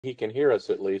he can hear us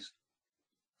at least.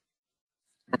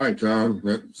 All right, John,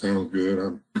 that sounds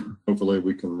good. Hopefully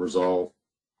we can resolve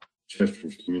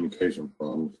Chester's communication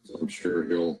problems. I'm sure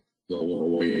he'll want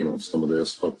to weigh in on some of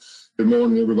this. So, good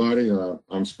morning, everybody.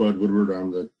 I'm Spud Woodward.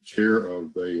 I'm the chair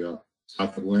of the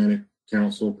South Atlantic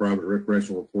Council Private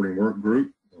Recreational Reporting Work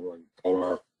Group. I want to call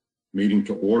our meeting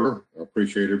to order. I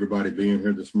appreciate everybody being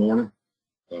here this morning.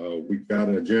 We've got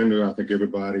an agenda I think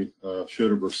everybody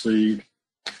should have received.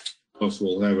 Plus,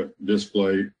 we'll have it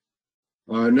displayed.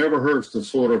 It never hurts to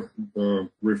sort of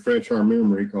refresh our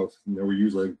memory because we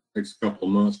usually takes a couple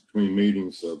of months between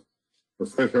meetings to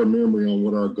refresh our memory on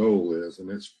what our goal is, and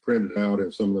it's printed out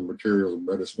in some of the materials.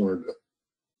 But I just wanted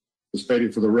to state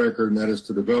it for the record, and that is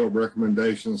to develop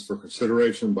recommendations for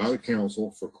consideration by the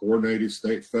council for coordinated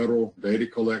state, federal data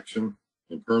collection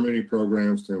and permitting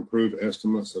programs to improve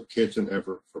estimates of catch and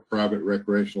effort for private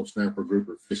recreational snapper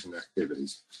grouper fishing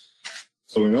activities.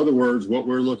 So, in other words, what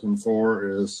we're looking for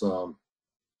is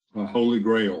a holy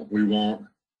grail. We want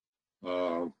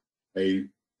a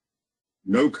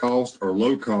no cost or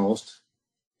low cost,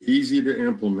 easy to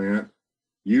implement,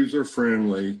 user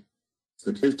friendly,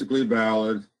 statistically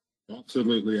valid,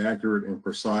 absolutely accurate and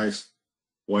precise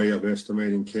way of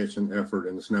estimating catch and effort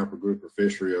in the snapper grouper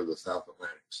fishery of the South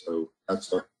Atlantic. So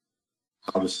that's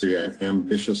obviously an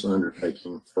ambitious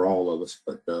undertaking for all of us.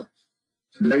 But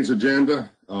today's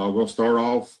agenda, we'll start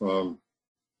off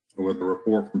with a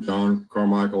report from John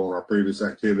Carmichael on our previous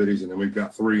activities, and then we've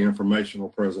got 3 informational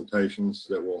presentations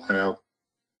that we'll have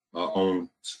on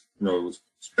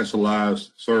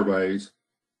specialized surveys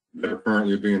that are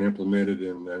currently being implemented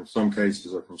and in some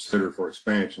cases are considered for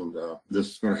expansion.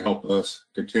 This is going to help us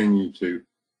continue to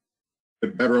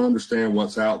better understand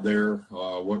what's out there,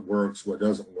 what works, what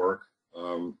doesn't work,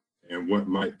 and what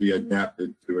might be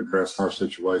adapted to address our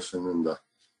situation in the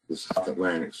South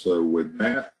Atlantic. So with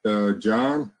that,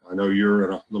 John, I know you're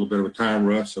in a little bit of a time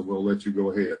rush, so we'll let you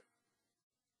go ahead.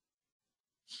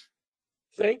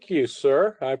 Thank you,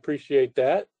 sir. I appreciate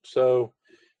that. So,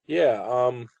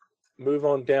 yeah, move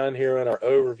on down here in our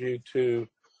overview to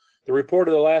the report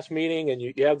of the last meeting, and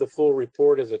you have the full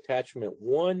report as attachment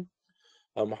 1.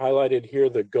 Highlighted here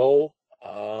the goal.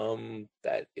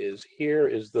 That is here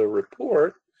is the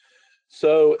report.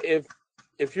 So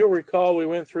if you'll recall, we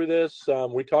went through this.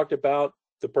 We talked about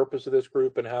the purpose of this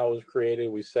group and how it was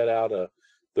created. We set out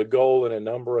the goal and a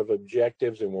number of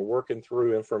objectives, and we're working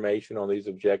through information on these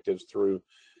objectives through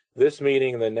this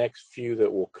meeting and the next few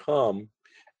that will come.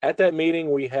 At that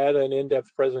meeting, we had an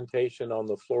in-depth presentation on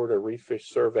the Florida Reef Fish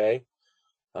Survey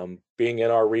being in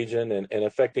our region and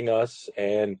affecting us,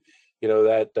 and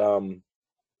that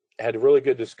had a really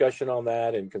good discussion on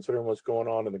that, and considering what's going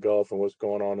on in the Gulf and what's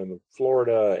going on in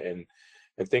Florida, and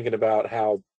thinking about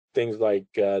how things like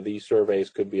these surveys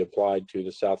could be applied to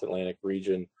the South Atlantic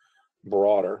region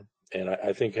broader. And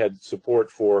I think had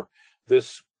support for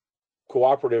this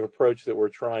cooperative approach that we're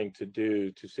trying to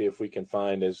do to see if we can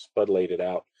find, as Spud laid it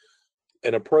out,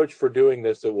 an approach for doing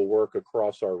this that will work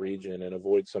across our region and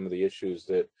avoid some of the issues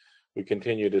that we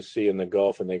continue to see in the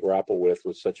Gulf and they grapple with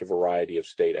such a variety of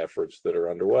state efforts that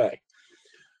are underway.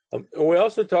 And we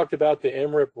also talked about the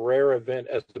MRIP Rare Event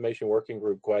Estimation Working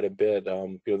Group quite a bit.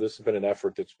 This has been an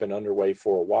effort that's been underway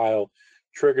for a while,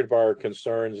 triggered by our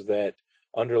concerns that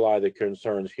underlie the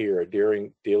concerns here,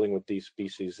 dealing with these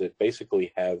species that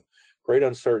basically have great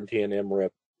uncertainty in MRIP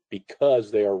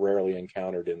because they are rarely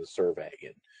encountered in the survey.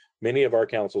 And many of our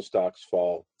council stocks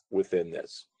fall within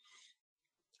this.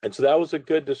 And so that was a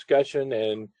good discussion,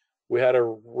 and we had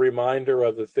a reminder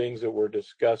of the things that were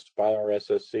discussed by our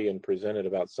SSC and presented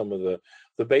about some of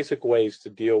the basic ways to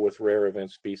deal with rare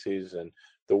event species, and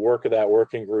the work of that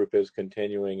working group is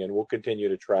continuing, and we'll continue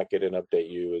to track it and update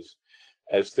you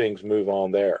as things move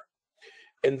on there.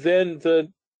 And then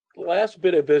the last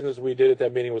bit of business we did at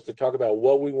that meeting was to talk about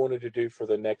what we wanted to do for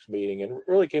the next meeting, and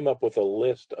really came up with a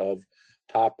list of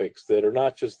topics that are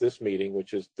not just this meeting,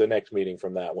 which is the next meeting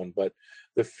from that one, but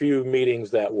the few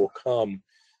meetings that will come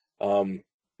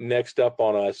next up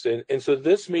on us. And so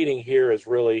this meeting here is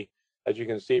really, as you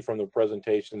can see from the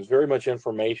presentations, very much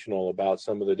informational about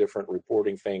some of the different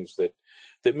reporting things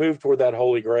that move toward that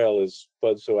holy grail, as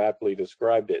Bud so aptly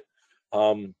described it.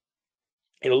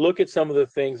 Look at some of the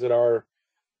things that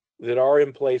are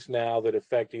in place now that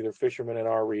affect either fishermen in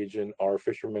our region or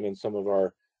fishermen in some of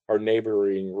our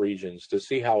neighboring regions, to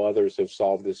see how others have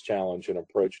solved this challenge and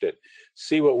approached it,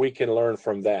 see what we can learn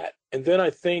from that. And then I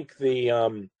think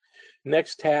the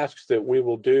next tasks that we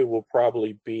will do will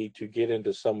probably be to get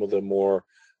into some of the more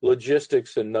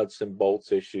logistics and nuts and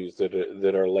bolts issues that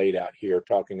are laid out here,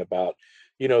 talking about,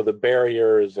 the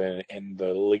barriers and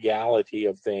the legality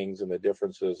of things and the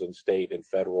differences in state and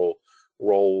federal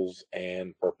roles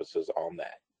and purposes on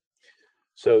that.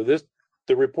 So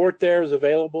the report there is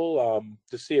available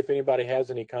to see if anybody has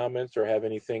any comments or have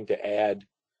anything to add,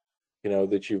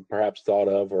 that you perhaps thought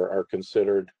of or are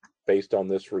considered based on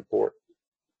this report.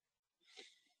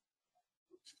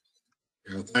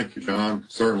 Yeah, thank you, John.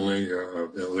 Certainly, are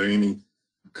there any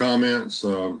comments,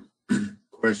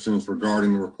 questions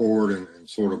regarding the report and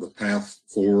sort of the path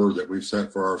forward that we've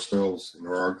set for ourselves?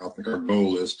 I think our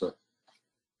goal is to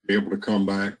be able to come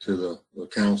back to the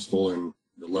council in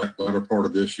the latter part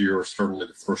of this year, or certainly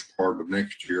the first part of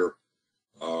next year,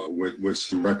 with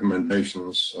some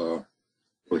recommendations for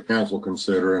the council to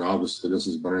consider. And obviously, this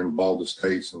is going to involve the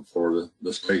states, and for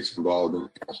the states involved in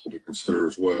the council to consider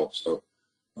as well. So,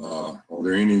 are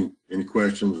there any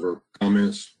questions or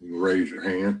comments? You can raise your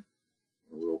hand,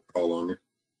 and we'll call on you.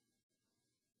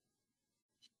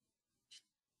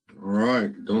 All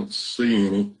right, don't see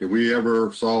any. Did we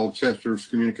ever solve Chester's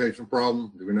communication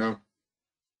problem? Do we know?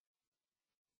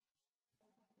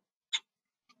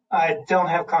 I don't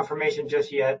have confirmation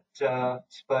just yet,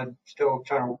 but still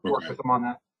trying to work with them on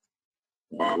that.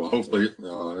 All right, well, hopefully,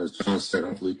 as John said,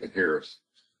 hopefully you can hear us.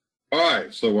 All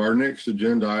right, so our next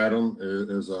agenda item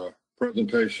is a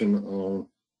presentation on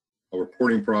a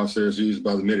reporting process used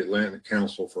by the Mid-Atlantic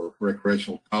Council for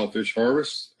Recreational Tilefish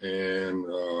Harvest. And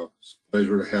it's a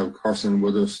pleasure to have Carson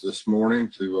with us this morning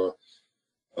to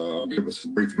give us a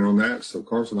briefing on that. So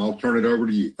Carson, I'll turn it over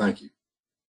to you. Thank you.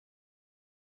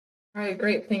 All right,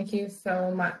 great. Thank you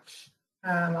so much.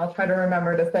 I'll try to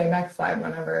remember to say next slide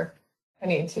whenever I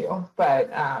need to,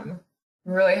 but I'm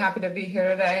really happy to be here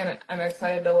today, and I'm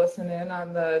excited to listen in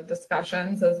on the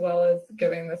discussions as well as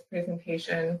giving this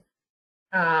presentation.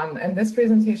 And this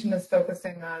presentation is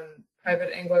focusing on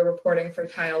private angler reporting for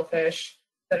tilefish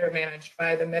that are managed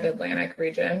by the Mid-Atlantic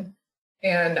region.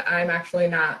 And I'm actually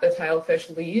not the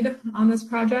tilefish lead on this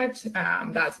project.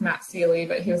 That's Matt Seeley,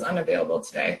 but he was unavailable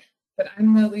today. But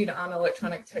I'm the lead on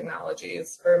electronic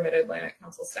technologies for Mid-Atlantic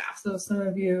Council staff. So some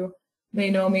of you may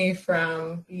know me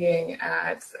from being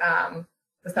at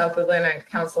the South Atlantic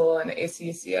Council and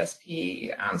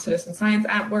ACCSP citizen science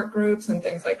at work groups and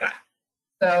things like that.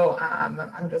 So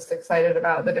I'm just excited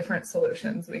about the different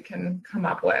solutions we can come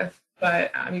up with.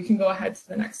 But you can go ahead to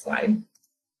the next slide.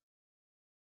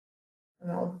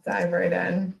 And I'll dive right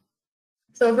in.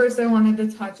 So first I wanted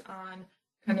to touch on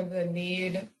kind of the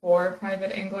need for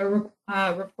private angler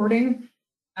reporting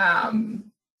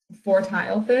for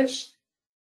tilefish.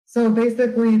 So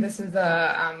basically this is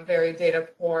a very data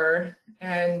poor,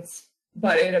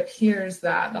 but it appears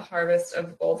that the harvest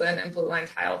of golden and blue line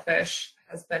tilefish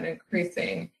has been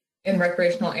increasing in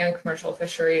recreational and commercial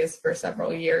fisheries for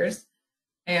several years.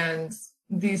 And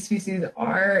these species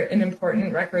are an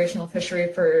important recreational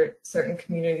fishery for certain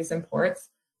communities and ports,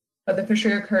 but the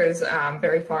fishery occurs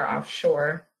very far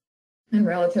offshore, and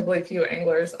relatively few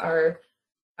anglers are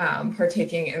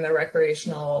partaking in the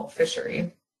recreational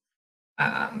fishery.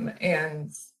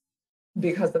 And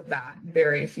because of that,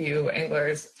 very few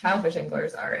anglers, tilefish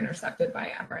anglers, are intercepted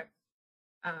by Emmerich.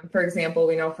 For example,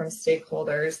 we know from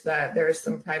stakeholders that there's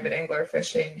some private angler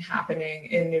fishing happening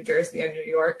in New Jersey and New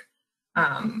York.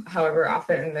 However,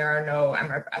 often there are no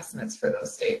MREP estimates for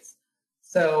those states.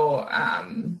 So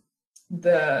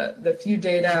the few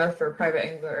data for private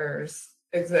anglers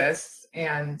exists,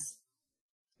 and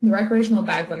the recreational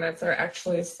bag limits are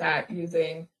actually set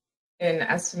using an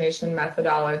estimation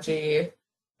methodology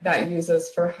that uses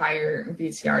for higher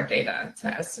VTR data to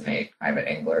estimate private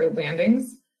angler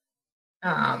landings.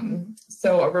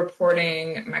 So a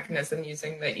reporting mechanism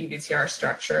using the EVTR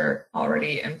structure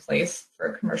already in place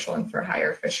for commercial and for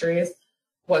higher fisheries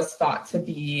was thought to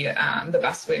be the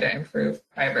best way to improve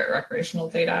private recreational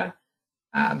data,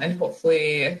 and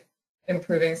hopefully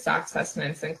improving stock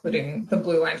assessments, including the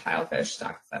blue line tilefish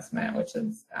stock assessment, which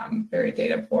is very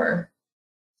data poor,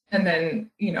 and then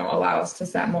allow us to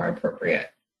set more appropriate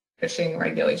fishing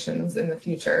regulations in the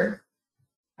future.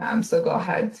 So go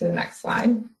ahead to the next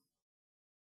slide.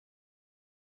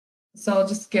 So I'll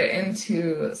just get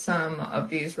into some of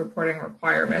these reporting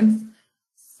requirements.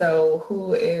 So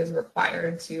who is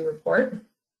required to report?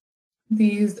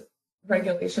 These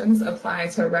regulations apply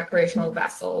to recreational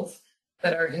vessels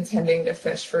that are intending to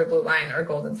fish for blue line or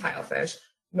golden tilefish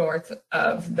north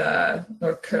of the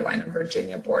North Carolina,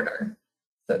 Virginia border.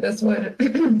 So this would,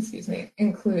 excuse me,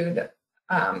 include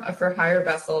a for hire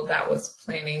vessel that was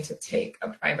planning to take a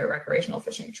private recreational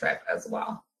fishing trip as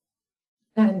well.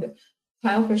 And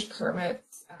tilefish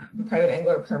permits, private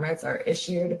angler permits, are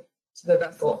issued to the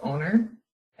vessel owner.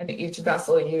 and each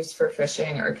vessel used for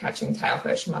fishing or catching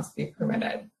tilefish must be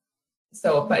permitted.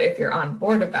 So, but if you're on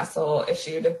board a vessel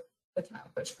issued the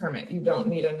tilefish permit, you don't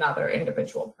need another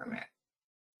individual permit.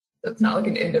 So it's not like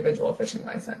an individual fishing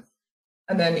license.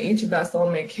 And then each vessel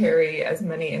may carry as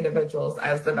many individuals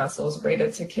as the vessel is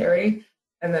rated to carry,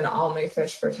 and then all may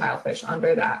fish for tilefish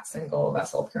under that single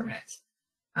vessel permit.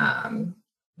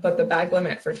 But the bag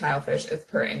limit for tilefish is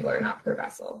per angler, not per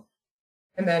vessel.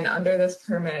 And then under this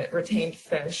permit, retained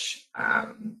fish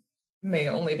may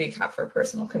only be kept for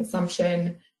personal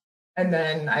consumption. And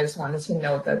then I just wanted to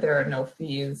note that there are no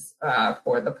fees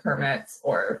for the permits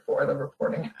or for the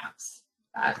reporting apps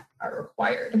that are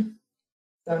required.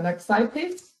 So next slide,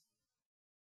 please.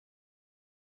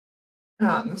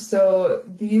 So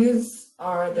these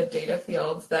are the data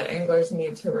fields that anglers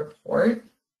need to report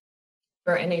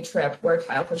for any trip where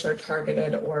tilefish are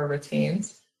targeted or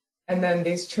retained. And then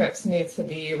these trips need to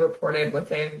be reported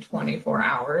within 24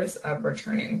 hours of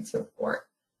returning to port.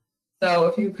 So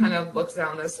if you kind of look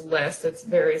down this list, it's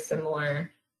very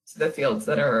similar to the fields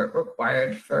that are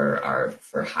required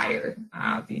for higher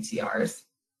VTRs.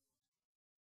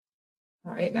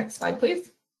 All right, next slide,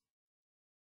 please.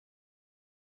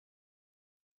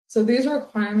 So these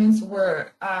requirements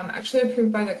were actually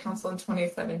approved by the council in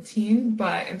 2017,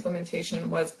 but implementation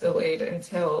was delayed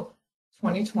until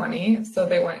 2020. So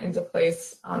they went into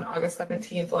place on August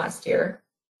 17th last year,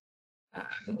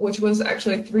 which was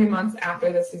actually 3 months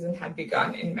after the season had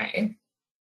begun in May.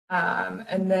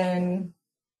 And then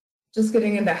just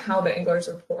getting into how the anglers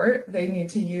report, they need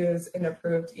to use an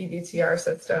approved EBTR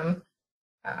system.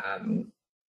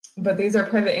 But these are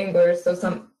private anglers,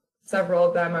 so several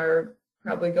of them are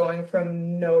probably going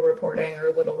from no reporting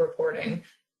or little reporting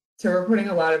to reporting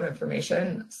a lot of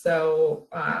information. So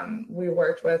we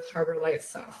worked with Harbor Light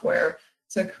Software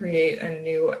to create a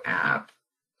new app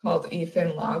called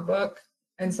eFin Logbook.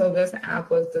 And so this app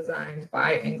was designed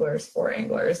by anglers for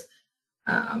anglers.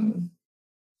 And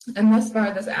thus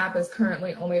far, this app is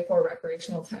currently only for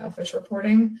recreational tilefish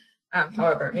reporting.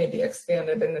 However, it may be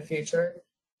expanded in the future.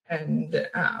 And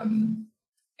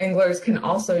anglers can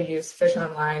also use Fish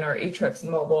Online or eTrips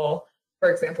Mobile,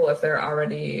 for example, if they're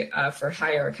already for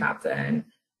hire captain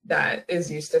that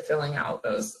is used to filling out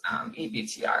those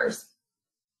EBTRs.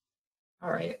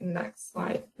 All right, next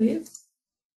slide, please.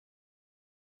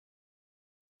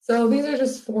 So these are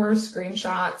just 4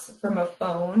 screenshots from a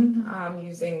phone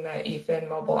using the eFin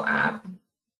mobile app.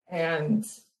 And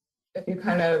if you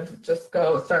kind of just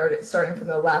go starting from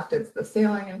the left, it's the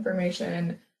sailing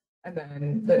information. And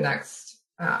then the next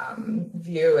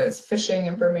view is fishing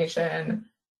information,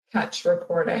 catch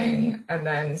reporting, and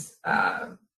then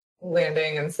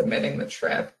landing and submitting the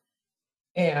trip.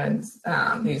 And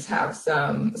these have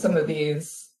some of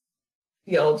these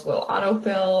fields will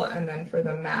autofill, and then for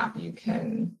the map, you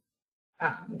can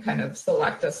kind of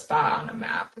select a spot on a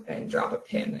map and drop a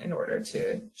pin in order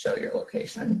to show your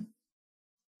location.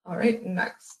 All right,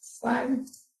 next slide.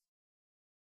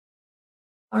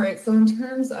 All right, so in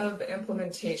terms of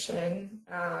implementation,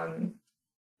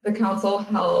 the council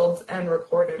held and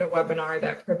recorded a webinar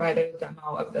that provided a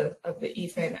demo of the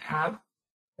eFin app.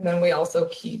 And then we also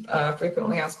keep a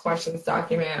frequently asked questions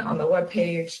document on the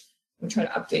webpage. We try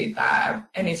to update that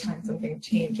anytime something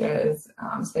changes,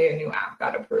 say a new app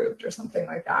got approved or something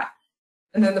like that.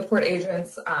 And then the port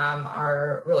agents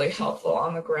are really helpful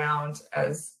on the ground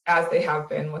as they have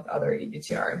been with other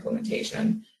EBTR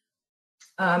implementation.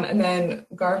 And then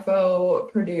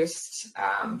Garfo produced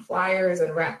flyers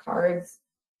and rat cards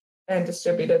and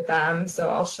distributed them. So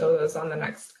I'll show those on the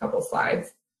next couple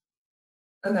slides.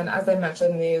 And then, as I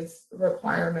mentioned, these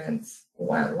requirements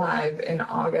went live in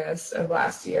August of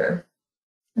last year.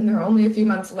 And there are only a few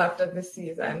months left of the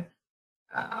season,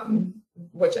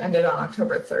 which ended on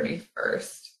October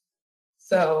 31st.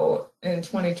 So in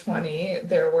 2020,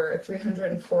 there were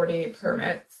 340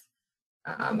 permits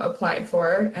applied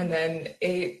for, and then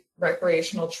 8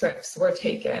 recreational trips were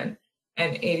taken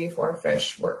and 84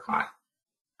 fish were caught.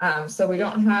 So we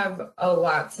don't have a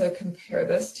lot to compare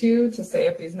this to say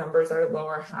if these numbers are low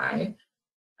or high,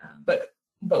 but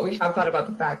we have thought about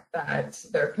the fact that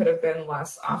there could have been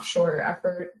less offshore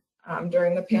effort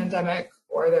during the pandemic,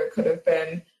 or there could have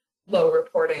been low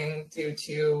reporting due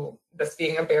to this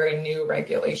being a very new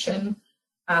regulation.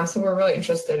 So we're really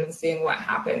interested in seeing what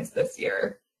happens this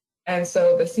year. And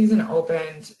so the season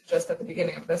opened just at the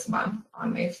beginning of this month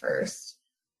on May 1st.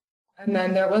 And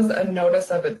then there was a notice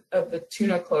of the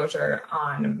tuna closure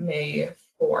on May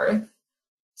 4th.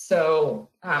 So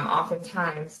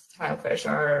oftentimes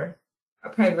private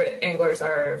anglers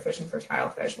are fishing for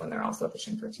tilefish when they're also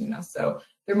fishing for tuna. So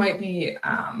there might be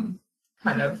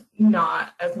kind of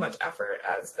not as much effort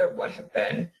as there would have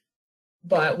been.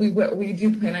 But we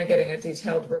do plan on getting a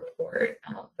detailed report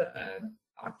at the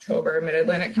October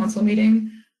Mid-Atlantic Council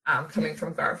meeting coming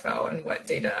from Garfo and what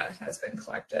data has been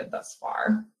collected thus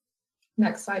far.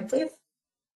 Next slide, please.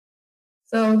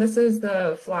 So this is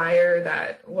the flyer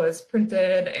that was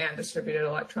printed and distributed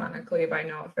electronically by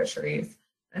NOAA Fisheries.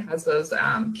 It has those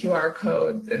QR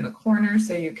codes in the corner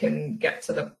so you can get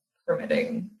to the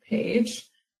permitting page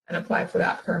and apply for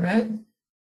that permit.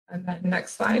 And then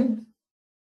next slide.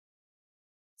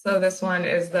 So this one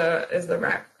is the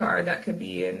rack card that could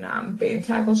be in bait and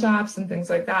tackle shops and things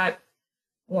like that.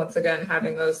 Once again,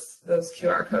 having those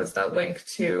QR codes that link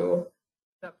to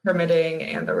the permitting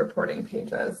and the reporting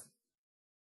pages.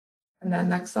 And then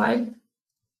next slide.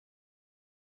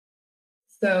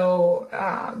 So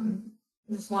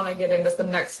just want to get into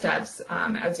some next steps.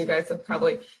 As you guys have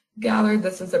probably gathered,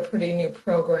 this is a pretty new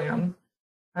program.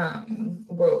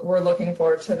 We're looking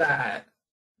forward to that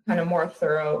kind of more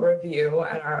thorough review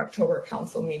at our October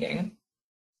council meeting.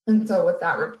 And so with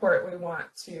that report, we want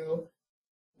to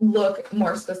look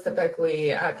more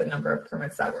specifically at the number of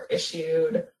permits that were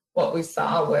issued, what we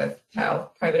saw with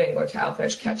private angler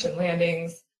tilefish catch and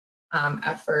landings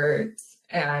efforts,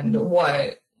 and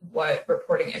what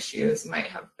reporting issues might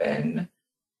have been,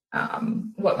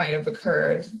 what might have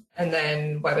occurred, and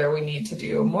then whether we need to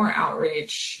do more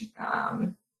outreach.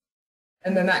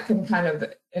 And then that can kind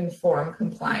of inform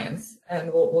compliance.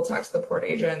 And we'll talk to the port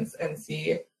agents and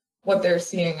see what they're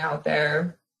seeing out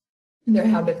there. There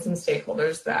have been some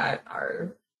stakeholders that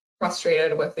are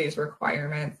frustrated with these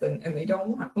requirements and they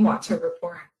don't want to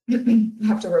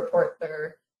have to report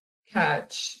their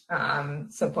catch.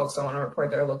 Some folks don't want to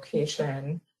report their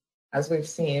location, as we've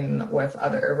seen with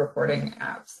other reporting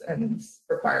apps and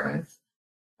requirements.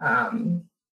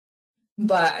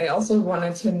 But I also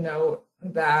wanted to note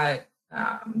that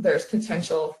there's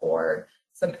potential for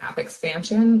some app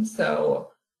expansion.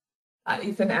 So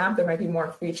Ethan app, there might be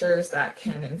more features that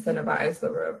can incentivize the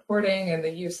reporting and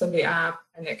the use of the app,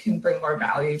 and it can bring more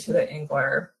value to the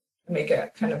angler and make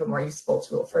it kind of a more useful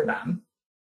tool for them.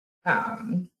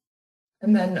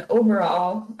 And then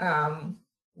overall,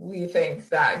 we think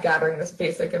that gathering this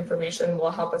basic information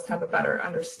will help us have a better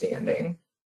understanding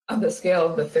of the scale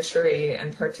of the fishery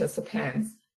and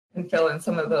participants, and fill in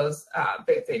some of those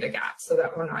big data gaps so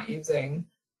that we're not using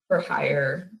for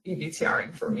higher EVTR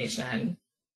information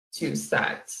to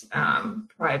set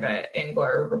private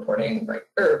angler reporting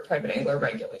or private angler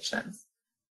regulations.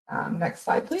 Next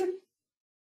slide, please.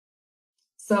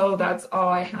 So that's all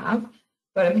I have,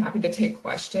 but I'm happy to take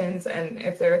questions. And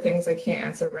if there are things I can't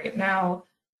answer right now,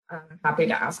 I'm happy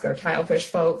to ask our tilefish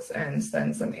folks and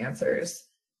send some answers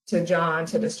to John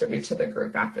to distribute to the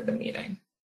group after the meeting.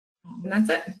 And that's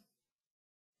it.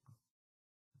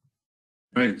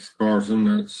 Thanks, Carson.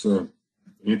 That's an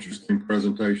interesting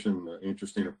presentation,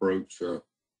 interesting approach.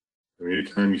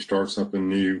 Anytime you start something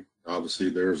new, obviously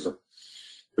there's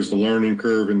a learning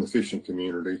curve in the fishing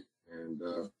community.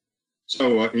 And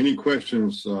so any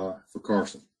questions for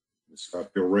Carson? If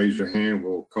you'll raise your hand,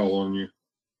 we'll call on you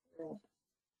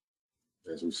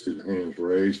as we see the hands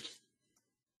raised.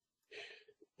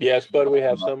 Yes, Bud, we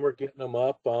have some. We're getting them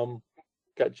up.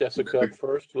 Got Jessica up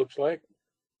first, looks like.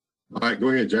 All right, go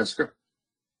ahead, Jessica.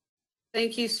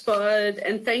 Thank you, Spud,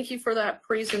 and thank you for that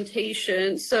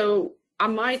presentation. So I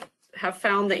might have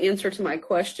found the answer to my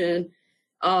question.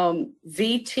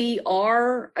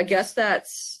 VTR, I guess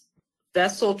that's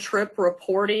vessel trip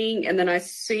reporting, and then I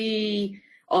see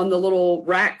on the little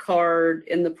rack card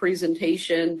in the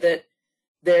presentation that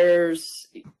I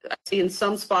see in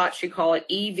some spots you call it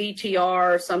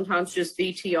EVTR, sometimes just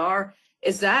VTR.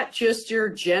 Is that just your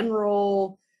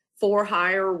general for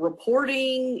hire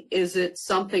reporting? Is it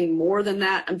something more than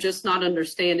that? I'm just not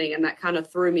understanding, and that kind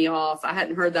of threw me off. I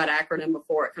hadn't heard that acronym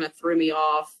before. It kind of threw me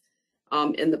off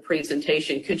in the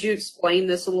presentation. Could you explain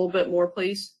this a little bit more,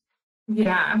 please?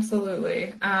 Yeah,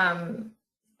 absolutely.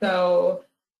 So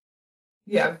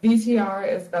yeah,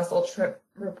 VTR is vessel trip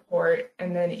report,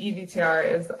 and then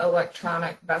EVTR is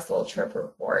electronic vessel trip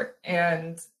report.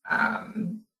 And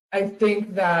I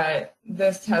think that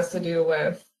this has to do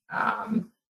with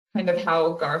kind of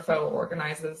how Garfo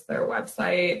organizes their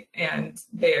website, and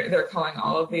they're calling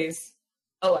all of these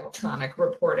electronic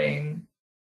reporting,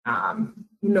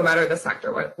 no matter the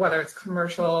sector, whether it's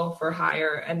commercial, for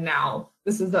hire, and now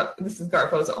this is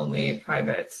Garfo's only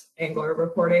private angler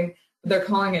reporting. They're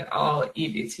calling it all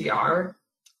EVTR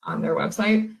on their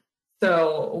website.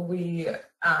 So we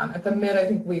at the Mid, I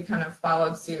think we kind of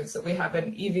followed suit. So we have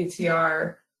an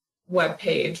EVTR web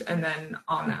page, and then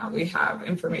on that we have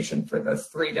information for those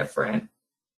 3 different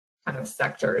kind of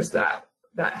sectors that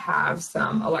that have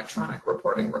some electronic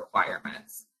reporting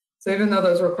requirements. So even though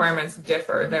those requirements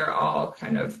differ, they're all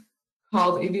kind of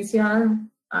called EBCR.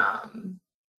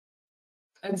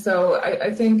 And so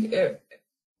I think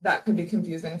that could be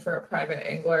confusing for a private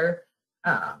angler,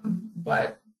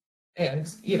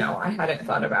 and you know, I hadn't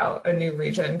thought about a new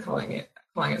region calling it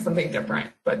something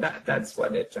different, but that's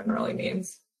what it generally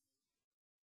means.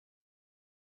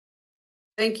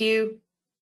 Thank you.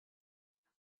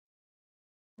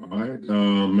 All right,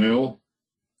 Mel.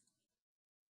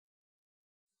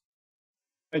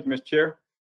 Thank you, Mr. Chair.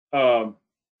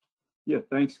 Yeah,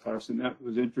 thanks, Carson. That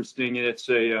was interesting. And it's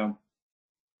you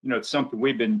know, it's something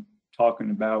we've been talking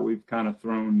about. We've kind of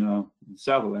thrown in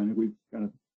South Atlantic, we've kind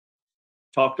of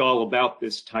talked all about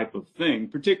this type of thing,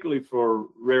 particularly for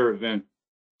rare event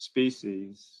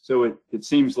species. So it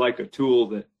seems like a tool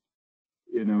that,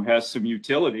 you know, has some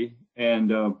utility.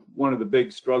 And one of the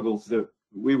big struggles that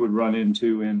we would run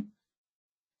into in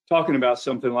talking about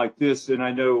something like this, and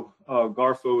I know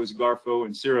Garfo is Garfo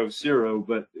and Ciro,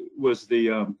 but it was the,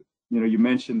 you know, you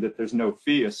mentioned that there's no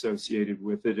fee associated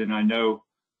with it. And I know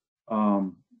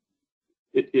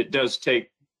it does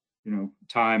take, you know,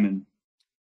 time and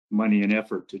money and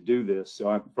effort to do this.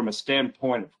 So from a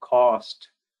standpoint of cost,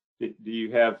 do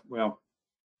you have, well,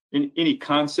 any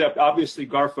concept? Obviously,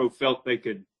 Garfo felt they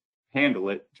could handle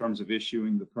it in terms of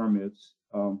issuing the permits.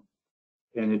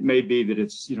 And it may be that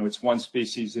it's, you know, it's one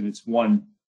species and it's one,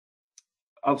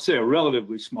 I'll say a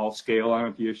relatively small scale. I don't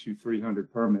know if you issue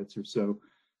 300 permits or so,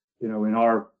 you know, in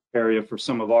our area for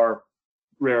some of our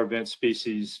rare event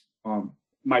species,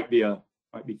 might be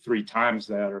 3 times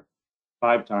that or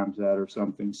 5 times that or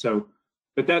something. So,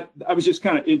 but that, I was just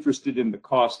kind of interested in the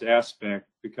cost aspect,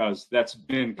 because that's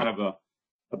been kind of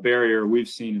a barrier we've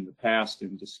seen in the past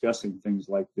in discussing things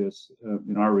like this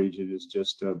in our region, is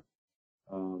just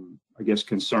I guess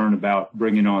concern about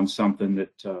bringing on something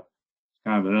that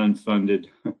kind of an unfunded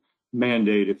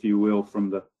mandate, if you will, from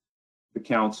the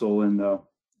council. And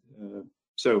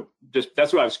so just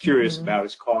that's what I was curious about,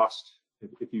 is cost,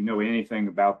 if you know anything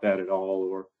about that at all,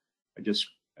 or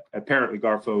apparently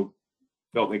Garfo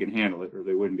felt they can handle it or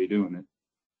they wouldn't be doing it.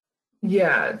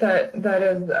 Yeah, that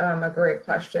is a great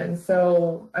question.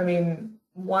 So, I mean,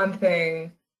 one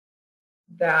thing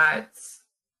that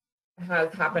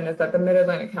has happened is that the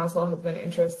Mid-Atlantic Council has been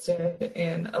interested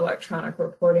in electronic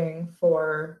reporting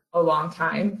for a long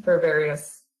time for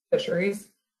various fisheries.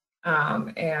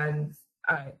 And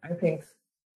I think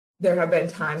there have been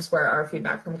times where our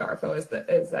feedback from Garfo is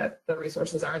that the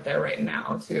resources aren't there right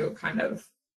now to kind of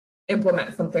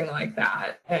implement something like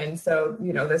that. And so,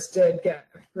 you know, this did get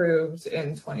approved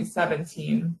in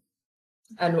 2017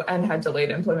 and had delayed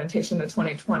implementation to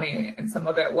 2020. And some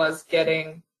of it was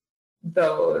getting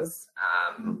those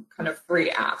kind of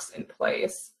free apps in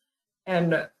place.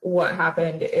 And what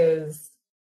happened is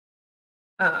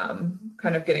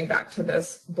kind of getting back to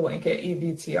this blanket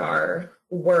EBTR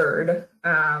word,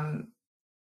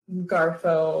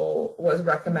 Garfo was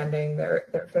recommending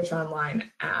their Fish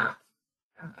Online app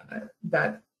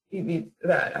that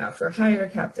for hire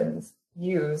captains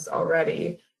use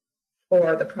already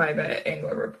for the private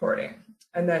angler reporting.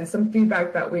 And then some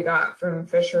feedback that we got from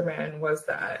fishermen was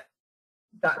that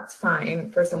that's fine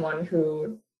for someone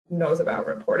who knows about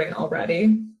reporting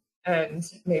already and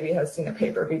maybe has seen a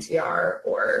paper VTR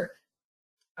or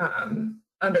kind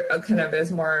of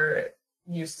is more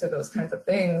used to those kinds of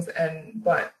things.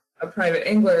 But a private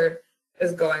angler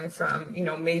is going from, you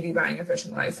know, maybe buying a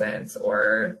fishing license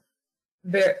or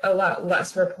a lot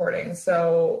less reporting.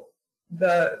 So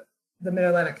the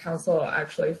Mid-Atlantic Council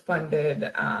actually funded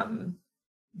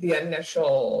the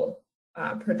initial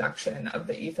production of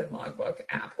the Ethan Logbook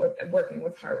app, working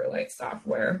with Harbor Light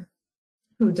Software,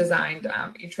 who designed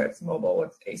eTrips Mobile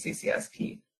with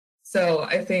ACCSP. So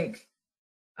I think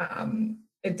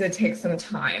it did take some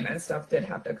time, and stuff did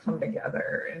have to come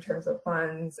together in terms of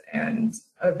funds and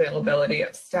availability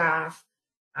of staff.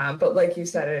 But like you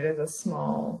said, it is a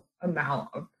small amount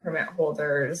of permit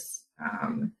holders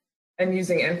and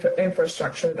using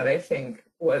infrastructure that I think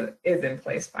is in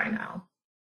place by now.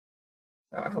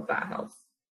 So I hope that helps.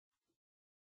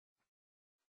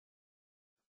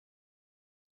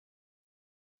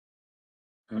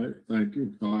 All right, thank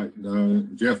you. All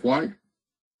right, Jeff White.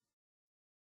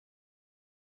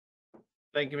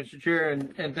 Thank you, Mr. Chair,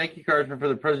 and thank you, Carson, for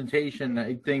the presentation.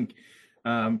 I think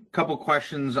a couple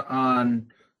questions on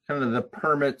kind of the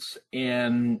permits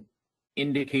and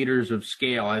indicators of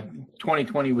scale.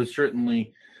 2020 was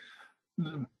certainly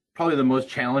probably the most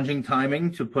challenging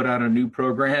timing to put out a new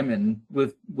program, and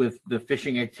with the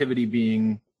fishing activity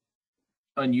being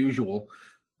unusual.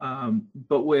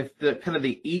 But with the kind of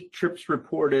the 8 trips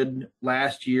reported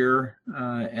last year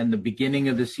and the beginning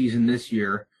of the season this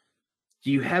year,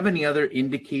 do you have any other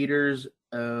indicators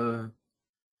of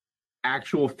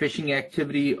actual fishing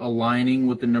activity aligning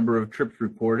with the number of trips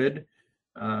reported?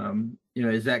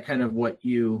 Is that kind of what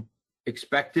you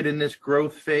expected in this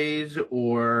growth phase,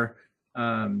 or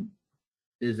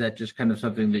is that just kind of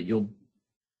something that you'll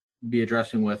be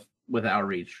addressing with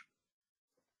outreach?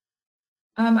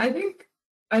 I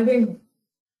think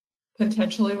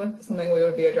potentially with something we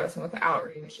would be addressing with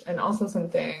outreach, and also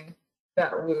something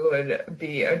that we would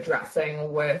be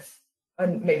addressing with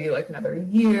maybe like another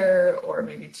year or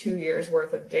maybe 2 years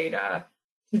worth of data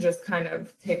to just kind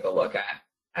of take a look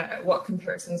at what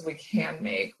comparisons we can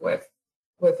make with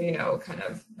kind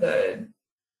of the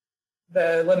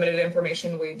limited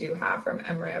information we do have from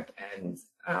MRIP and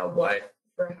what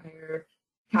for hire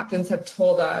captains have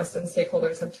told us and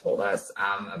stakeholders have told us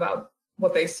about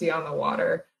what they see on the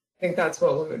water. I think that's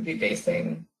what we would be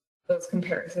basing those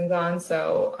comparisons on.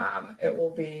 So it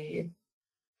will be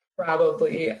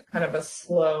probably kind of a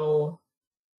slow,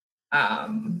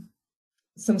 some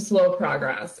slow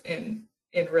progress in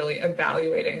really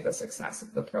evaluating the success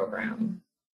of the program.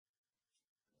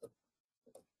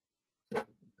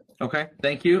 Okay,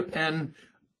 thank you. And,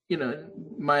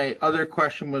 my other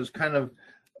question was kind of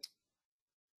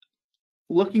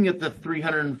looking at the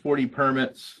 340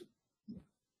 permits,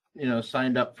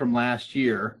 signed up from last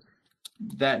year.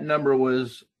 That number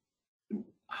was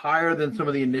higher than some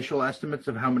of the initial estimates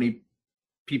of how many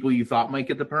people you thought might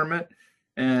get the permit.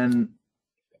 And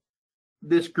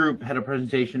this group had a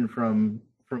presentation from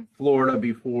Florida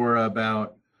before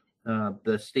about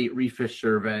the state refish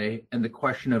survey and the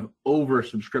question of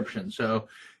oversubscription. So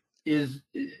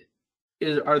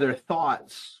are there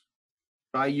thoughts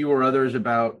by you or others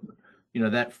about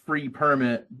that free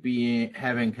permit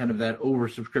having kind of that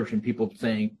oversubscription, people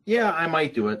saying, yeah, I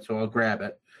might do it, so I'll grab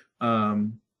it.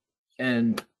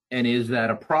 And is that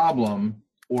a problem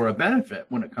or a benefit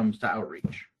when it comes to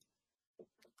outreach?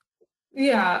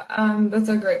 Yeah, that's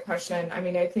a great question. I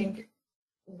mean, I think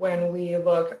when we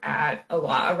look at a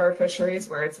lot of our fisheries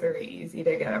where it's very easy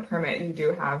to get a permit, you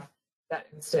do have that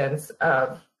instance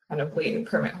of kind of latent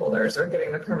permit holders or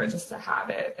getting the permit just to have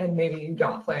it, and maybe you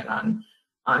don't plan on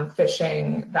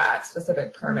fishing that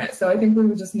specific permit. So I think we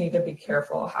would just need to be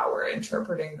careful how we're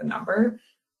interpreting the number.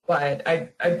 But I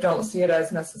don't see it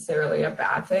as necessarily a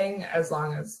bad thing as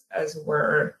long as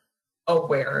we're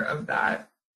aware of that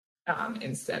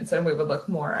instance, and we would look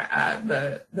more at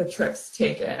the trips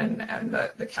taken and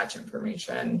the catch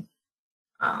information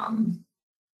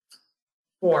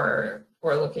for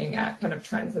looking at kind of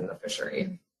trends in the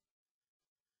fishery.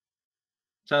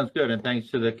 Sounds good, and thanks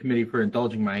to the committee for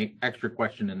indulging my extra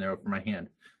question in there over my hand.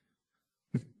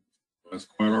 That's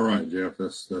quite all right, Jeff.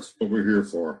 That's what we're here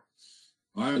for.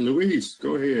 All right, Luis,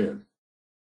 go ahead.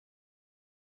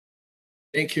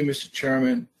 Thank you, Mr.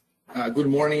 Chairman. Good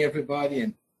morning, everybody,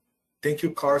 and thank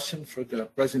you, Carson, for the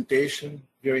presentation.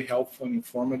 Very helpful and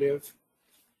informative.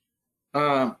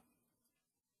 I'm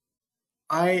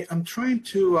trying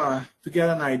to get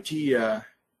an idea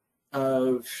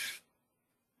of,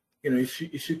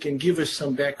 if you can give us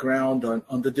some background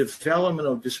on the development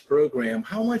of this program,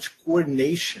 how much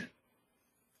coordination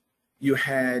you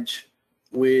had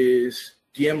with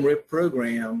the MRIP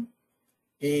program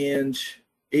and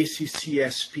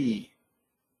ACCSP.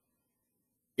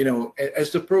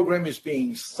 As the program is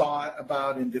being thought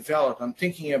about and developed, I'm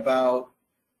thinking about,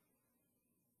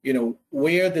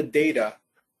 where the data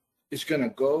is going to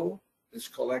go, is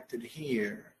collected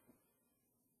here,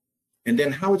 and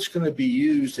then how it's going to be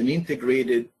used and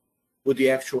integrated with the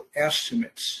actual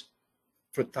estimates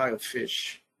for tile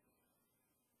fish.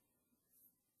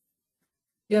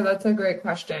 Yeah, that's a great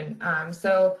question.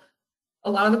 So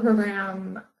a lot of the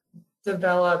program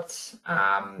developed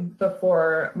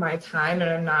before my time, and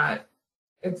I'm not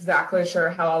exactly sure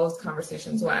how all those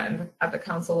conversations went at the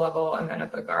council level and then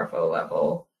at the GARFO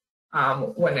level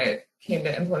when it came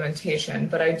to implementation.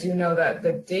 But I do know that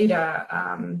the data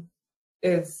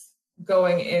is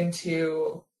going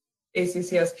into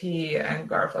ACCSP and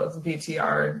GARFO's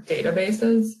VTR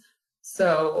databases.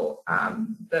 So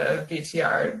the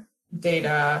VTR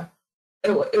data,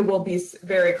 it will be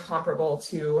very comparable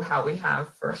to how we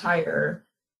have for hire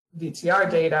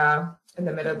VTR data in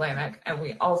the Mid-Atlantic, and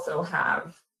we also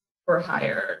have for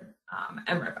hire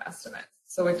MRIP estimates.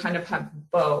 So we kind of have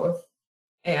both,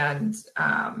 and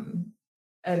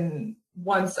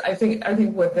once I think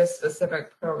with this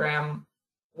specific program,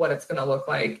 what it's going to look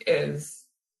like is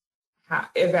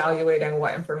evaluating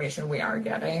what information we are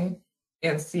getting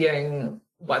and seeing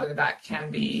whether that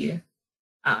can be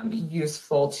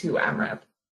useful to MRIP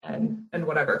and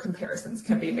whatever comparisons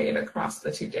can be made across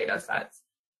the two data sets.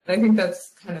 And I think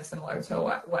that's kind of similar to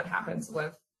what happens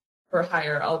with for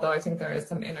hire, although I think there is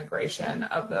some integration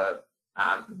of the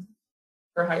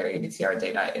for hire ABTR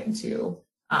data into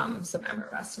some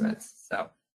MRIP estimates. So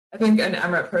I think an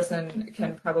MRIP person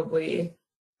can probably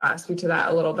speak to that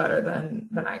a little better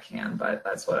than I can, but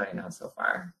that's what I know so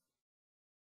far.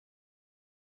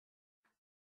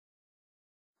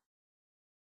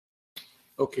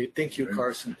 Okay, thank you,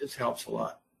 Carson. This helps a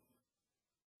lot.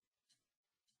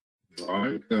 All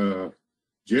right.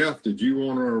 Jeff, did you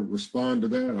want to respond to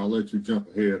that? I'll let you jump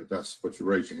ahead if that's what you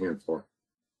raised your hand for.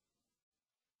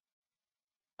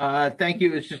 Thank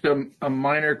you. It's just a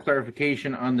minor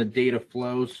clarification on the data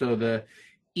flow. So the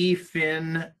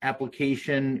EFIN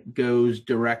application goes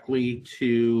directly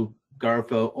to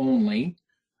GARFO only.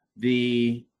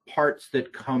 The parts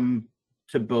that come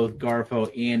to both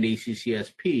GARFO and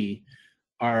ACCSP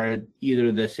are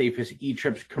either the safest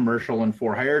e-trips commercial and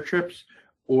for-hire trips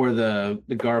or the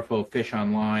GARFO Fish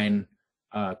Online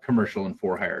commercial and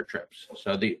for-hire trips.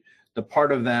 So the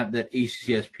part of that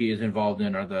ACCSP is involved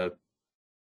in are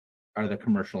the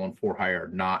commercial and for-hire,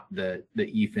 not the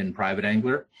EFIN private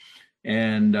angler.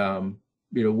 And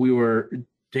we were,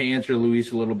 to answer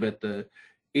Luis a little bit, the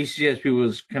ACCSP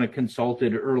was kind of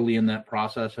consulted early in that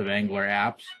process of angler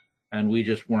apps, and we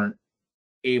just weren't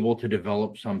able to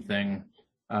develop something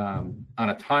on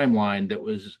a timeline that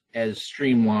was as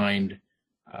streamlined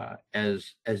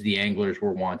as the anglers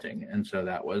were wanting. And so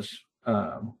that was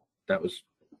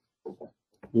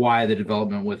why the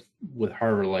development with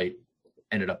Harbor Light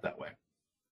ended up that way.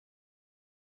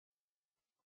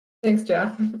 Thanks,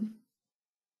 Jeff.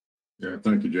 Yeah,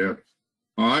 thank you, Jeff.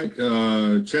 All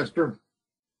right, Chester.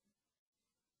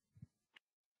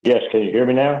 Yes, can you hear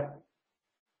me now?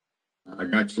 I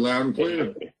got you loud and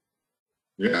clear.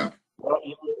 Yeah. Well,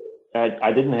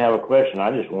 I didn't have a question.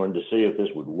 I just wanted to see if this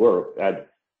would work.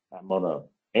 I'm on an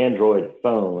Android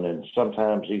phone, and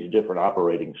sometimes these different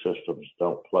operating systems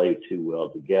don't play too well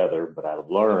together, but I've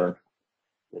learned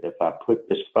that if I put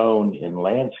this phone in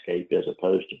landscape as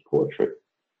opposed to portrait,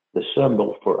 the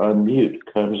symbol for unmute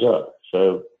comes up.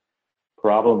 So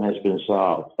problem has been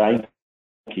solved. Thank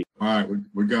you. All right,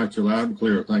 we got you loud and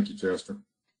clear. Thank you, Chester.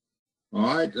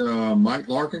 All right, Mike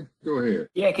Larkin, go ahead.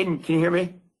 Yeah, can you hear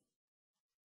me?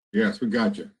 Yes, we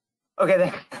got you. Okay,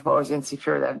 then I'm always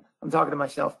insecure that I'm talking to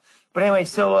myself. But anyway,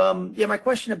 so yeah, my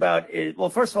question about it. Well,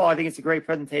 first of all, I think it's a great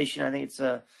presentation. I think it's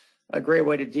a great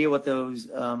way to deal with those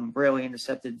rarely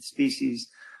intercepted species.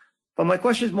 But my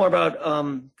question is more about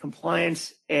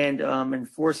compliance and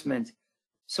enforcement.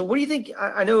 So what do you think?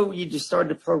 I know you just started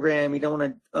the program. You don't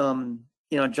want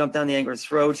to jump down the angler's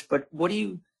throats, but what do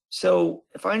you? So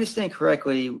if I understand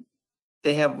correctly,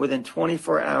 they have within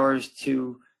 24 hours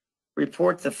to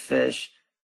report the fish.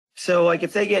 So like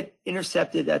if they get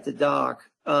intercepted at the dock,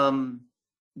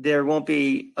 there won't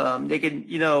be, they could,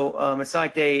 it's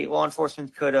not like law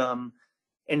enforcement could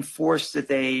enforce that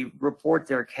they report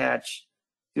their catch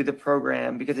through the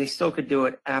program, because they still could do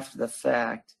it after the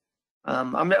fact.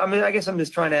 I guess I'm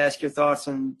just trying to ask your thoughts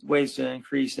on ways to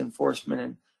increase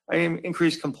enforcement and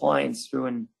increase compliance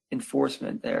through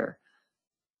enforcement there.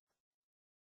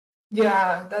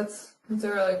 Yeah, that's a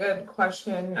really good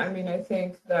question. I mean, I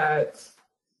think that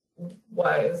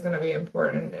what is going to be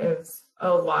important is a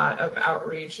lot of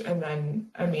outreach, and then,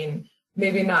 I mean,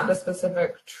 maybe not the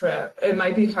specific trip. It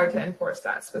might be hard to enforce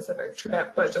that specific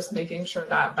trip, but just making sure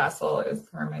that vessel is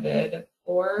permitted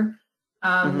for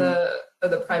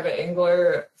the private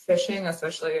angler fishing,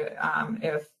 especially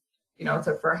if it's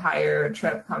a for hire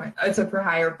trip it's a for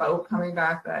hire boat coming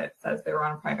back that says they were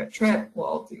on a private trip.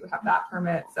 Well, do you have that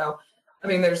permit? So, I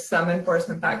mean, there's some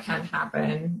enforcement that can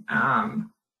happen.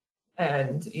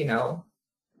 And,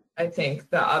 I think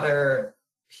the other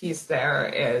piece there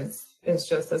is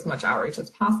just as much outreach as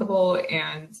possible.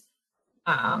 And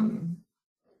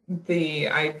the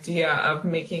idea of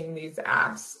making these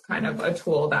apps kind of a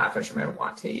tool that fishermen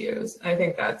want to use. I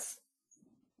think that's,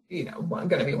 going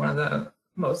to be one of the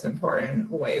most important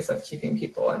ways of keeping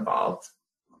people involved.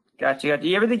 Gotcha. Do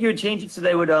you ever think you would change it so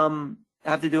they would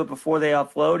have to do it before they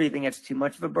offload? Do you think that's too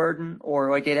much of a burden?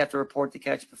 Or like they'd have to report the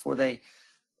catch before they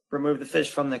remove the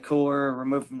fish from the cooler,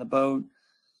 remove from the boat?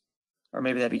 Or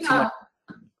maybe that'd be too much?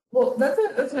 Well, that's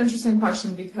an interesting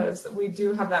question, because we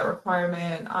do have that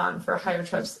requirement for hire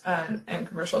trips and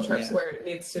commercial trips where it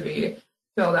needs to be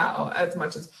filled out as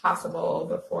much as possible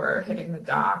before hitting the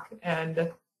dock.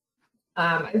 And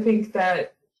I think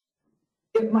that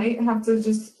it might have to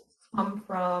just come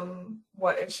from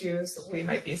what issues we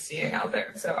might be seeing out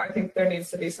there. So I think there needs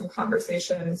to be some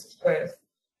conversations with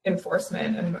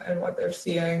enforcement and what they're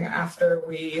seeing after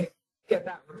we get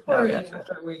that report and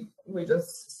after we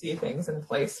just see things in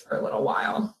place for a little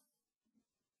while.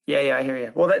 Yeah, I hear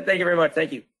you. Well, thank you very much.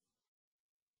 Thank you.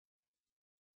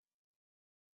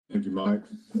 Thank you, Mike.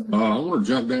 I want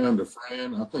to jump down to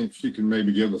Fran. I think she can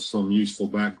maybe give us some useful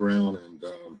background and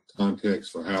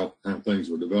context for how things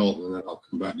were developed, and then I'll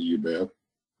come back to you, Bev.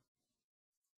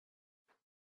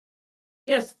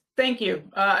 Yes, thank you.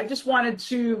 I just wanted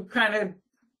to kind of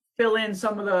fill in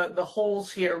some of the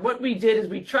holes here. What we did is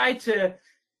we tried to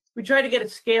get a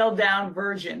scaled down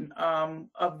version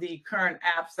of the current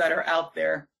apps that are out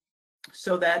there,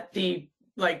 so that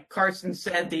like Carson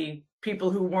said, the people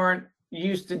who weren't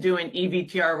used to doing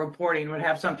EVTR reporting would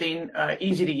have something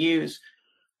easy to use.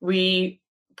 We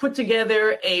put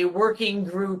together a working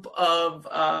group of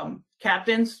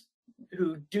captains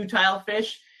who do tile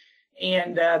fish,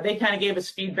 and they kind of gave us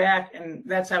feedback, and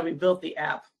that's how we built the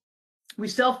app. We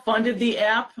self-funded the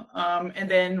app, and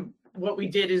then what we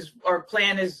did is, our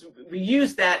plan is, we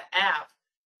used that app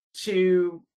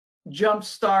to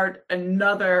jumpstart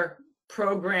another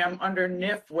program under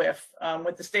NIFWIF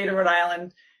with the state of Rhode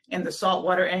Island and the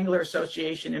Saltwater Angler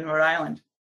Association in Rhode Island.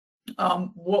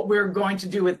 What we're going to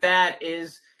do with that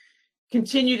is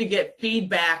continue to get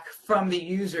feedback from the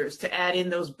users to add in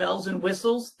those bells and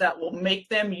whistles that will make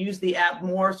them use the app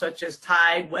more, such as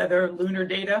tide, weather, lunar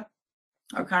data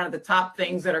are kind of the top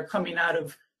things that are coming out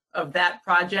of that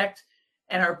project.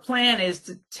 And our plan is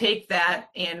to take that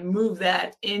and move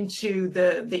that into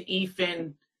the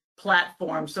EFIN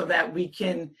platform so that we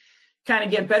can kind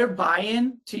of get better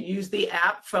buy-in to use the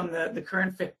app from the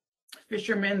current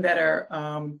fishermen that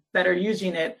are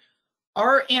using it.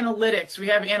 Our analytics, we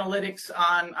have analytics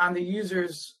on the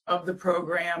users of the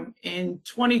program. In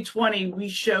 2020, we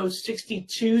show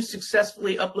 62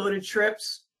 successfully uploaded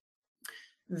trips.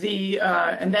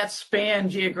 And that spanned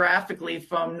geographically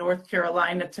from North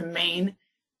Carolina to Maine,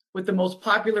 with the most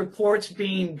popular ports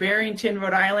being Barrington,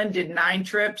 Rhode Island did 9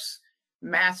 trips,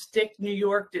 Mastic, New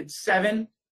York did 7,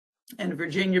 and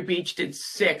Virginia Beach did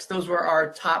 6. Those were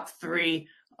our top 3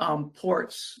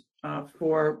 ports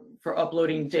for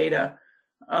uploading data.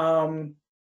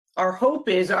 Our hope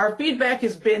is, our feedback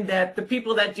has been that the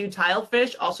people that do tile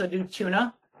fish also do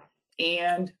tuna,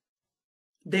 and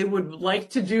they would like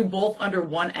to do both under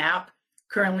one app.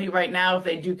 Currently, right now, if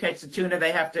they do catch the tuna,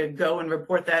 they have to go and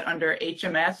report that under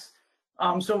HMS.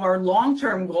 So our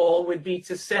long-term goal would be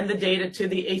to send the data to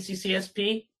the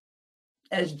ACCSP.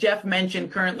 As Jeff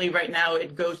mentioned, currently, right now,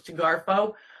 it goes to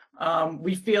GARFO.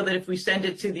 We feel that if we send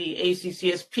it to the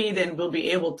ACCSP, then we'll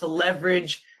be able to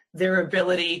leverage their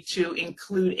ability to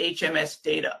include HMS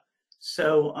data.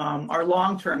 So our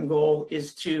long-term goal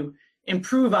is to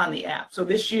improve on the app. So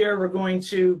this year, we're going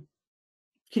to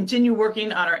continue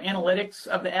working on our analytics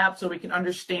of the app so we can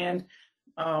understand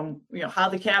how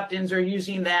the captains are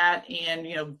using that,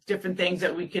 and different things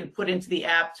that we can put into the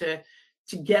app to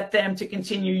get them to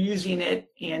continue using it,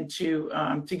 and to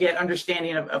get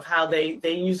understanding of how they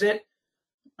use it.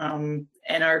 And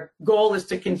our goal is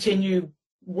to continue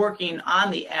working on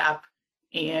the app,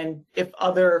 and if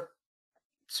other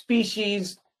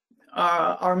species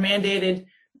are mandated,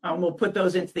 we'll put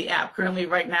those into the app. Currently,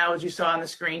 right now, as you saw on the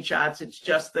screenshots, it's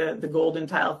just the golden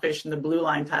tilefish and the blue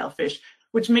line tilefish,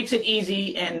 which makes it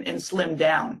easy and slimmed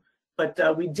down.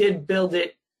 But we did build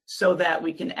it so that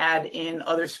we can add in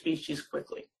other species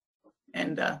quickly.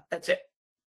 And that's it.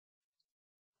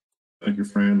 Thank you,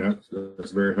 Fran.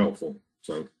 That's very helpful.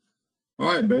 So,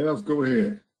 all right, Bev, go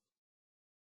ahead.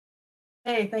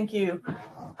 Hey, thank you.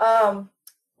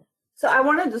 So I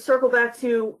wanted to circle back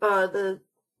to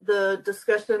the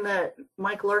discussion that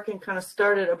Mike Larkin kind of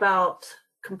started about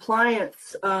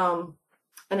compliance and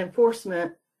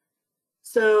enforcement.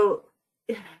 So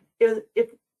if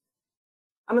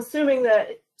I'm assuming that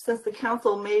since the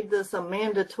council made this a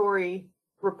mandatory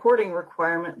reporting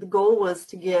requirement, the goal was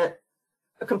to get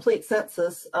a complete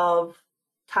census of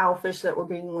tilefish that were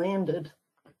being landed.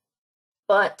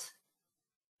 But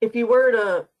if you were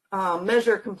to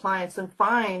measure compliance and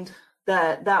find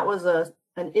that that was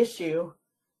an issue,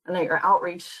 and that your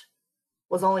outreach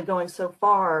was only going so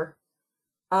far,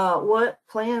 what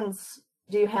plans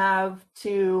do you have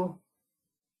to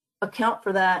account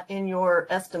for that in your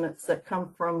estimates that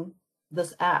come from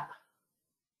this app?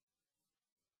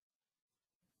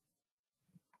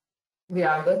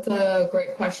 Yeah, that's a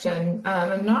great question.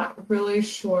 I'm not really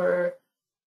sure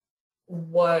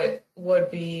what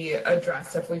would be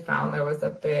addressed if we found there was a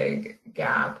big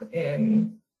gap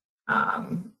in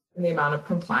the amount of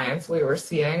compliance we were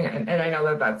seeing. And I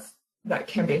know that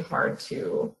can be hard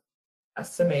to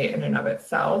estimate in and of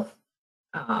itself.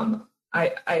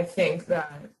 I think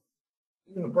that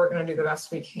we're going to do the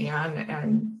best we can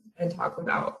and talk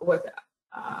about with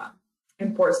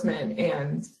enforcement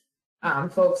and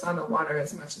folks on the water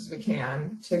as much as we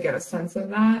can to get a sense of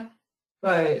that.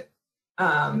 But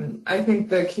I think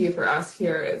the key for us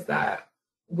here is that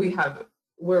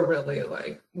we're really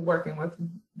like working with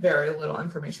very little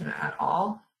information at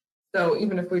all. So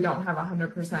even if we don't have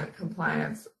 100%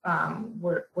 compliance,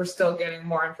 we're still getting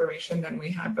more information than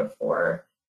we had before.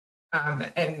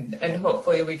 And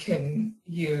hopefully we can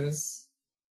use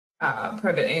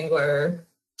private angler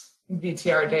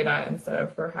VTR data instead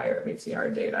of for higher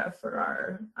VTR data for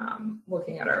our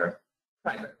looking at our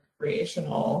private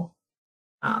recreational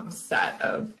set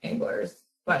of anglers.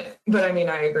 But I mean,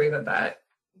 I agree that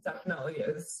definitely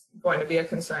is going to be a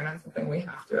concern and something we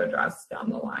have to address down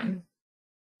the line.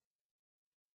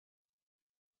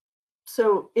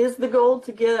 So is the goal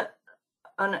to get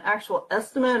an actual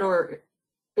estimate, or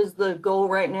is the goal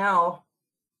right now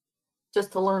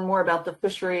just to learn more about the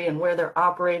fishery and where they're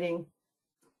operating?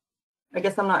 I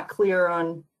guess I'm not clear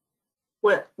on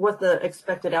what the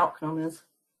expected outcome is.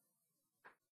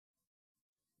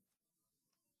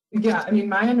 Yeah, I mean,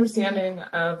 my understanding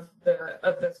of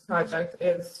this project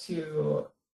is to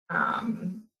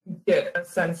get a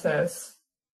census,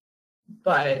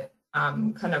 but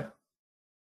kind of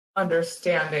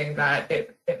understanding that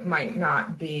it might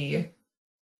not be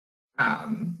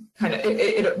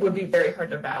it would be very hard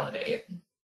to validate.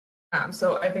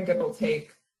 So I think it will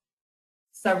take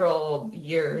several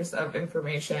years of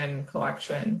information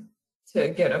collection to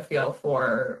get a feel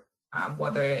for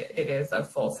whether it is a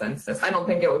full census. I don't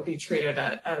think it would be treated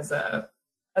as a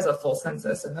full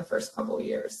census in the first couple of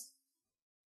years.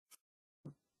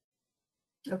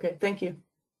 Okay, thank you.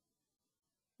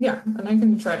 Yeah, and I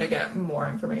can try to get more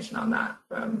information on that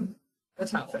from the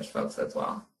Topfish folks as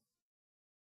well.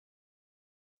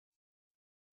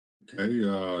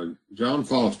 Okay, John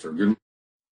Foster, good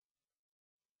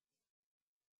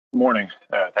morning.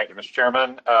 Thank you, Mr.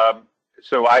 Chairman.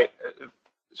 So I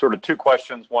sort of two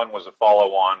questions. One was a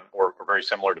follow-on or very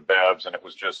similar to Bev's, and it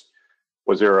was just,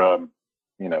 was there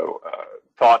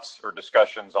thoughts or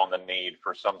discussions on the need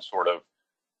for some sort of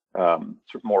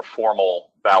more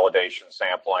formal validation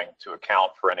sampling to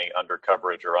account for any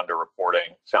undercoverage or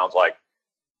underreporting? Sounds like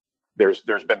there's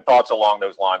been thoughts along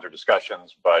those lines or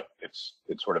discussions, but it's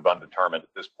sort of undetermined at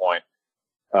this point.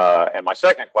 And my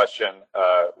second question,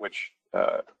 which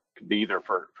could be either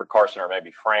for Carson or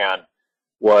maybe Fran,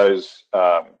 was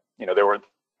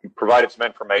you provided some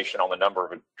information on the number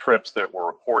of trips that were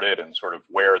reported and sort of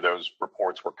where those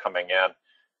reports were coming in.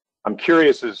 I'm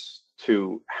curious as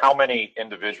to how many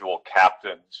individual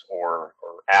captains or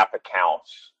app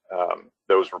accounts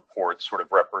those reports sort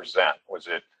of represent. Was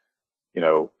it,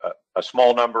 a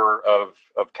small number of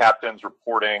captains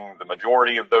reporting the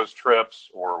majority of those trips,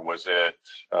 or was it,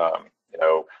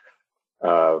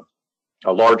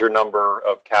 a larger number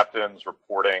of captains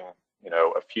reporting,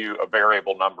 a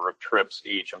variable number of trips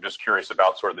each? I'm just curious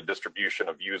about sort of the distribution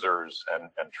of users and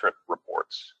trip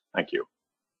reports. Thank you.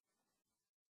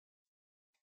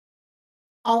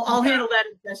 I'll handle that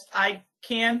as best I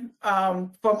can.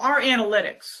 From our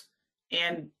analytics,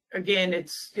 and again,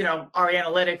 it's our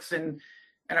analytics, and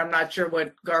I'm not sure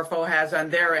what Garfo has on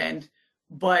their end,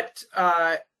 but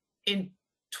in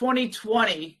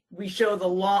 2020 we show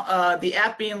the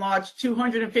app being launched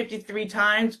 253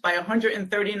 times by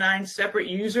 139 separate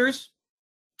users.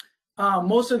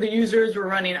 Most of the users were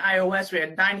running iOS. We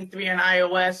had 93 on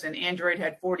iOS, and Android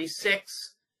had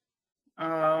 46.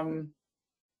 And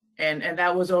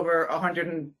that was over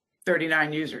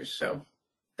 139 users. So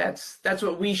that's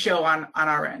what we show on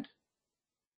our end.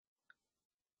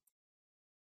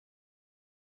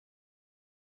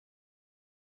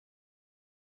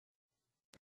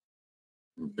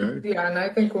 Okay. Yeah, and I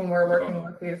think when we're working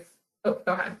with these, go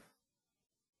ahead.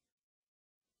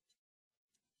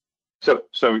 So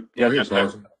yeah, I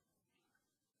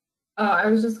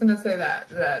was just going to say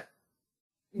that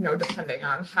depending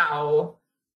on how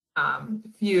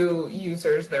few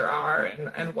users there are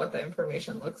and what the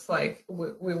information looks like,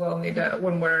 we will need to,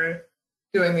 when we're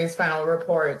doing these final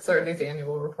reports or these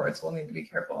annual reports, we'll need to be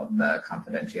careful of the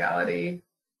confidentiality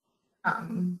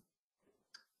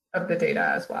of the data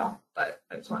as well. But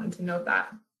I just wanted to note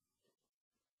that.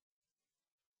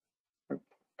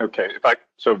 Okay,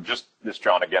 so just this,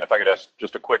 John, again, if I could ask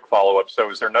just a quick follow-up. So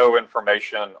is there no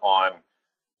information on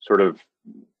sort of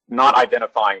not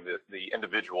identifying the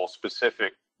individual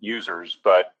specific users,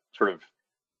 but sort of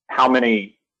how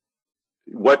to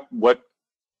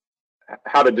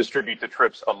distribute the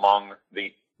trips among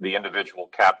the individual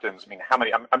captains? I mean, how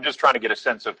many, I'm just trying to get a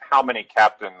sense of how many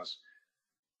captains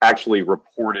actually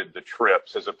reported the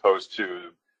trips as opposed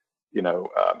to, you know,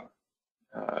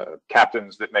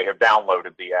 captains that may have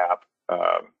downloaded the app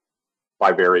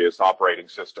by various operating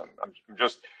systems. I'm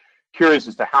just curious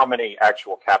as to how many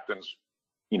actual captains,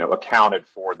 you know, accounted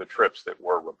for the trips that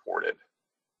were reported.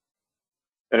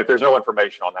 And if there's no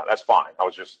information on that, that's fine. I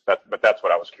was just but that's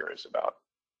what I was curious about.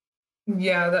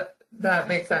 Yeah, that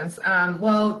makes sense.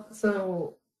 Well,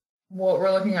 so what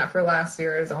we're looking at for last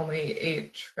year is only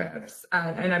 8 trips,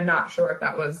 and I'm not sure if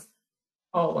that was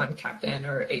all one captain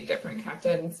or 8 different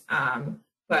captains.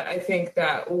 But I think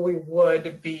that we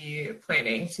would be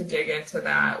planning to dig into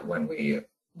that when we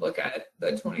look at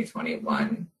the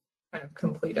 2021 kind of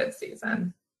completed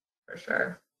season, for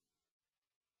sure.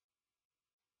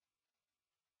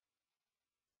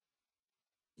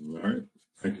 All right,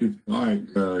 thank you. All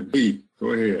right, Dee,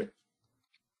 go ahead.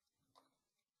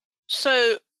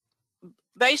 So,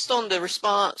 based on the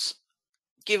response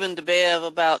given to Bev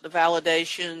about the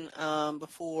validation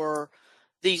before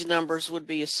these numbers would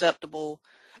be acceptable,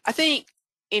 I think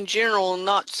in general,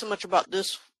 not so much about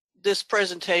this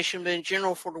presentation, but in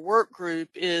general for the work group,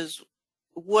 is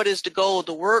what is the goal of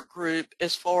the work group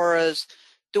as far as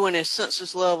doing a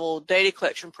census level data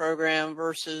collection program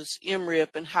versus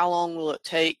MRIP, and how long will it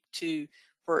take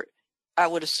for I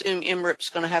would assume MRIP's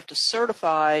going to have to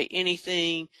certify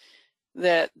anything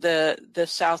that the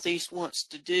Southeast wants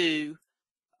to do,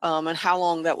 and how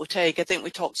long that will take. I think we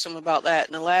talked some about that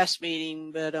in the last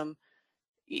meeting, but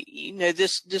you know,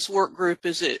 this work group,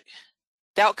 is it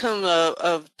the outcome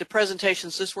of the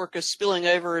presentations? This work is spilling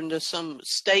over into some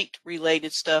state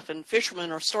related stuff, and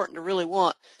fishermen are starting to really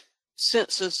want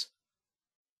census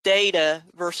data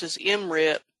versus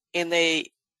MRIP, and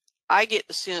I get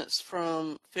the sense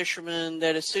from fishermen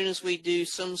that as soon as we do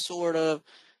some sort of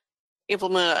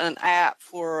implement an app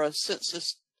for a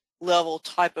census level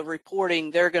type of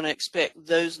reporting, they're going to expect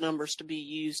those numbers to be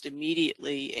used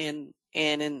immediately, and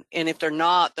if they're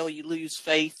not, they'll lose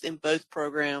faith in both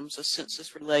programs, a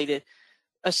census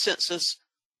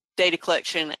data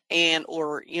collection and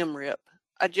or MRIP.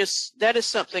 That is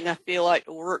something I feel like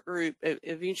the work group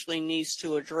eventually needs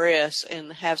to address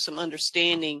and have some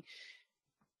understanding,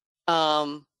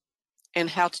 and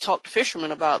how to talk to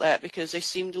fishermen about that, because they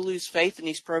seem to lose faith in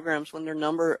these programs when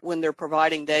they're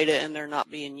providing data and they're not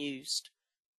being used.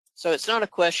 So it's not a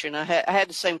question. I had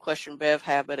the same question Bev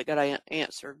had, but it got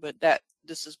answered. But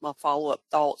this is my follow-up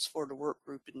thoughts for the work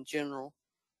group in general.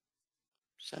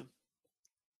 So I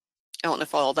don't know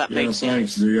if all that makes sense.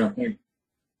 Thanks, Dee. I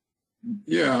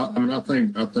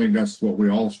think that's what we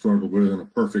all struggle with. In a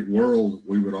perfect world,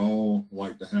 we would all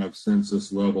like to have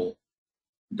census level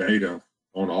data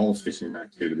on all fishing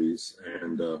activities,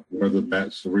 and whether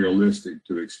that's realistic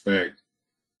to expect,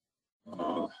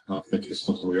 I think it's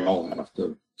something we all have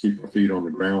to keep our feet on the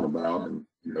ground about. And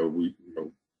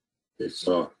it's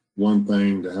one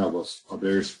thing to have a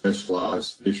very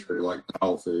specialized fishery like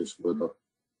tilefish with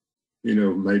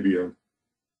maybe a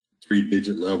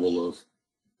 3-digit level of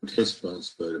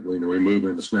participants, but we move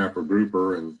into snapper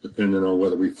grouper, and depending on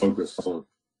whether we focus on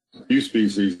a few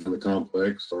species in the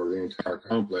complex or the entire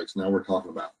complex, now we're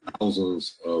talking about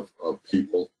thousands of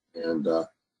people. And I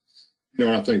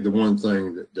think the one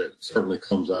thing that certainly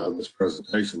comes out of this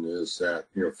presentation is that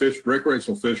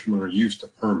recreational fishermen are used to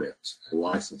permits and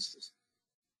licenses.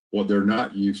 What they're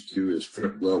not used to is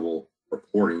trip level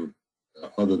reporting,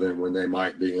 other than when they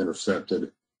might be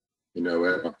intercepted at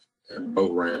a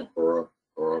boat ramp or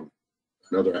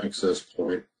another access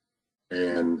point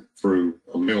and through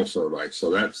a mail survey. So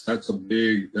that's a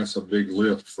big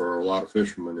lift for a lot of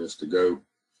fishermen, is to go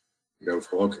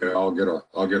from, okay, I'll get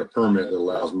a permit that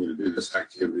allows me to do this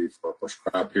activity for a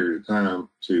prescribed period of time,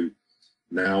 to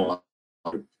now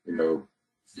get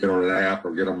on an app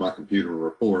or get on my computer and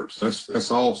report. So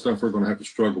that's all stuff we're going to have to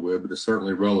struggle with, but it's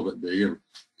certainly relevant, Dee, and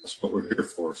that's what we're here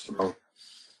for. So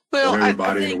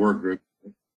everybody in the work group.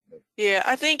 Yeah,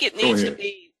 I think it needs to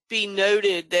be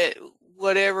noted that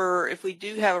if we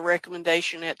do have a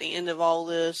recommendation at the end of all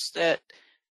this, that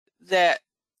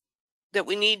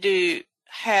we need to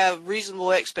have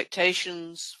reasonable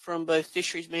expectations from both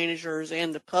fisheries managers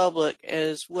and the public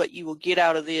as what you will get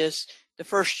out of this the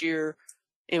first year,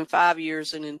 in 5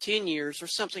 years, and in 10 years, or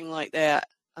something like that.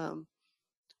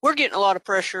 We're getting a lot of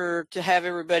pressure to have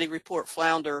everybody report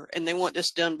flounder, and they want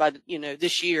this done by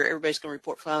this year. Everybody's going to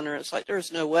report flounder. It's like,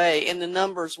 there's no way, and the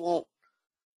numbers will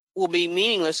be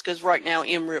meaningless, because right now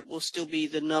MRIP will still be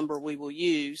the number we will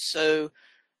use. So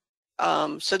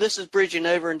this is bridging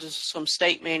over into some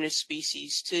state managed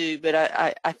species too, but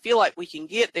I feel like we can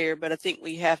get there, but I think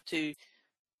we have to,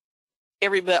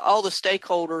 all the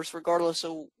stakeholders, regardless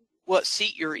of what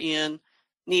seat you're in,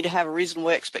 need to have a reasonable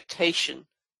expectation,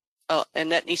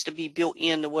 and that needs to be built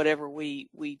into whatever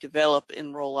we develop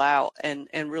and roll out, and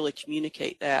really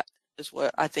communicate that is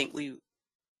what I think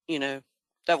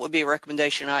that would be a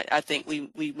recommendation I think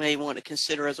we may want to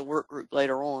consider as a work group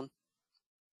later on.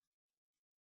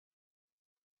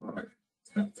 All right.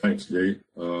 Thanks, Dee.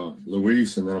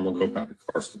 Luis, and then I'm going to go back to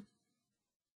Carson.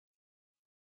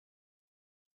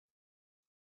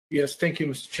 Yes, thank you,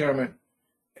 Mr. Chairman.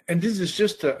 And this is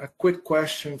just a quick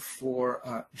question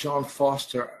for John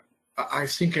Foster. I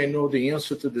think I know the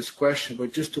answer to this question,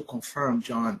 but just to confirm,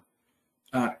 John,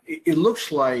 it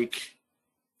looks like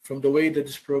from the way that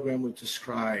this program was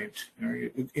described,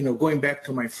 going back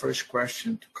to my first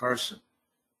question to Carson,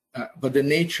 but the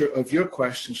nature of your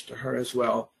questions to her as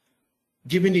well,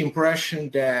 giving the impression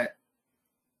that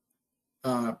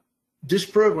this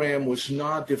program was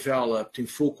not developed in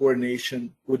full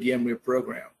coordination with the MRIP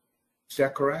program. Is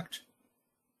that correct?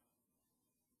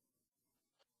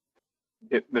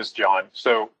 This is John.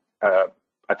 So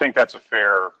I think that's a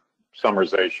fair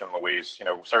summarization, Luis.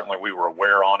 Certainly we were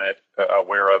aware of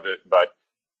it, but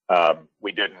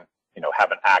we didn't,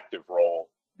 have an active role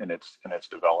in its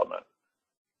development.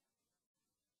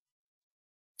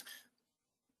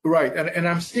 Right, and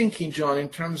I'm thinking, John, in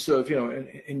terms of,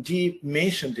 and Dee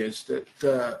mentioned this, that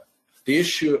the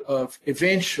issue of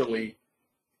eventually,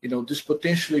 this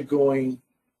potentially going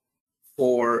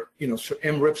for,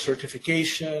 MRIP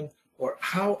certification, or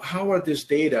how are this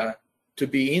data to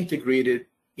be integrated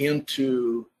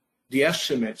into the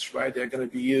estimates, right? They're going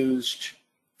to be used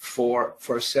for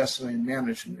assessment and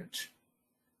management.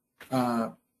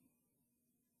 So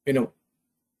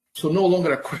no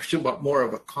longer a question, but more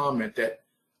of a comment that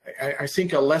I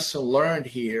think a lesson learned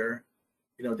here,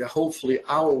 that hopefully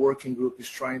our working group is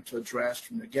trying to address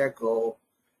from the get-go,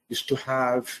 is to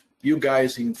have you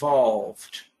guys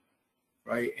involved,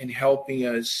 right, in helping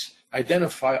us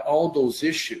identify all those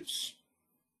issues,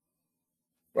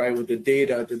 right, with the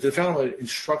data, the development and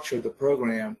structure of the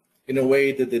program in a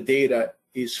way that the data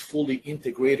is fully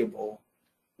integratable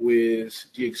with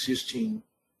the existing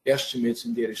estimates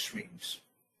and data streams.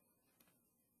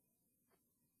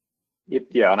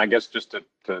 Yeah, and I guess just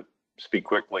to speak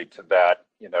quickly to that,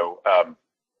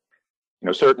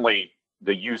 certainly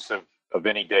the use of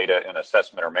any data in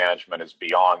assessment or management is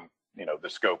beyond, the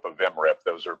scope of MRIP.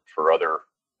 Those are for other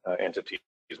entities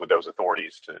with those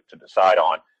authorities to decide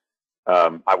on.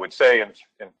 I would say,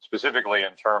 specifically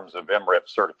in terms of MRIP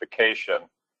certification,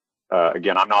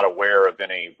 again, I'm not aware of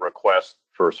any request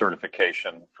for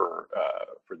certification for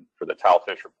the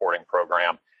TALFISH reporting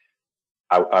program.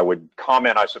 I would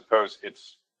comment, I suppose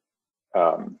it's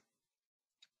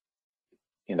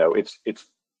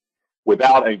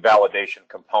without a validation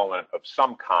component of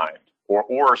some kind,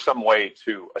 or some way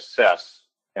to assess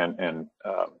and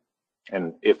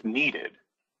if needed,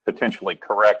 potentially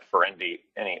correct for any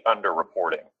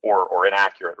underreporting or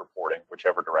inaccurate reporting,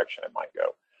 whichever direction it might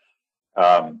go.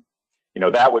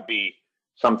 That would be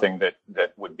something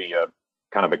that would be a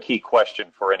kind of a key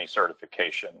question for any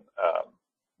certification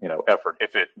effort,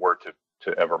 if it were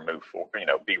to ever move forward,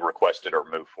 be requested or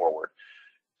move forward.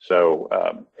 So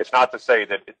it's not to say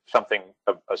that something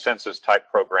of a census type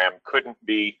program couldn't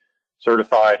be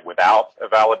certified without a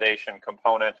validation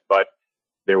component, but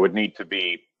there would need to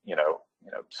be,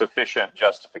 sufficient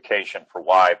justification for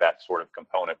why that sort of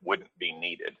component wouldn't be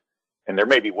needed. And there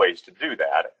may be ways to do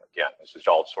that. Again, this is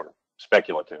all sort of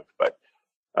speculative, but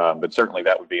certainly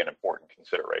that would be an important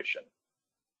consideration.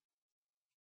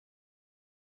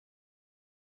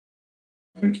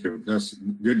 Thank you. That's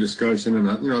good discussion, and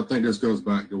I think this goes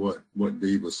back to what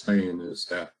Dee was saying, is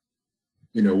that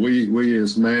we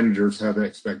as managers have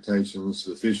expectations.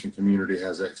 The fishing community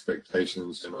has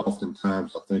expectations, and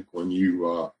oftentimes I think when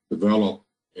you develop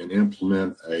and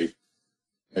implement a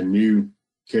new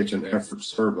catch and effort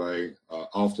survey,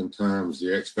 oftentimes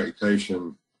the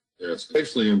expectation,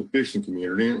 especially in the fishing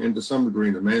community and to some degree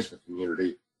in the management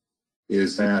community,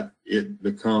 is that it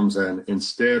becomes an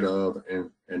instead of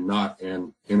and not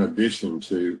an in addition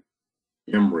to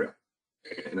MRIP.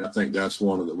 And I think that's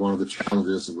one of the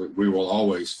challenges that we will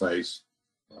always face.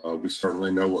 We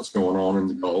certainly know what's going on in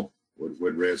the Gulf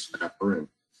with red snapper, and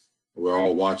we're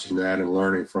all watching that and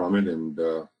learning from it. And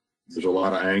there's a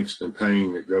lot of angst and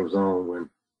pain that goes on when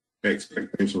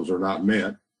expectations are not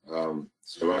met.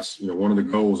 So that's one of the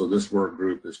goals of this work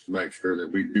group is to make sure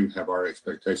that we do have our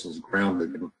expectations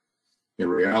grounded in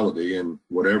reality, and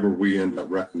whatever we end up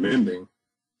recommending,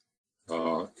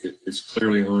 it's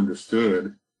clearly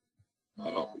understood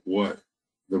what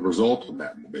the result of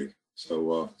that will be.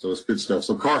 So it's good stuff.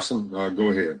 So Carson, go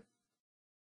ahead.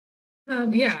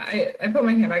 Yeah, I put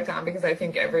my hand back down because I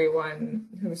think everyone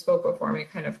who spoke before me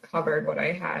kind of covered what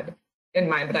I had in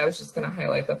mind, but I was just going to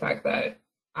highlight the fact that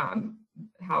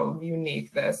how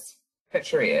unique this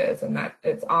fishery is and that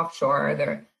it's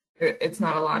offshore. It's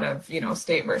not a lot of,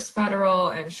 state versus federal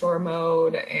and shore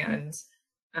mode and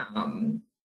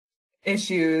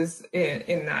issues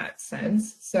in that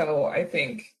sense. So I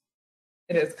think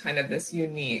it is kind of this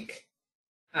unique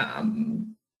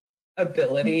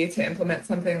ability to implement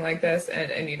something like this.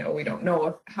 And we don't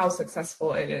know how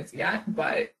successful it is yet,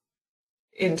 but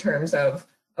in terms of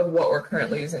what we're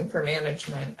currently using for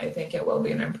management, I think it will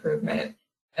be an improvement.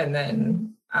 And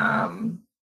then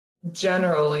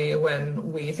generally,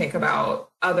 when we think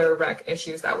about other rec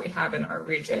issues that we have in our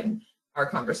region, our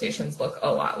conversations look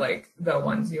a lot like the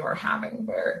ones you're having,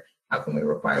 where how can we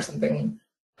require something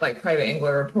like private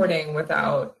angler reporting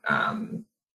without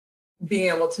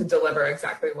being able to deliver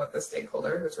exactly what the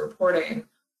stakeholder who's reporting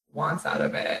wants out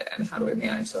of it, and how do we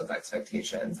manage those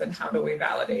expectations, and how do we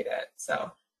validate it?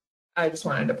 So I just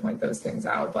wanted to point those things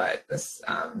out, but this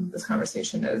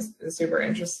conversation is super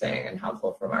interesting and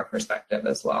helpful from our perspective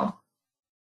as well.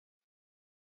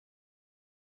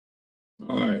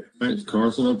 All right, thanks,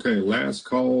 Carson. Okay, last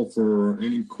call for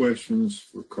any questions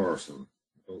for Carson.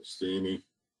 Don't see any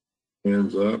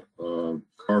hands up.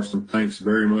 Carson, thanks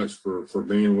very much for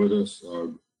being with us.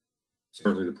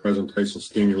 Certainly the presentation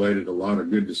stimulated a lot of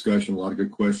good discussion, a lot of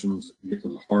good questions, get to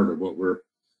the heart of what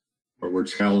we're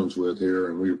challenged with here,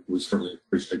 and we certainly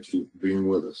appreciate you being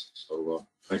with us. So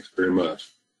thanks very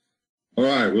much. All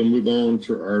right, we'll move on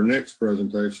to our next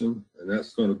presentation, and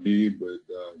that's going to be with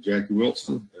Jackie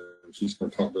Wilson, and she's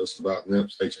going to talk to us about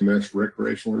NEP's HMS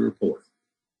recreational report.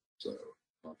 So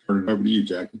I'll turn it over to you,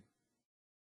 Jackie.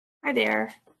 Hi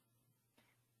there.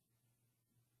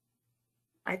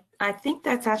 I think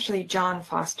that's actually John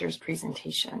Foster's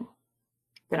presentation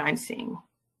that I'm seeing.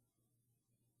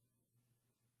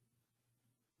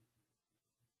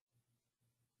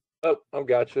 Oh, I've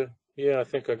got you. Yeah, I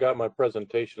think I got my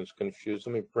presentations confused.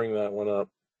 Let me bring that one up.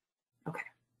 Okay.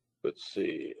 Let's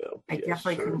see. I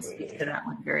definitely couldn't speak to that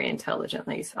one very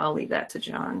intelligently, so I'll leave that to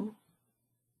John.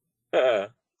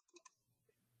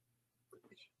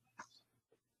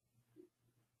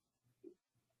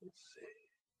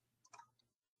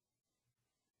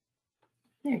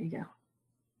 There you go.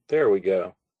 There we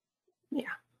go. Yeah.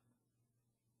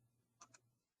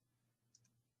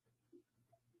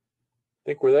 I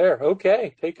think we're there.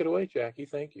 Okay, take it away, Jackie.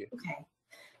 Thank you. Okay.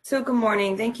 So good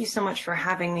morning. Thank you so much for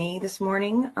having me this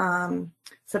morning.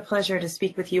 It's a pleasure to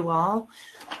speak with you all.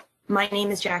 My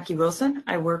name is Jackie Wilson.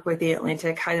 I work with the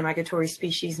Atlantic Highly Migratory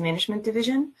Species Management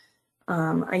Division.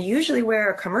 I usually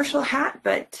wear a commercial hat,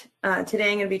 but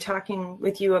today I'm going to be talking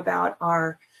with you about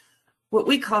what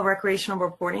we call recreational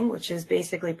reporting, which is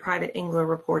basically private angler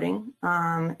reporting.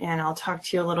 And I'll talk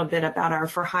to you a little bit about our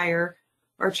for hire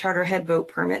or charter head boat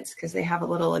permits, because they have a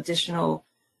little additional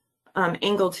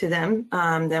angle to them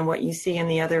than what you see in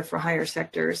the other for hire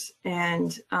sectors.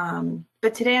 And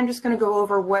but today I'm just going to go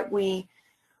over what we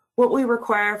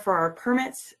require for our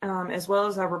permits, as well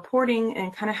as our reporting,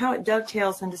 and kind of how it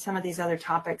dovetails into some of these other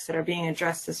topics that are being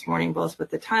addressed this morning, both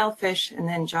with the tilefish, and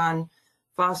then John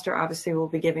Foster obviously will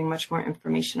be giving much more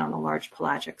information on the large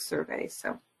pelagic survey.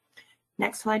 So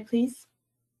next slide, please.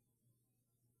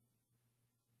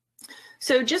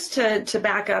 So just to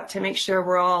back up to make sure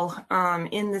we're all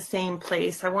in the same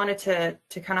place, I wanted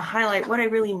to kind of highlight what I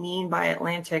really mean by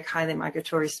Atlantic highly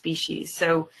migratory species.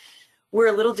 So we're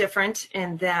a little different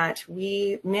in that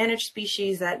we manage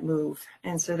species that move.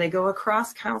 And so they go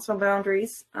across council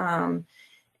boundaries, and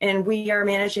we are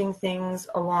managing things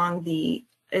along the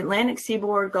Atlantic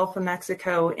seaboard, Gulf of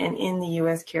Mexico, and in the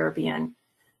U.S. Caribbean.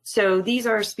 So these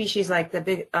are species like the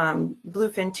big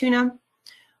bluefin tuna,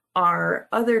 our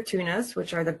other tunas,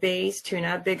 which are the bays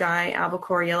tuna, big eye,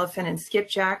 albacore, yellowfin, and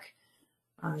skipjack,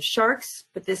 sharks,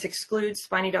 but this excludes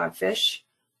spiny dogfish,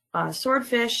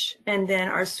 swordfish, and then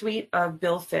our suite of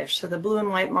billfish, so the blue and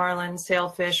white marlin,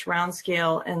 sailfish, round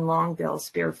scale, and longbill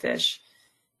spearfish.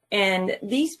 And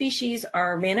these species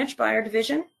are managed by our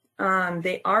division.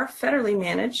 They are federally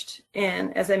managed,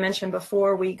 and as I mentioned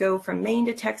before, we go from Maine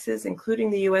to Texas,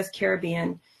 including the U.S.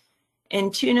 Caribbean,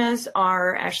 and tunas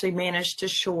are actually managed to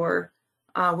shore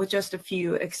with just a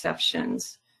few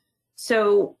exceptions.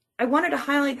 So I wanted to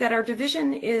highlight that our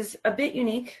division is a bit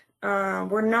unique.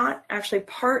 We're not actually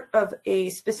part of a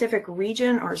specific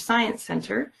region or science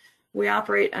center. We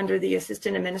operate under the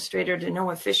Assistant Administrator to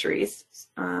NOAA Fisheries,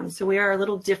 so we are a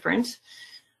little different.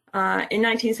 In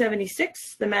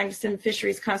 1976, the Magnuson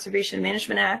Fisheries Conservation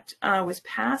Management Act was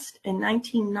passed. In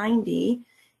 1990,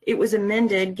 it was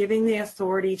amended, giving the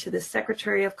authority to the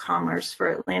Secretary of Commerce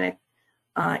for Atlantic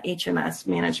HMS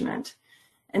management.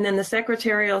 And then the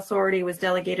secretarial authority was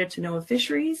delegated to NOAA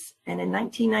Fisheries. And in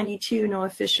 1992,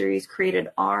 NOAA Fisheries created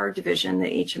our division,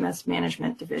 the HMS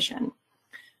Management Division.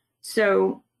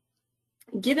 So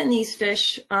given these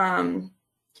fish,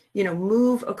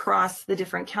 move across the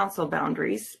different council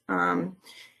boundaries, and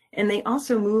they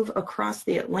also move across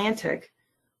the Atlantic,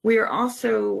 we are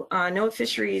also, NOAA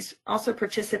Fisheries also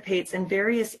participates in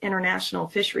various international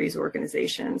fisheries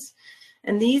organizations.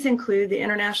 And these include the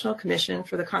International Commission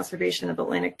for the Conservation of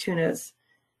Atlantic Tunas,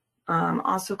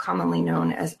 also commonly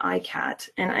known as ICAT.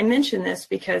 And I mention this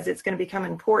because it's going to become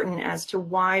important as to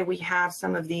why we have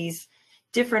some of these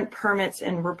different permits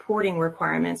and reporting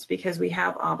requirements, because we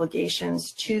have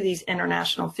obligations to these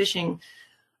international fishing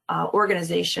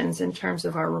organizations in terms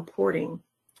of our reporting.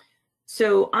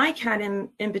 So ICAT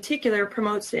in particular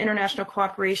promotes the international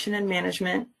cooperation and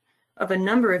management of a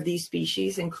number of these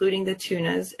species, including the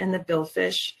tunas and the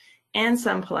billfish and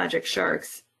some pelagic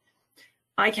sharks.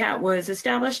 ICAT was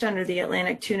established under the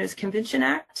Atlantic Tunas Convention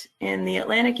Act, and the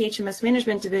Atlantic HMS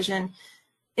Management Division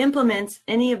implements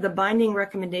any of the binding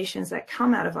recommendations that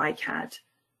come out of ICAT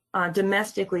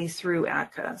domestically through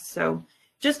ATCA. So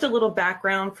just a little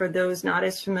background for those not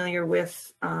as familiar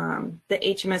with the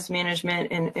HMS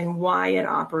management and why it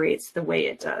operates the way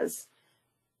it does.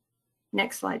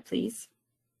 Next slide, please.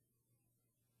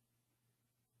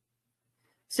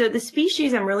 So the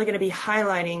species I'm really going to be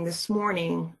highlighting this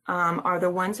morning are the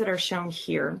ones that are shown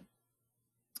here.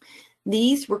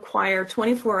 These require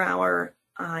 24-hour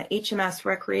HMS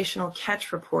recreational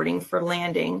catch reporting for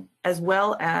landing, as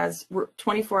well as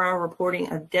 24-hour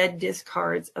reporting of dead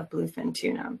discards of bluefin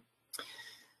tuna.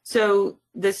 So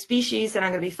the species that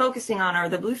I'm going to be focusing on are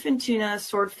the bluefin tuna,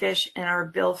 swordfish, and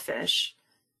our billfish.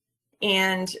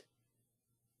 And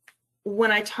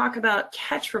when I talk about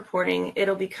catch reporting,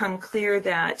 it'll become clear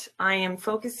that I am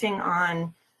focusing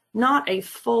on not a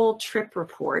full trip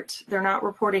report. They're not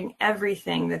reporting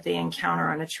everything that they encounter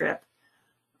on a trip.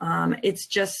 It's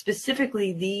just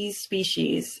specifically these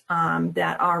species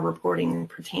that our reporting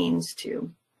pertains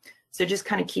to. So just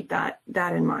kind of keep that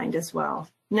in mind as well.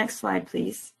 Next slide,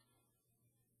 please.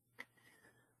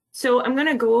 So I'm going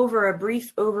to go over a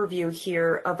brief overview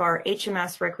here of our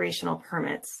HMS recreational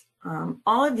permits.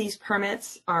 All of these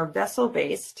permits are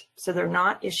vessel-based, so they're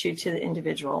not issued to the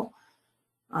individual.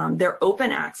 They're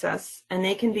open access, and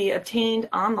they can be obtained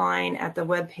online at the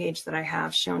web page that I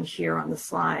have shown here on the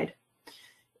slide.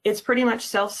 It's pretty much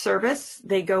self-service.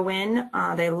 They go in,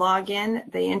 they log in,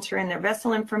 they enter in their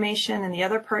vessel information and the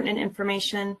other pertinent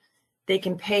information. They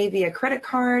can pay via credit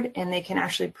card, and they can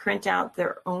actually print out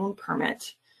their own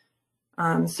permit.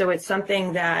 So it's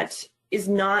something that is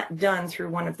not done through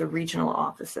one of the regional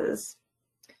offices.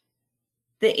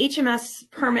 The HMS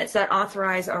permits that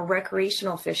authorize our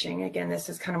recreational fishing, again, this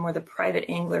is kind of more the private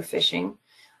angler fishing.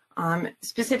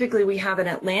 Specifically, we have an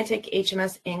Atlantic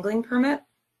HMS angling permit.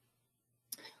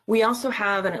 We also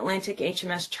have an Atlantic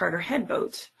HMS charter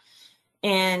headboat.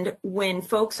 And when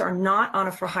folks are not on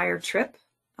a for-hire trip,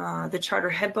 the charter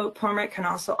headboat permit can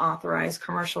also authorize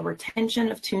commercial retention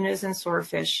of tunas and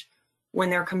swordfish when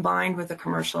they're combined with a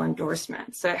commercial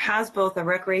endorsement. So it has both a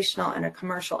recreational and a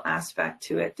commercial aspect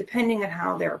to it, depending on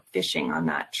how they're fishing on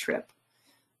that trip.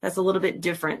 That's a little bit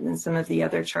different than some of the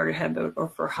other charter headboat or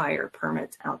for hire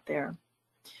permits out there.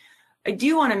 I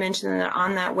do want to mention that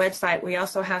on that website, we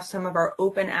also have some of our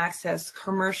open access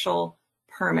commercial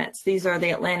permits. These are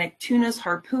the Atlantic Tunas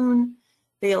Harpoon,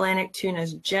 the Atlantic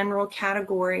Tunas General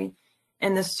category,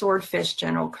 and the Swordfish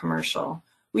General Commercial.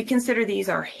 We consider these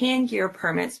our hand gear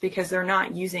permits because they're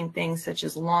not using things such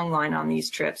as long line on these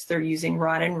trips. They're using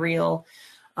rod and reel,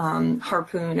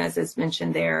 harpoon, as is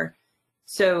mentioned there.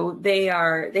 So they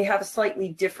have a slightly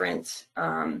different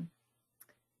kind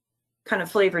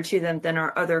of flavor to them than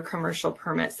our other commercial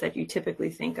permits that you typically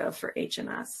think of for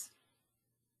HMS.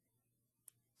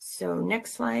 So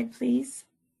next slide, please.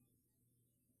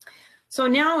 So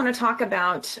now I want to talk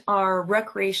about our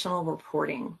recreational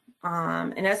reporting.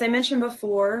 And as I mentioned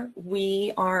before,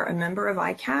 we are a member of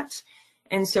ICAT,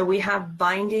 and so we have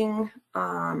binding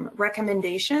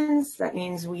recommendations. That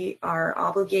means we are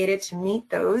obligated to meet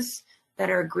those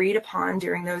that are agreed upon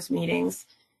during those meetings.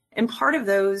 And part of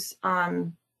those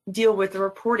deal with the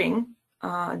reporting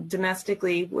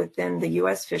domestically within the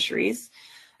U.S. fisheries,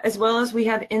 as well as we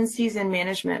have in-season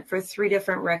management for 3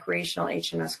 different recreational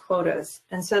HMS quotas.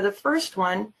 And so the first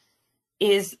one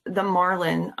is the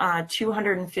marlin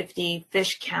 250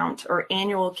 fish count or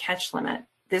annual catch limit.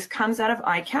 This comes out of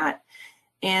ICAT,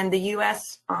 and the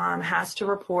U.S. has to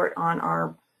report on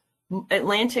our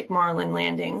Atlantic marlin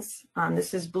landings.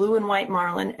 This is blue and white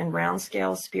marlin and round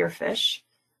scale spearfish.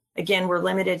 Again, we're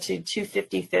limited to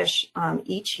 250 fish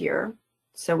each year.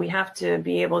 So we have to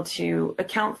be able to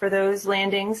account for those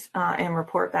landings and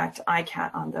report back to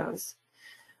ICAT on those.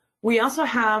 We also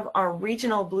have our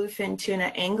regional bluefin tuna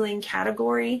angling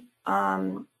category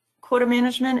quota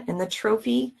management in the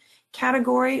trophy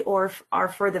category, or are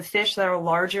for the fish that are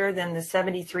larger than the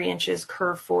 73 inches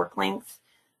curved fork length.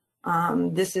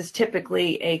 This is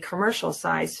typically a commercial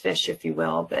size fish, if you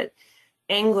will, but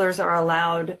anglers are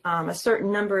allowed a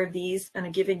certain number of these in a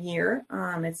given year.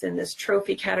 It's in this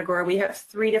trophy category. We have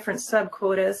 3 different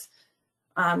sub-quotas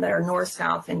that are north,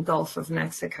 south, and Gulf of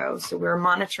Mexico. So we're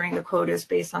monitoring the quotas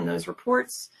based on those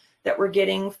reports that we're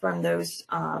getting from those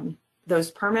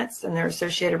permits and their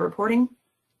associated reporting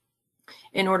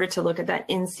in order to look at that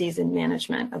in-season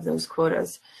management of those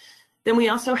quotas. Then we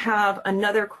also have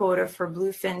another quota for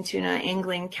bluefin tuna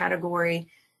angling category.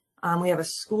 We have a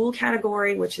school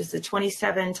category, which is the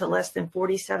 27 to less than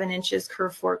 47 inches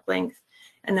curved fork length.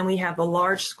 And then we have the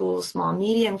large school, small,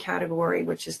 medium category,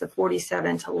 which is the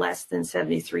 47 to less than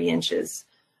 73 inches.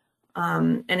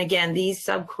 And again, these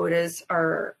subquotas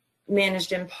are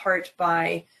managed in part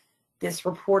by this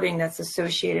reporting that's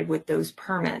associated with those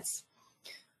permits.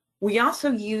 We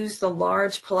also use the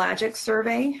large pelagic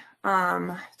survey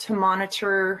to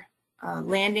monitor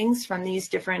landings from these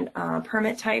different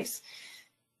permit types.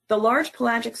 The large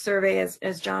pelagic survey,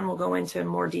 as John will go into in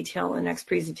more detail in the next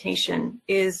presentation,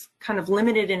 is kind of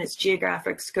limited in its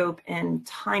geographic scope and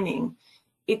timing.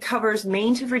 It covers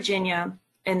Maine to Virginia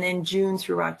and then June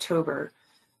through October.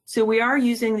 So we are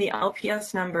using the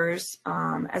LPS numbers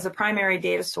as a primary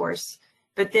data source,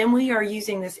 but then we are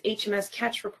using this HMS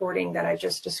catch reporting that I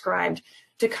just described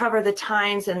to cover the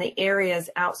times and the areas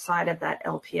outside of that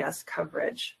LPS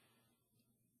coverage.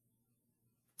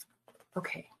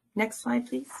 Okay. Next slide,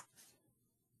 please.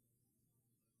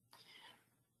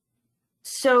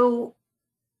 So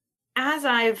as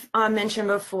I've mentioned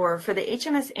before, for the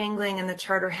HMS angling and the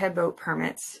charter headboat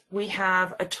permits, we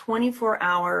have a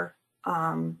 24-hour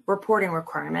reporting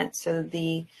requirement. So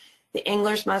the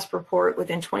anglers must report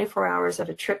within 24 hours of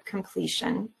a trip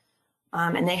completion,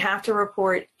 and they have to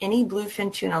report any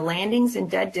bluefin tuna landings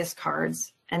and dead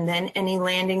discards, and then any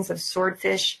landings of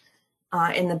swordfish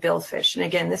in the billfish. And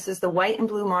again, this is the white and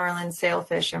blue marlin,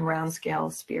 sailfish, and round scale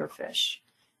spearfish.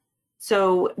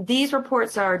 So these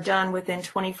reports are done within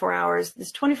 24 hours.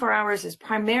 This 24 hours is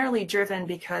primarily driven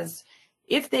because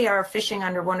if they are fishing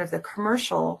under one of the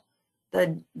commercial,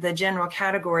 the general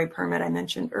category permit I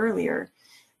mentioned earlier,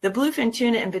 the bluefin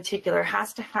tuna in particular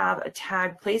has to have a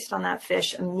tag placed on that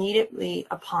fish immediately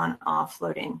upon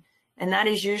offloading. And that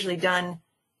is usually done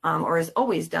or is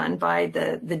always done by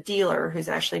the dealer who's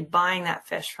actually buying that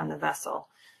fish from the vessel.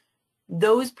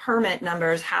 Those permit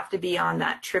numbers have to be on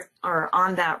that trip or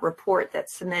on that report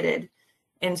that's submitted.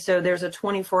 And so there's a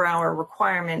 24-hour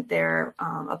requirement there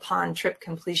upon trip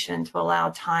completion to allow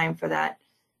time for that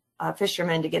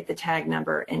fisherman to get the tag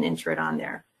number and enter it on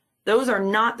there. Those are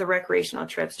not the recreational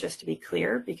trips, just to be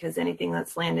clear, because anything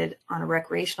that's landed on a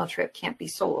recreational trip can't be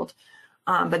sold.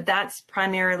 But that's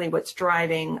primarily what's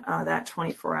driving that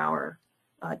 24-hour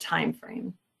time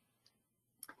frame.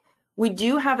 We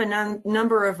do have a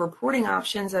number of reporting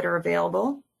options that are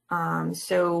available.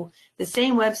 So the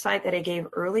same website that I gave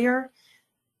earlier,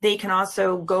 they can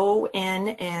also go in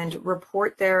and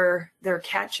report their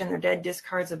catch and their dead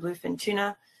discards of bluefin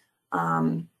tuna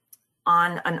on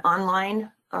an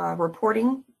online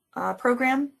reporting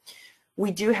program.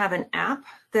 We do have an app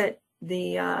that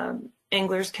the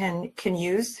anglers can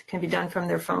use, can be done from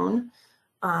their phone.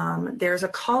 There's a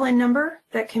call-in number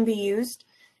that can be used,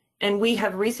 and we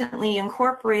have recently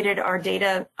incorporated our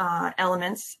data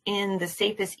elements in the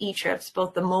Safest e-trips,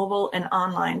 both the mobile and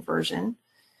online version.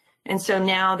 And so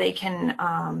now they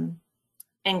can,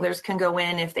 anglers can go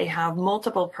in if they have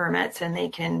multiple permits, and they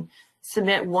can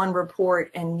submit one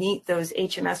report and meet those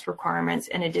HMS requirements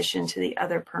in addition to the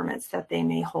other permits that they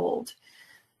may hold.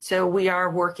 So we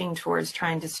are working towards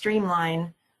trying to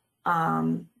streamline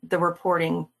the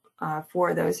reporting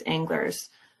for those anglers.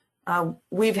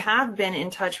 We have been in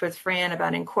touch with Fran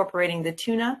about incorporating the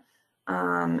tuna,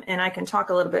 and I can talk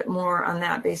a little bit more on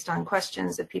that based on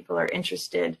questions if people are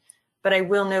interested. But I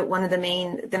will note one of the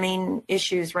main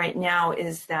issues right now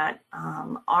is that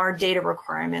our data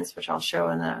requirements, which I'll show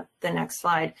in the next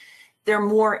slide, they're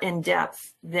more in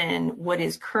depth than what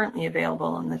is currently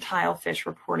available in the Tilefish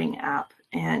reporting app.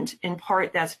 And in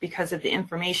part, that's because of the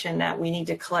information that we need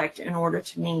to collect in order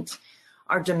to meet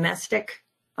our domestic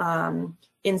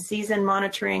in-season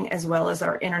monitoring as well as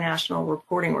our international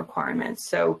reporting requirements.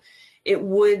 So it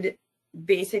would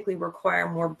basically require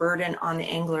more burden on the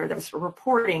angler that's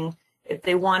reporting if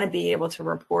they want to be able to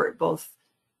report both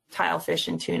tilefish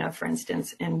and tuna, for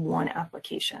instance, in one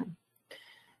application.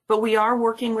 But we are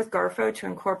working with GARFO to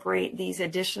incorporate these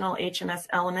additional HMS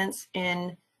elements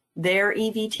in their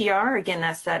EVTR. Again,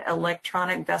 that's that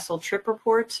electronic vessel trip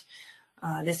report.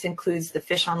 This includes the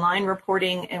Fish Online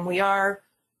reporting, and we are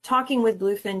talking with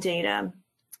Bluefin Data,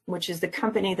 which is the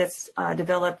company that's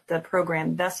developed the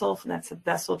program Vessel. That's a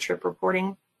vessel trip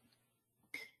reporting.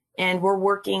 And we're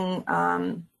working,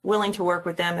 willing to work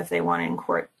with them if they want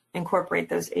to incorporate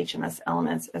those HMS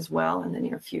elements as well in the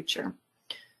near future.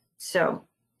 So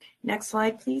next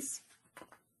slide, please.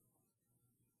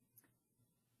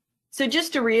 So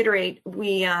just to reiterate,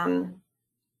 we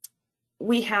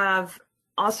have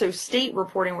also state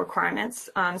reporting requirements.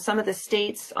 Some of the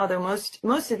states, although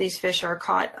most of these fish are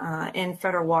caught in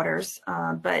federal waters,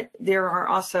 but there are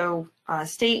also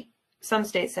some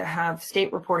states that have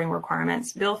state reporting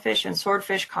requirements. Billfish and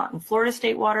swordfish caught in Florida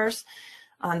state waters,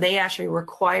 they actually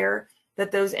require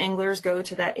that those anglers go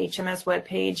to that HMS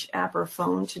webpage, app, or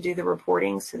phone to do the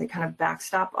reporting, so they kind of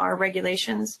backstop our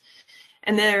regulations.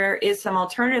 And there is some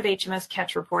alternative HMS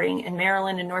catch reporting in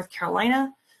Maryland and North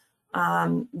Carolina.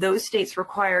 Those states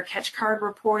require catch card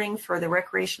reporting for the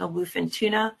recreational bluefin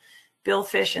tuna,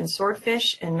 billfish, and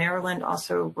swordfish, and Maryland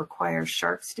also requires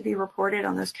sharks to be reported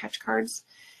on those catch cards.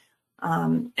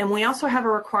 And we also have a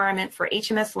requirement for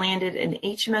HMS landed and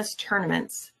HMS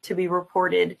tournaments to be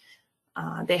reported.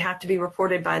 They have to be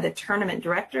reported by the tournament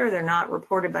director. They're not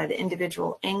reported by the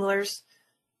individual anglers,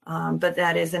 but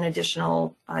that is an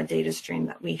additional data stream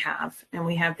that we have. And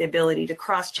we have the ability to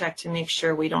cross-check to make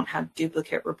sure we don't have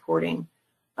duplicate reporting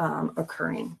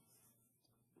occurring.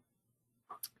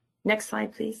 Next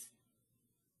slide, please.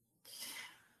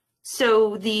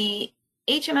 So the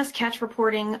HMS catch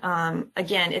reporting,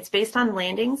 again, it's based on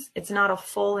landings. It's not a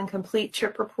full and complete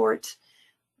trip report.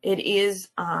 It is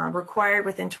required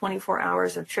within 24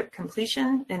 hours of trip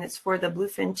completion, and it's for the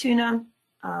bluefin tuna,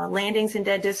 landings and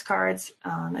dead discards,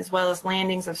 as well as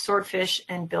landings of swordfish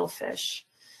and billfish.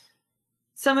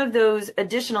 Some of those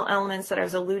additional elements that I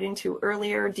was alluding to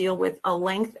earlier deal with a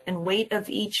length and weight of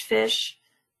each fish,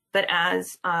 but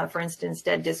as, for instance,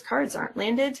 dead discards aren't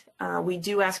landed, we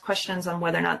do ask questions on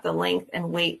whether or not the length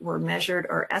and weight were measured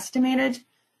or estimated.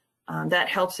 That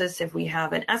helps us if we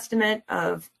have an estimate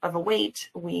of a weight,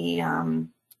 we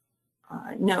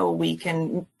know we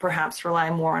can perhaps rely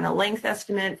more on a length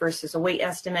estimate versus a weight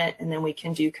estimate, and then we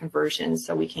can do conversions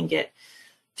so we can get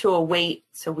to a weight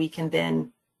so we can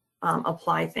then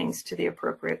apply things to the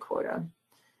appropriate quota.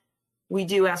 We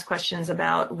do ask questions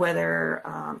about whether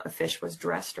a fish was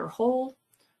dressed or whole,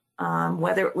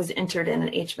 whether it was entered in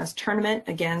an HMS tournament,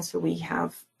 again, so we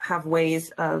have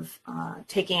ways of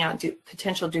taking out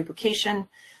potential duplication.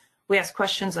 We ask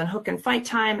questions on hook and fight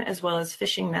time, as well as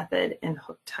fishing method and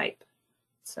hook type.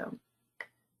 So,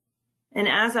 and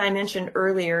as I mentioned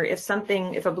earlier, if a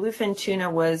bluefin tuna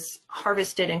was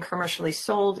harvested and commercially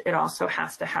sold, it also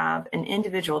has to have an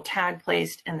individual tag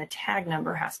placed, and the tag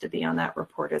number has to be on that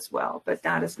report as well, but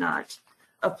that is not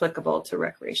applicable to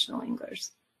recreational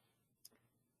anglers.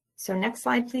 So next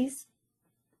slide, please.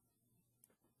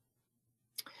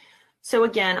 So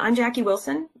again, I'm Jackie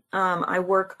Wilson. I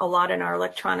work a lot in our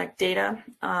electronic data,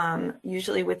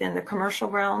 usually within the commercial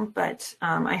realm, but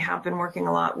I have been working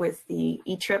a lot with the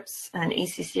eTrips and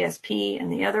ACCSP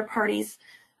and the other parties.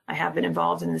 I have been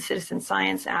involved in the Citizen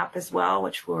Science app as well,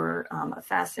 which were a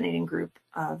fascinating group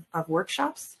of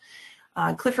workshops.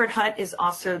 Clifford Hutt is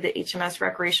also the HMS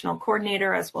recreational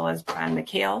coordinator, as well as Brian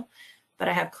McHale. But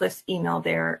I have Cliff's email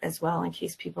there as well in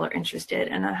case people are interested,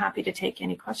 and I'm happy to take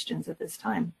any questions at this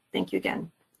time. Thank you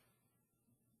again.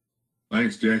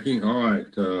 Thanks, Jackie. All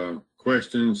right,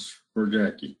 questions for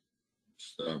Jackie.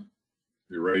 So if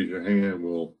you raise your hand,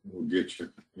 we'll get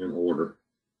you in order.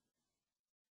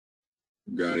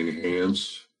 Got any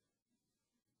hands?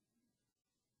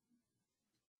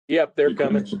 Yep, they're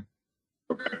coming.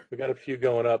 Okay. We got a few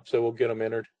going up, so we'll get them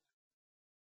entered.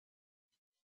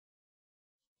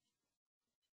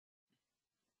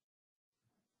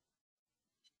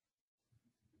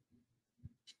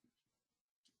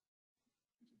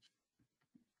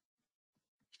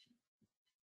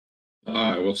 All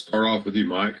right, we'll start off with you,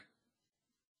 Mike.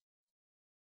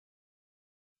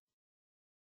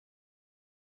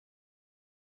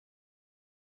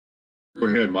 Go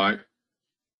ahead, Mike.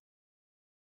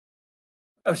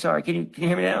 Oh, sorry. Can you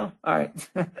hear me now? All right.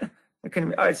 I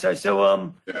couldn't. All right. Sorry.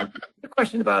 So, Yeah. a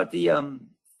question about the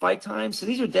fight time. So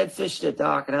these are dead fish at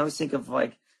dock, and I always think of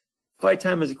like fight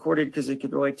time is accorded because it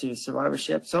could relate to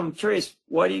survivorship. So I'm curious,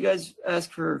 why do you guys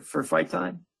ask for fight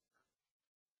time?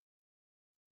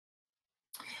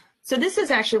 So this is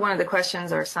actually one of the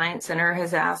questions our Science Center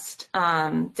has asked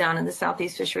down in the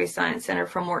Southeast Fisheries Science Center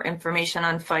for more information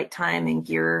on fight time and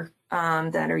gear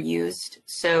that are used.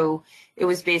 So it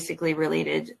was basically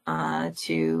related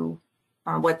to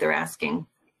what they're asking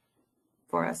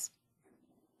for us.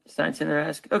 Science Center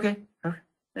ask. Okay. All right.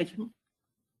 Thank you.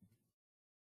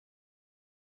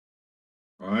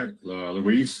 All right,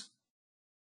 Luis.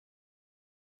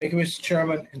 Thank you, Mr.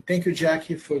 Chairman, and thank you,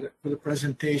 Jackie, for the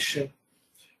presentation.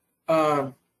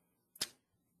 I'm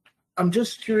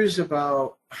just curious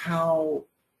about how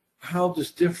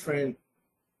these different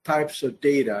types of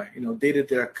data, data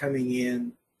that are coming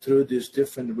in through these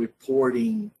different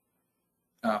reporting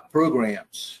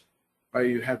programs, right?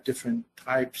 You have different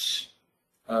types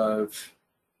of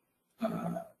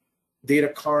data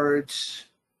cards,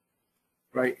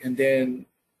 right? And then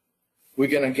we're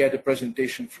going to get a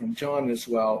presentation from John as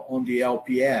well on the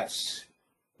LPS,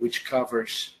 which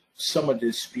covers some of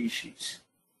these species.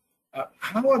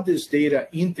 How are these data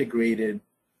integrated?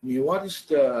 I mean, what is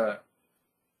the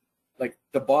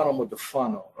bottom of the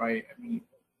funnel, right? I mean,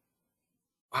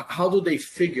 how do they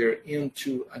figure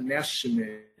into an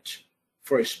estimate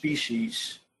for a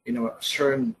species, a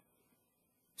certain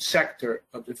sector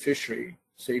of the fishery,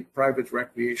 say private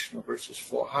recreational versus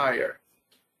for hire?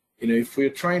 If we're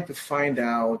trying to find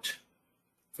out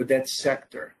for that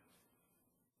sector,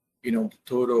 the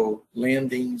total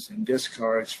landings and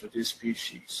discards for this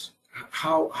species,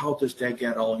 how does that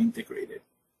get all integrated?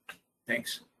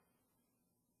 Thanks.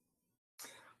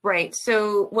 Right.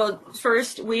 So, well,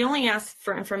 first, we only ask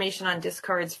for information on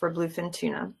discards for bluefin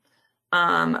tuna.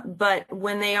 But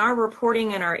when they are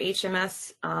reporting in our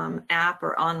HMS app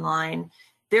or online,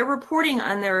 they're reporting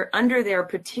under their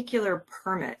particular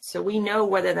permit. So we know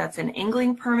whether that's an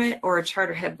angling permit or a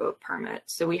charter head boat permit.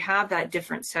 So we have that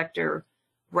different sector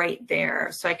right there.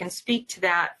 So I can speak to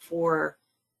that for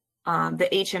the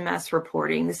HMS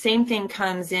reporting. The same thing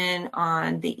comes in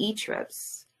on the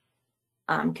e-trips.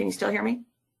 Can you still hear me?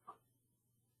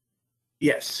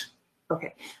 Yes.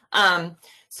 Okay.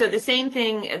 So the same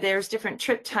thing, there's different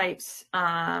trip types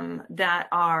that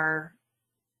are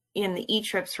in the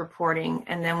e-trips reporting,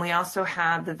 and then we also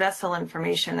have the vessel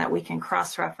information that we can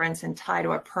cross-reference and tie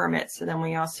to a permit, so then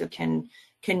we also can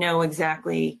know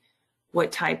exactly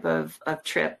what type of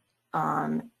trip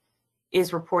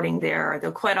is reporting there.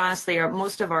 Though quite honestly,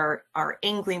 most of our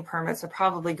angling permits are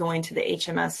probably going to the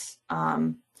HMS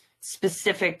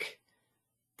specific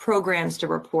programs to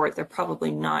report. They're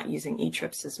probably not using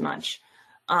e-trips as much.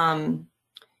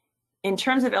 In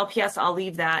terms of LPS, I'll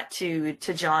leave that to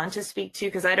John to speak to,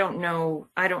 because I don't know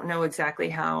exactly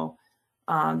how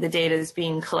the data is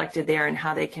being collected there and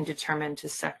how they can determine to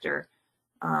sector.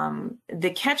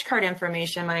 The catch card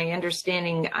information, my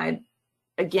understanding, I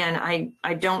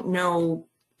don't know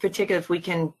particularly if we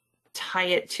can tie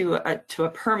it to a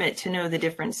permit to know the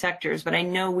different sectors, but I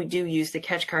know we do use the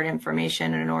catch card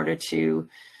information in order to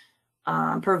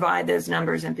provide those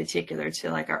numbers in particular to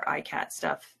like our ICAT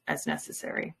stuff as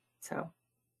necessary. So.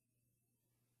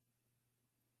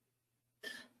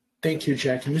 Thank you,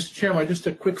 Jackie. Mr. Chairman, just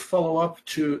a quick follow-up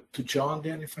to John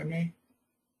then, if I may.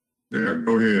 Yeah,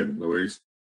 go ahead, Luis.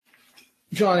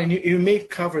 John, and you may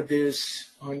cover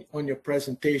this on your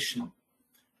presentation.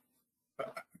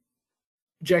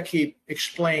 Jackie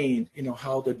explained,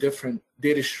 how the different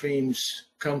data streams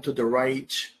come to the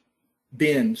right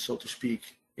bin, so to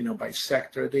speak, by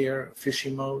sector there,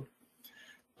 fishing mode.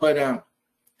 But,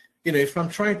 if I'm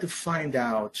trying to find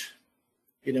out,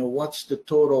 what's the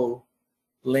total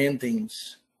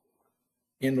landings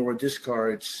in or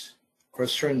discards for a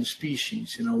certain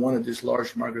species, one of these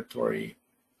large migratory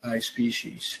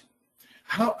species,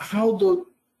 how do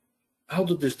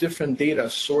these different data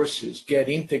sources get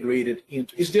integrated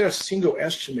into? Is there a single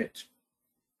estimate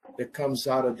that comes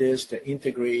out of this that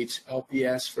integrates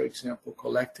LPS, for example,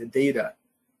 collected data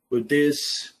with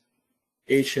this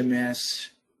HMS,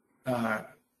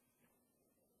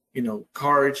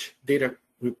 card data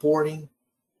reporting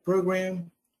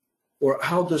program, or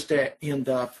how does that end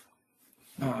up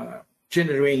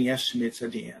generating estimates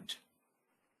at the end?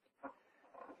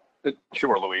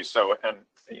 Sure, Luis. So, and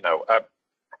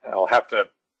I'll have to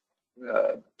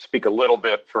speak a little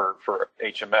bit for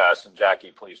HMS, and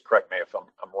Jackie, please correct me if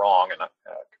I'm wrong.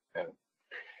 And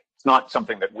it's not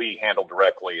something that we handle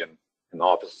directly in the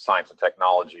Office of Science and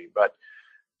Technology, but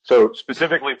so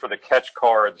specifically for the catch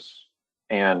cards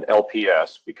and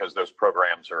LPS, because those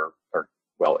programs are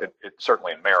well, it's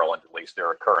certainly in Maryland, at least,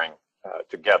 they're occurring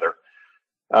together.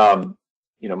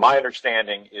 My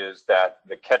understanding is that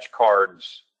the catch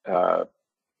cards,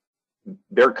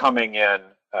 they're coming in,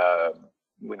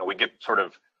 we get sort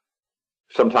of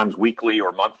sometimes weekly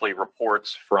or monthly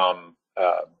reports from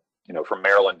from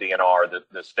Maryland DNR,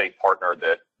 the state partner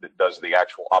that does the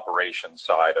actual operations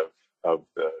side of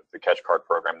the catch card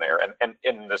program there, and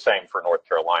in the same for North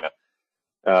Carolina.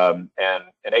 And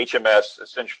HMS,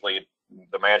 essentially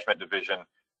the management division,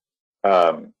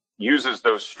 uses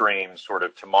those streams sort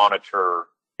of to monitor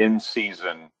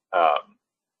in-season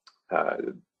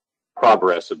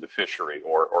progress of the fishery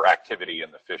or activity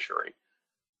in the fishery.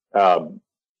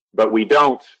 But we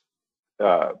don't,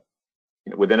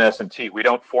 within S&T, we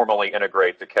don't formally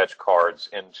integrate the catch cards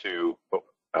into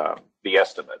the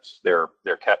estimates. They're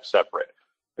kept separate.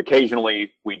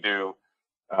 Occasionally we do,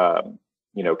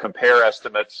 compare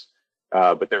estimates,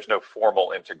 but there's no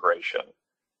formal integration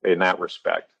in that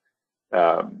respect.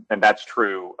 And that's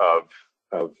true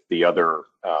of the other,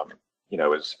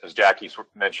 as Jackie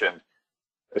mentioned,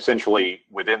 essentially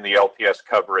within the LPS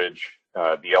coverage,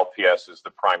 the LPS is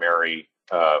the primary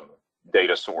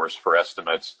data source for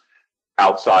estimates.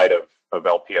 Outside of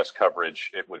LPS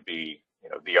coverage, it would be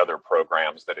the other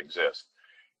programs that exist.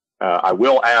 I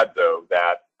will add, though,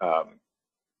 that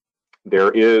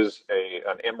there is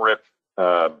an MRIP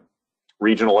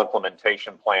regional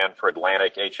implementation plan for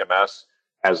Atlantic HMS,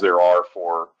 as there are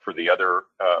for the other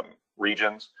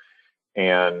regions.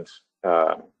 And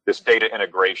this data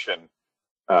integration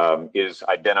is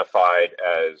identified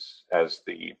as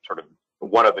the sort of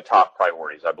one of the top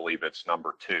priorities. I believe it's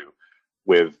number 2,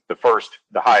 with the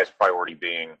highest priority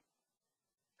being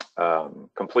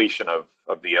completion of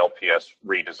the LPS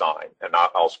redesign. And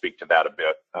I'll speak to that a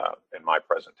bit in my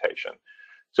presentation.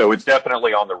 So it's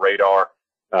definitely on the radar.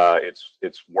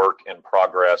 It's work in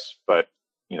progress, but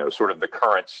sort of the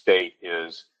current state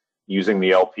is using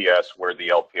the LPS where the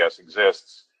LPS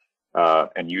exists,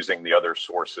 and using the other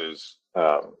sources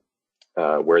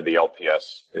where the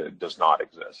LPS does not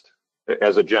exist,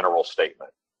 as a general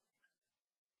statement.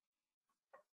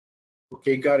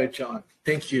 Okay, got it, John.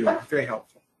 Thank you. Very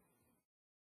helpful.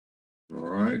 All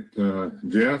right,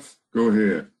 Jeff, go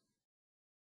ahead.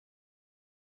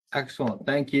 Excellent.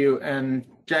 Thank you. And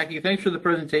Jackie, thanks for the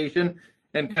presentation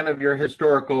and kind of your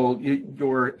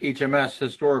HMS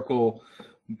historical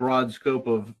broad scope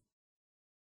of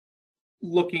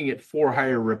looking at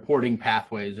for-hire reporting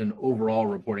pathways and overall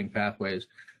reporting pathways.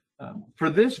 For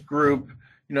this group,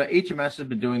 HMS has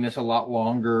been doing this a lot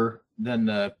longer than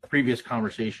the previous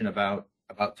conversation about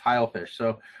tilefish.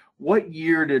 So what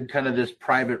year did kind of this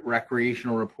private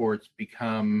recreational reports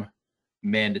become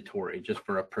mandatory, just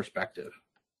for a perspective?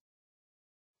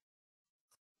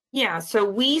 Yeah, so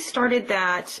we started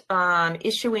that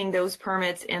issuing those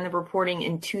permits and the reporting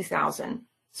in 2000.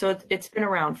 So it's been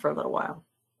around for a little while.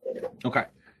 Okay.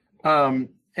 And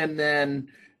then,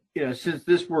 since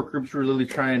this work group's really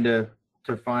trying to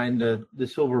find the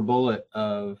silver bullet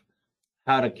of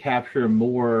how to capture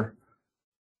more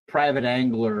private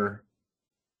angler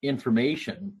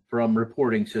information from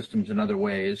reporting systems and other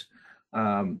ways,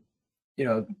 bluefin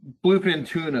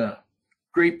tuna,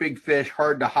 great big fish,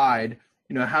 hard to hide.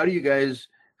 How do you guys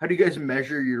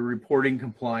measure your reporting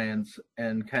compliance,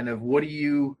 and kind of what do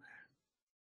you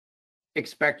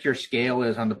expect your scale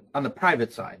is on the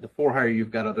private side? The for-hire,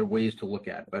 you've got other ways to look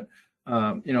at, but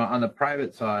on the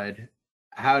private side,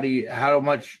 where do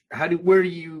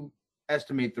you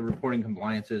estimate the reporting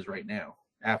compliance is right now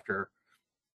after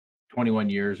 21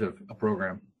 years of a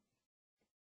program?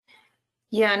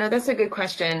 Yeah, no, that's a good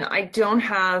question. I don't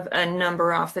have a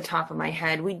number off the top of my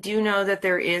head. We do know that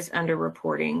there is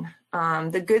underreporting.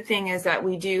 The good thing is that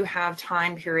we do have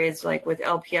time periods, like with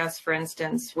LPS, for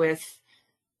instance, where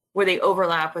they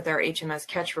overlap with our HMS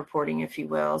catch reporting, if you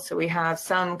will. So we have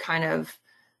some kind of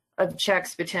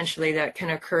checks potentially that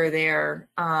can occur there.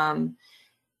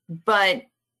 But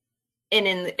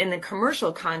in the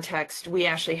commercial context, we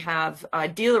actually have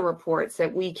dealer reports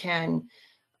that we can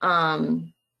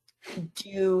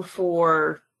do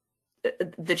for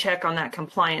the check on that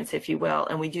compliance, if you will,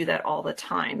 and we do that all the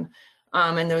time.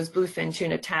 And those bluefin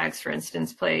tuna tags, for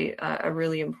instance, play a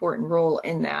really important role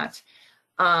in that.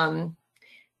 On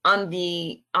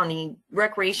the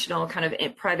recreational kind of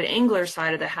private angler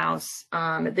side of the house,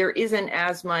 there isn't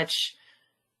as much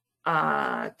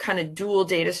kind of dual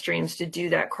data streams to do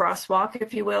that crosswalk,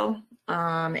 if you will.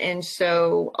 And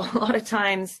so a lot of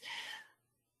times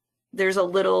there's a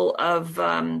little of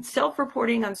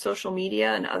self-reporting on social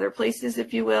media and other places,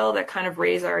 if you will, that kind of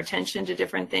raise our attention to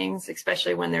different things,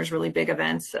 especially when there's really big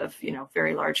events of,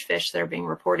 very large fish that are being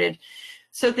reported.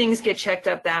 So things get checked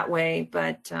up that way.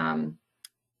 But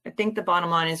I think the bottom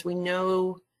line is we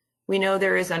know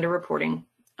there is underreporting,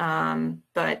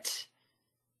 but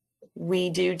we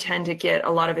do tend to get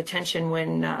a lot of attention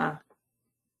when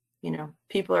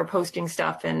people are posting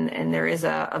stuff and there is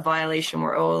a violation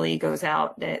where OLE goes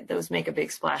out, those make a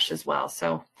big splash as well.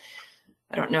 So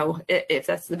I don't know if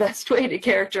that's the best way to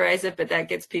characterize it, but that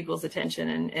gets people's attention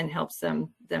and helps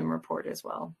them report as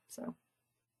well. So.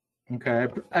 Okay,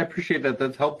 I appreciate that.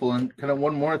 That's helpful. And kind of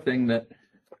one more thing that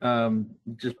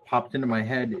just popped into my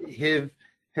head.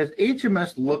 Has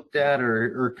HMS looked at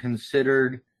or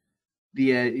considered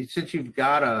since you've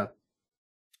got a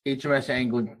HMS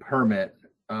angling permit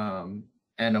and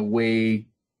a way,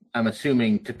 I'm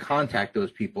assuming, to contact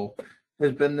those people,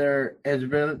 has been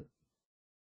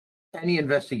any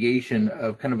investigation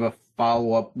of kind of a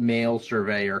follow-up mail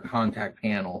survey or contact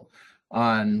panel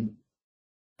on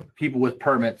people with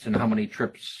permits and how many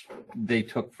trips they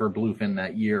took for bluefin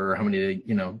that year, or how many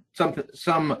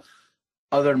some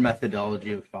other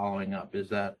methodology of following up? Is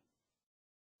that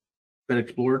been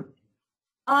explored?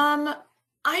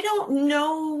 I don't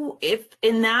know if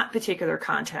in that particular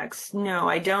context. No,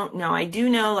 I don't know. I do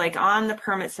know, like, on the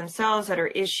permits themselves that are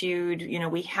issued,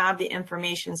 we have the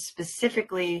information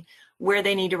specifically where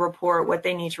they need to report, what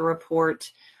they need to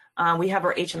report. We have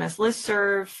our HMS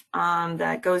listserv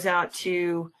that goes out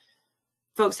to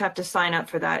folks. Have to sign up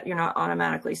for that. You're not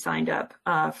automatically signed up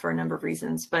for a number of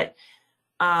reasons, but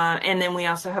and then we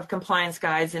also have compliance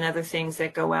guides and other things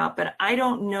that go out. But I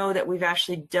don't know that we've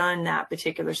actually done that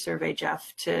particular survey,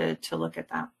 Jeff, to look at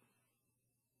that.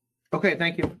 Okay,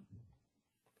 thank you.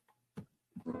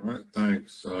 All right,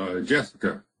 thanks.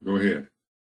 Jessica, go ahead.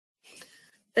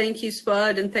 Thank you,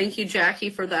 Spud, and thank you, Jackie,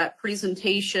 for that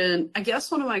presentation. I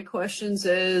guess one of my questions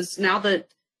is, now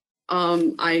that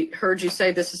I heard you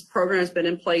say this program has been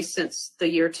in place since the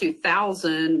year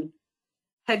 2000,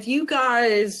 have you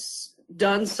guys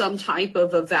done some type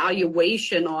of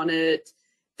evaluation on it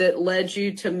that led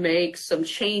you to make some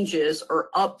changes or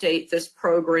update this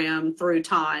program through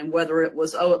time, whether it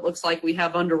was, it looks like we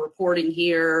have underreporting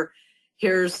here,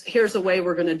 here's a way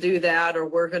we're going to do that, or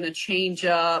we're going to change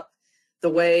up the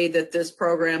way that this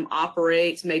program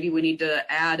operates. Maybe we need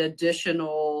to add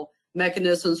additional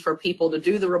mechanisms for people to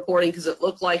do the reporting, because it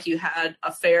looked like you had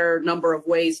a fair number of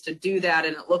ways to do that,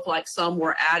 and it looked like some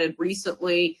were added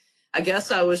recently. I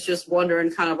guess I was just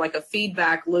wondering, kind of like a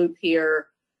feedback loop here,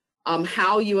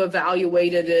 how you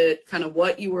evaluated it, kind of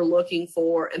what you were looking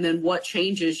for, and then what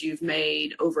changes you've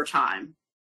made over time.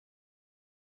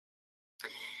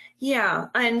 Yeah,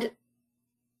 and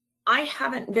I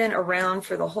haven't been around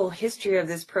for the whole history of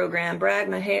this program. Brad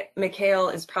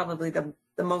McHale is probably the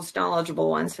most knowledgeable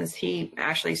one, since he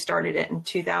actually started it in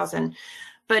 2000.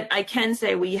 But I can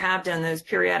say we have done those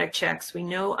periodic checks. We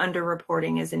know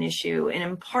underreporting is an issue, and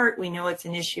in part we know it's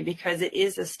an issue because it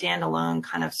is a standalone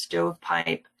kind of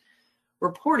stovepipe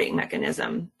reporting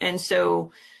mechanism. And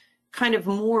so kind of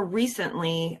more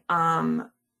recently,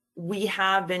 we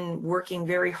have been working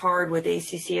very hard with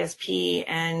ACCSP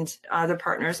and other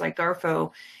partners like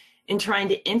GARFO in trying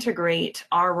to integrate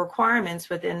our requirements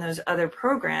within those other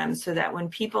programs, so that when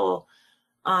people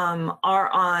are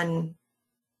on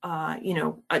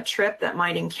a trip that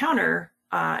might encounter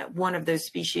one of those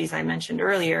species I mentioned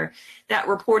earlier, that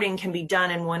reporting can be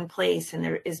done in one place, and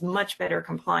there is much better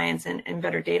compliance and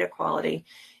better data quality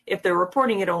if they're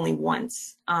reporting it only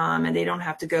once, and they don't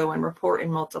have to go and report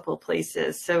in multiple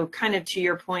places. So kind of to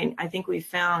your point, I think we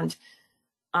found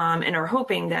and are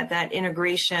hoping that that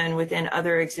integration within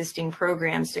other existing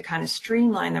programs to kind of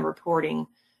streamline the reporting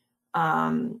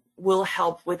will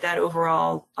help with that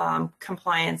overall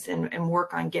compliance and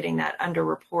work on getting that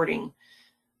underreporting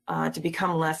to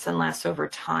become less and less over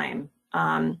time.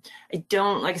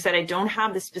 Like I said, I don't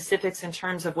have the specifics in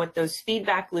terms of what those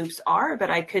feedback loops are, but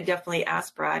I could definitely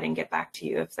ask Brad and get back to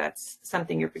you if that's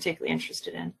something you're particularly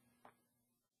interested in.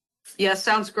 Yeah,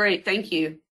 sounds great. Thank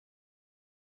you.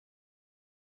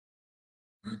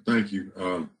 Thank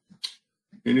you.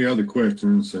 Any other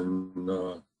questions? And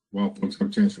while folks have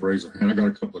a chance to raise their hand, I got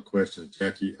a couple of questions,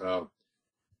 Jackie.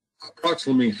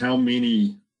 Approximately how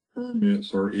many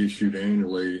permits are issued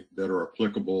annually that are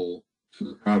applicable to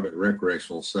the private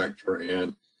recreational sector,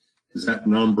 and is that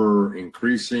number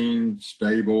increasing,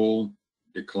 stable,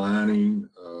 declining?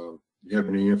 Do you have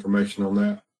any information on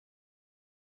that?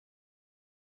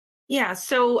 Yeah,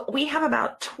 so we have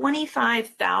about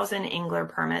 25,000 angler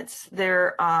permits.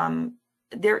 They're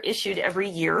issued every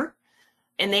year,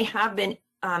 and they have been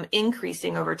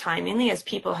increasing over time, mainly as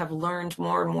people have learned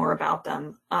more and more about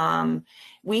them.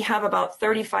 We have about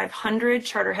 3,500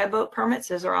 charter headboat permits.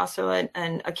 Those are also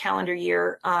a calendar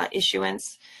year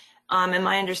issuance. And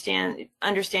my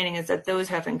understanding is that those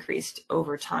have increased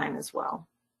over time as well.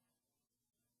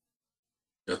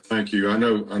 Yeah, thank you. I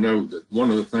know that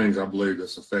one of the things I believe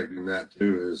that's affecting that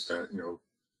too is that,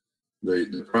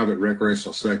 the private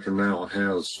recreational sector now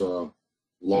has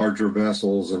larger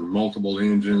vessels and multiple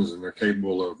engines, and they're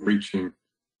capable of reaching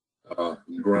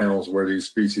grounds where these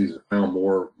species are found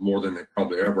more than they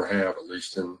probably ever have, at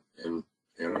least in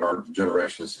our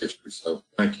generation's history. So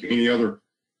thank you.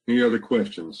 Any other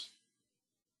questions?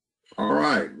 All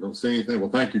right, don't see anything. Well,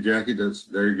 thank you, Jackie. That's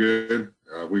very good.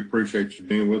 We appreciate you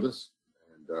being with us,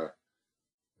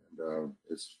 and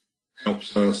it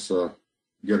helps us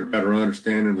get a better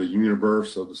understanding of the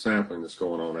universe of the sampling that's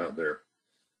going on out there.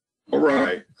 All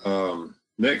right,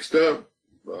 next up,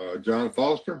 John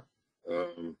Foster.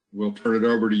 We'll turn it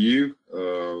over to you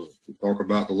to talk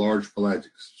about the large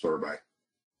pelagics survey.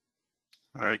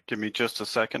 All right, give me just a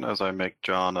second as I make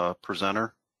John a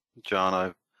presenter. John,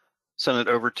 I've sent it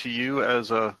over to you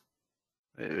as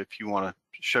if you want to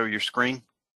show your screen.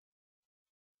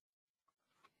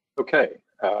 Okay,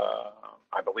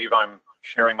 I believe I'm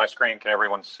sharing my screen. Can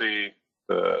everyone see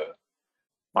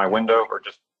my window, or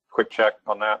just quick check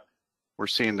on that? We're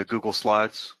seeing the Google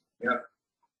Slides. Yeah.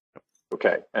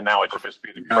 Okay, and now it should just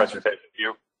be the presentation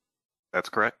view. That's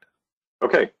correct.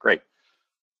 Okay, great.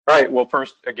 All right, well,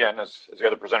 first, again, as the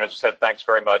other presenters said, thanks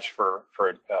very much for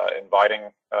inviting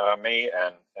me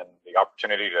and the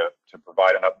opportunity to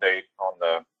provide an update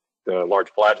on the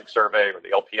large pelagic survey, or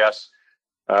the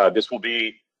LPS. This will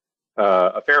be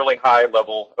a fairly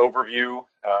high-level overview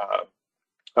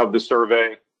of the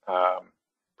survey,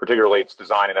 particularly its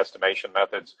design and estimation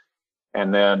methods.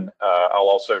 And then I'll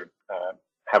also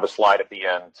have a slide at the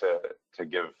end to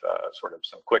give sort of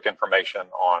some quick information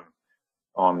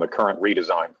on the current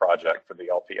redesign project for the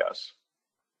LPS.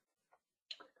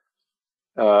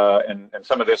 And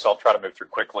some of this I'll try to move through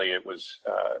quickly. It was,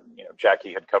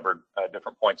 Jackie had covered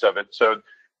different points of it. So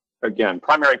again,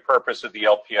 primary purpose of the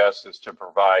LPS is to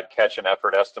provide catch and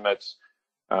effort estimates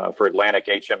for Atlantic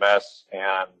HMS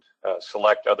and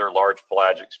select other large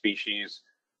pelagic species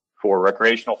for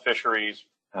recreational fisheries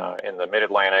in the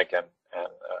Mid-Atlantic and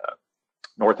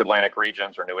North Atlantic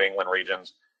regions, or New England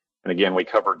regions. And again, we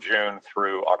cover June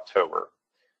through October.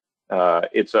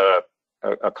 It's a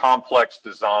complex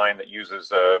design that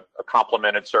uses a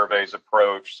complemented surveys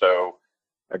approach. So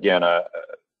again,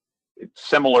 it's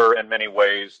similar in many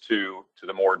ways to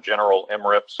the more general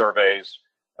MRIP surveys,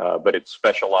 but it's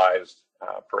specialized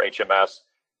for HMS.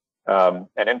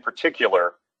 And in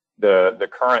particular, the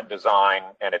current design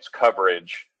and its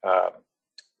coverage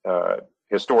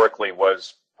historically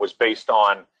was based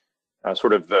on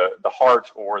sort of the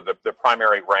heart, or the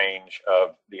primary range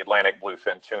of the Atlantic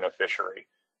bluefin tuna fishery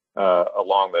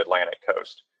along the Atlantic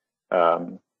coast,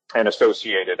 and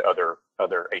associated other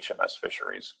HMS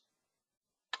fisheries.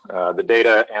 The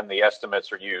data and the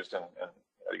estimates are used in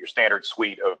your standard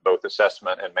suite of both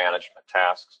assessment and management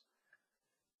tasks.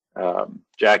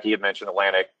 Jackie had mentioned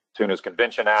Atlantic Tunas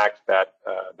Convention Act, that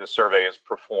this survey is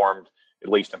performed at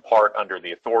least in part under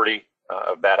the authority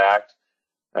of that act.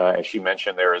 As she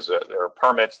mentioned, there are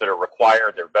permits that are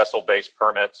required. They're vessel-based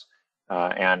permits,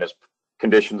 and as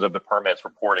conditions of the permits,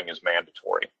 reporting is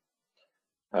mandatory.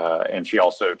 And she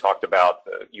also talked about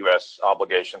the U.S.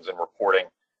 obligations in reporting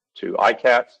to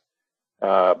ICAT.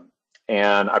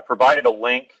 And I provided a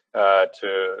link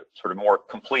to sort of more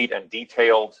complete and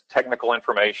detailed technical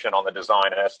information on the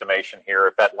design and estimation here.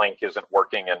 If that link isn't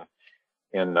working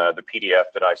in the PDF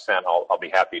that I sent, I'll be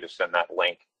happy to send that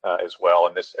link as well.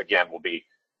 And this, again, will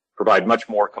provide much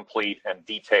more complete and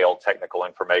detailed technical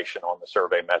information on the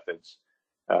survey methods,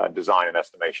 design and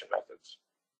estimation methods.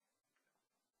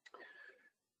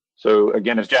 So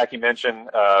again, as Jackie mentioned,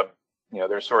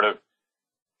 there's sort of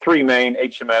three main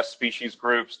HMS species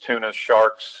groups: tunas,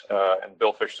 sharks, and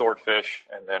billfish, swordfish.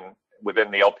 And then within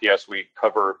the LPS, we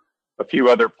cover a few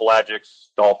other pelagics: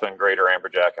 dolphin, greater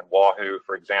amberjack, and wahoo,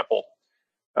 for example.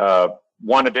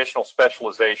 One additional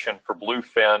specialization for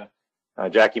bluefin,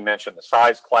 Jackie mentioned the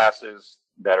size classes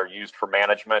that are used for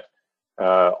management.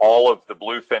 All of the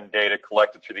bluefin data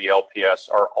collected through the LPS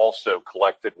are also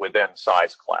collected within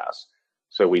size class.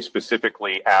 So we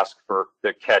specifically ask for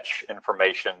the catch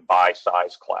information by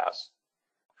size class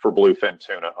for bluefin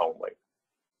tuna only.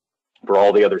 For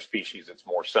all the other species, it's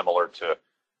more similar to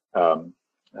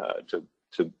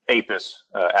APIS,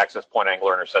 Access Point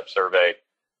Angler Intercept Survey,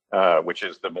 which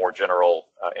is the more general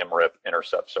MRIP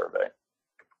intercept survey.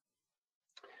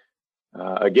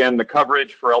 Again, the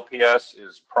coverage for LPS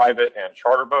is private and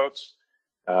charter boats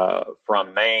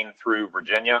from Maine through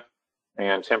Virginia.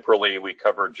 And temporally, we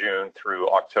cover June through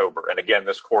October. And again,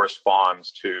 this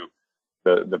corresponds to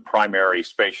the primary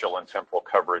spatial and temporal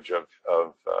coverage of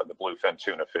the bluefin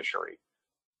tuna fishery.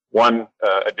 One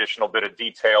additional bit of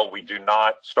detail: we do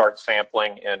not start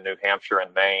sampling in New Hampshire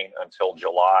and Maine until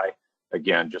July.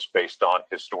 again, just based on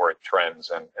historic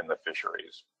trends in the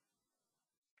fisheries.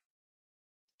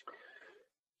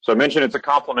 So I mentioned it's a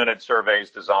complemented surveys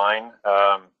design.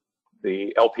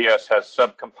 The LPS has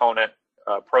subcomponent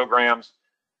programs.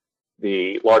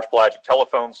 The Large Pelagic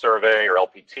Telephone Survey, or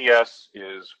LPTS,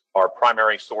 is our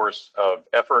primary source of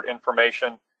effort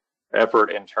information,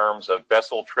 effort in terms of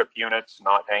vessel trip units,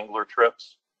 not angler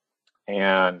trips.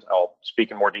 And I'll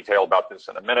speak in more detail about this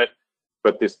in a minute.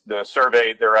 But the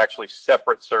survey, there are actually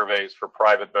separate surveys for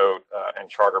private boat and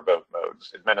charter boat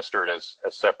modes, administered as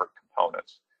separate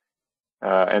components.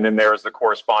 And then there's the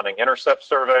corresponding intercept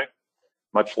survey.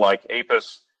 Much like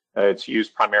APIS, it's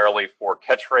used primarily for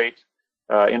catch rate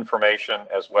information,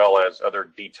 as well as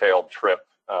other detailed trip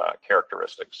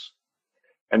characteristics.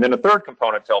 And then the third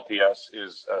component to LPS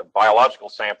is a biological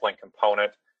sampling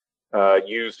component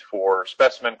used for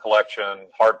specimen collection,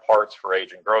 hard parts for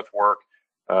age and growth work,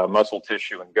 muscle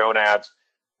tissue and gonads.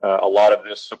 A lot of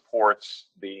this supports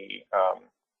the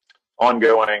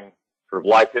ongoing sort of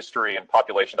life history and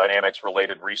population dynamics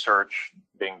related research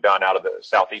being done out of the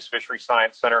Southeast Fishery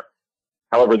Science Center.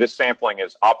 However, this sampling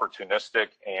is opportunistic,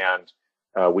 and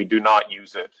we do not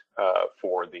use it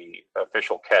for the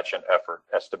official catch and effort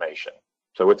estimation.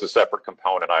 So it's a separate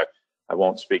component. I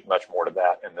won't speak much more to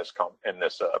that in this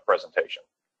presentation.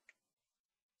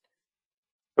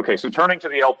 Okay, so turning to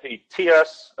the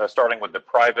LPTS, starting with the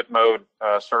private mode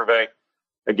survey.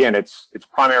 Again, its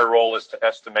primary role is to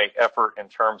estimate effort in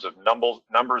terms of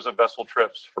numbers of vessel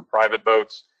trips for private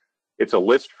boats. It's a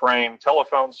list frame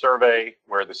telephone survey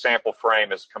where the sample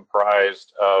frame is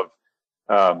comprised of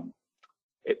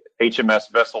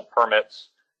HMS vessel permits,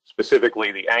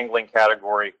 specifically the angling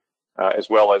category, as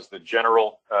well as the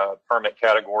general permit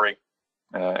category.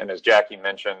 And as Jackie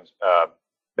mentioned,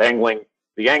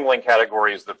 the angling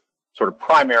category is the sort of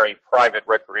primary private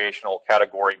recreational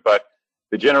category, but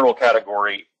the general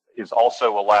category is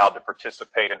also allowed to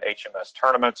participate in HMS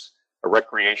tournaments, a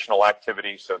recreational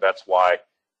activity, so that's why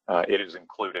it is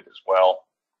included as well.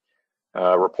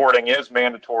 Reporting is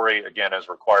mandatory, again, as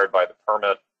required by the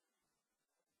permit.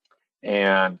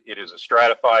 And it is a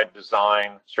stratified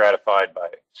design, stratified by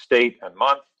state and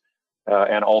month,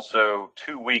 and also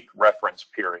 2-week reference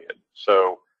period.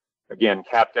 So again,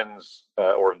 captains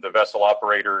or the vessel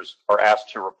operators are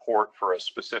asked to report for a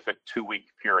specific 2-week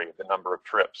period, the number of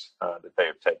trips that they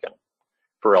have taken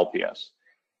for LPS.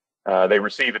 They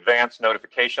receive advance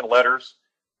notification letters,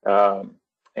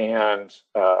 and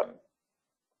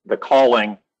the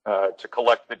calling to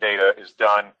collect the data is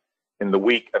done in the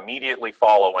week immediately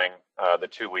following the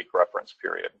 2-week reference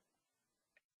period.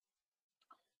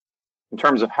 In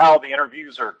terms of how the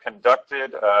interviews are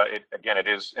conducted, it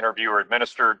is interviewer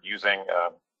administered using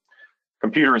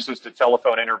computer-assisted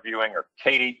telephone interviewing, or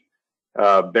CATIE.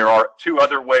 There are 2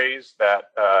 other ways that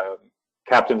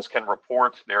captains can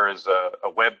report. There is a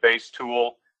web-based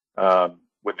tool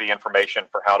with the information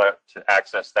for how to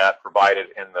access that provided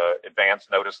in the advance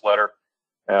notice letter.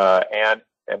 And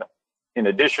in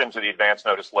addition to the advance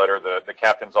notice letter, the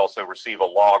captains also receive a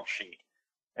log sheet.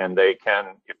 And they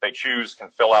can, if they choose, can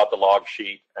fill out the log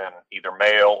sheet and either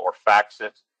mail or fax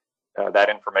it, that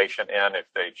information in if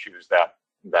they choose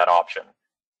that option.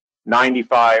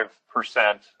 95%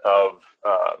 of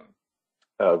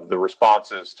the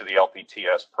responses to the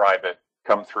LPTS private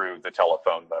come through the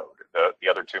telephone mode. The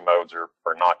other 2 modes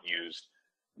are not used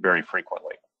very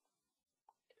frequently.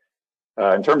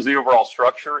 In terms of the overall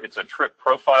structure, it's a trip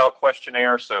profile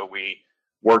questionnaire, so we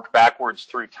work backwards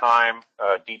through time,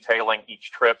 detailing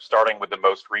each trip, starting with the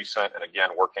most recent, and again,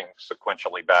 working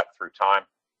sequentially back through time.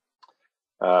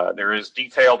 There is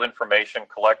detailed information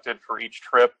collected for each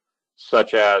trip,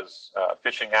 such as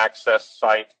fishing access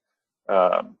site,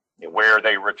 where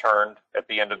they returned at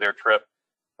the end of their trip,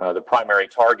 the primary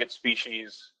target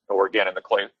species, or again, in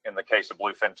the case of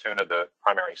bluefin tuna, the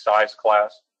primary size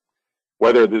class,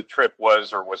 whether the trip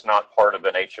was or was not part of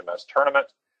an HMS tournament.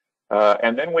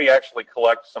 And then we actually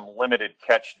collect some limited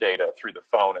catch data through the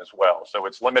phone as well. So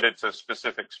it's limited to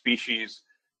specific species.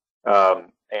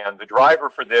 And the driver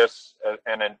for this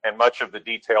and much of the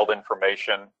detailed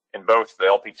information in both the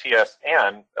LPTS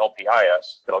and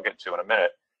LPIS that I'll get to in a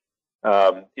minute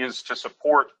is to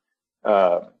support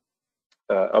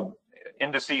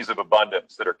indices of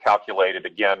abundance that are calculated,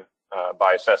 again,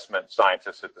 by assessment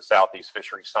scientists at the Southeast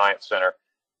Fishery Science Center.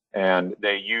 And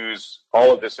they use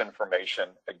all of this information,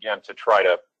 again, to try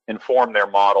to inform their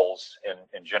models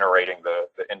in generating the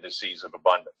indices of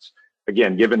abundance.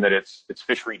 Again, given that it's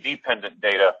fishery-dependent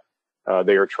data,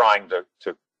 they are trying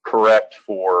to correct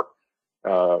for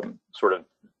sort of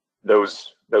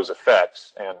those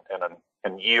effects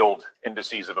and yield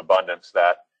indices of abundance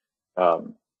that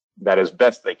that as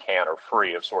best they can are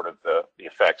free of sort of the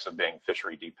effects of being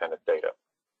fishery dependent data.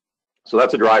 So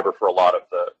that's a driver for a lot of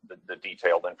the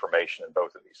detailed information in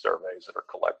both of these surveys that are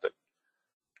collected.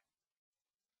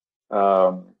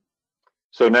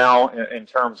 So now in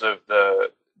terms of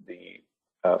the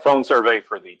phone survey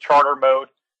for the charter mode,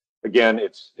 again,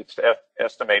 it's to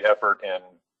estimate effort in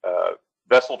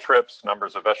vessel trips,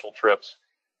 numbers of vessel trips.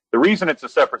 The reason it's a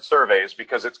separate survey is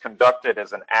because it's conducted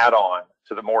as an add-on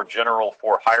to the more general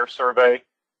for-hire survey.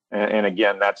 And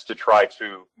again, that's to try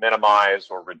to minimize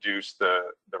or reduce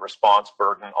the response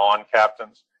burden on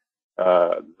captains.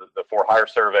 The for-hire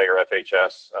survey, or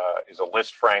FHS, is a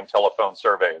list frame telephone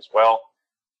survey as well.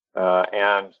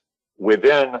 And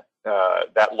within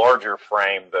that larger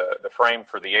frame, the frame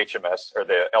for the HMS or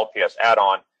the LPS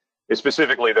add-on is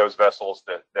specifically those vessels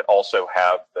that also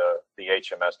have the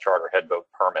HMS charter headboat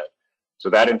permit. So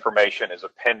that information is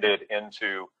appended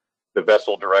into the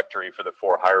vessel directory for the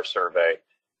for-hire survey,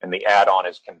 and the add-on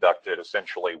is conducted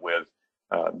essentially with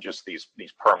just these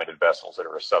permitted vessels that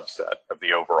are a subset of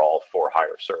the overall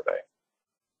for-hire survey.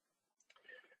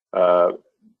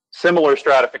 Similar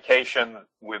stratification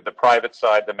with the private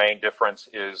side. The main difference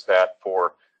is that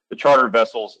for the chartered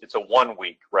vessels, it's a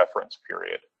 1-week reference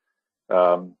period.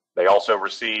 They also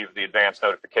receive the advance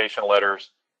notification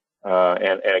letters,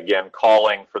 and again,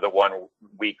 calling for the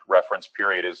 1-week reference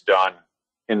period is done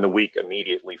in the week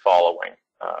immediately following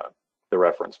the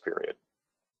reference period.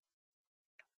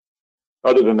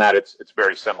 Other than that, it's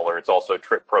very similar. It's also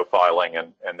trip profiling,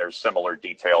 and there's similar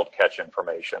detailed catch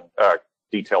information,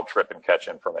 detailed trip and catch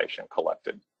information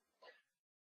collected.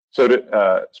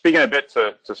 So speaking a bit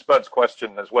to Spud's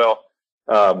question as well,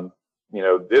 you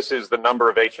know, this is the number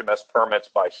of HMS permits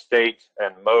by state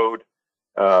and mode.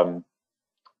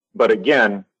 But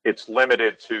again, it's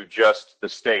limited to just the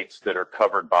states that are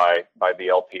covered by the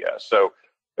LPS. So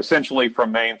essentially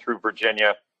from Maine through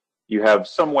Virginia, you have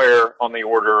somewhere on the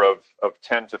order of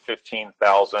 10 to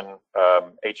 15,000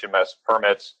 HMS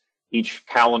permits each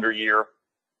calendar year.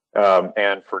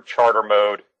 And for charter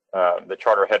mode, the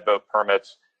charter headboat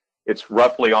permits, it's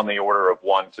roughly on the order of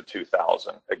 1 to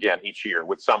 2,000, again, each year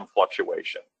with some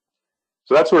fluctuation.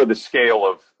 So that's sort of the scale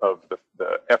of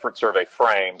the effort survey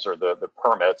frames, or the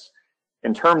permits.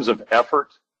 In terms of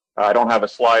effort, I don't have a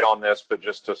slide on this, but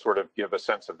just to sort of give a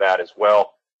sense of that as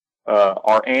well.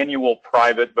 Our annual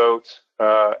private boat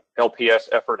LPS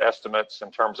effort estimates in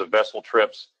terms of vessel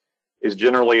trips is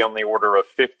generally on the order of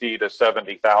 50 to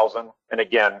 70,000. And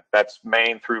again, that's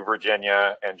Maine through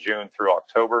Virginia and June through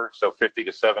October. So 50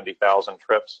 to 70,000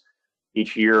 trips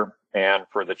each year. And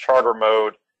for the charter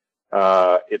mode,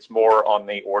 it's more on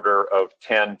the order of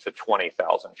 10 to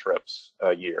 20,000 trips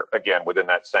a year. Again, within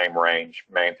that same range,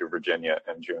 Maine through Virginia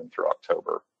and June through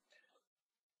October.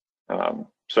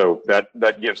 So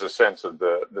that gives a sense of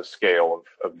the scale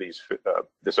of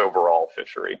this overall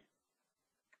fishery.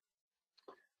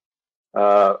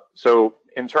 So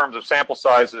in terms of sample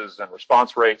sizes and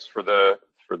response rates for the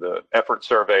effort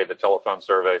survey, the telephone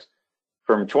surveys,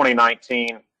 from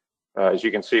 2019, as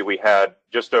you can see, we had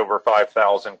just over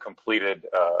 5,000 completed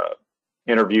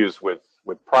interviews with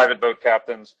private boat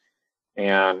captains,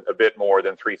 and a bit more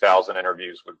than 3,000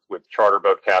 interviews with charter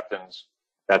boat captains.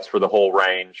 That's for the whole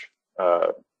range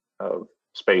of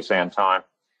space and time.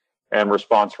 And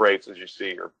response rates, as you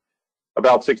see, are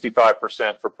about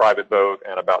 65% for private boat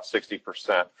and about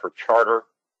 60% for charter.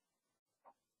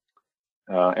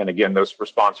 And again, those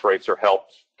response rates are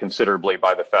helped considerably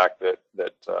by the fact that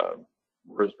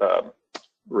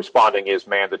responding is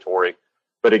mandatory.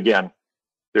 But again,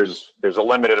 there's a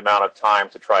limited amount of time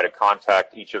to try to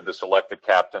contact each of the selected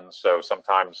captains. So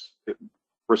sometimes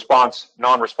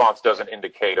non-response doesn't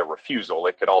indicate a refusal.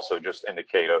 It could also just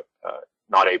indicate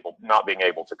not being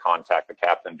able to contact the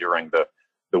captain during the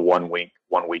 1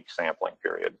 week sampling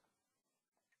period.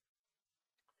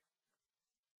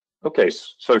 Okay,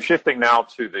 so shifting now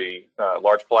to the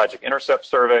large pelagic intercept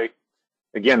survey.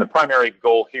 Again, the primary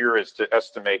goal here is to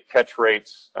estimate catch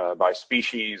rates by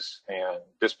species and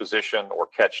disposition or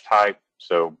catch type.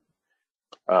 So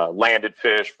landed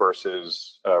fish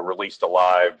versus released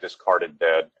alive, discarded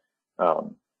dead.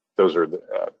 Those are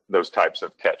those types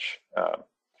of catch.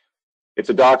 It's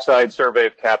a dockside survey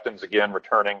of captains, again,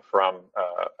 returning from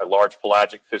a large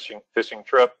pelagic fishing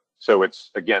trip. So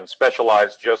it's, again,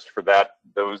 specialized just for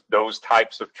those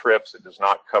types of trips. It does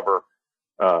not cover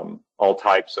all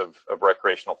types of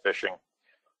recreational fishing.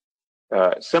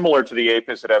 Similar to the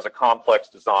APIS, it has a complex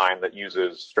design that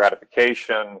uses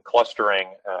stratification,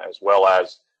 clustering, as well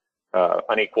as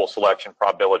unequal selection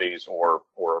probabilities or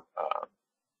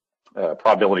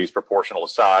probabilities proportional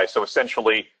to size. So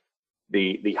essentially,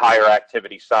 the higher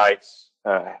activity sites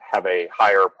have a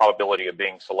higher probability of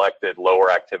being selected.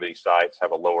 Lower activity sites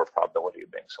have a lower probability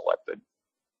of being selected.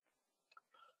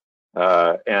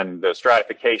 And the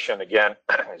stratification, again,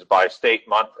 is by state,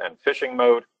 month, and fishing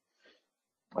mode.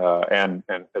 And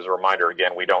as a reminder,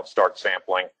 again, we don't start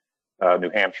sampling New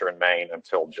Hampshire and Maine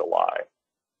until July.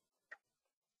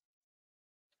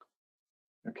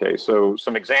 Okay, so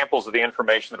some examples of the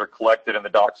information that are collected in the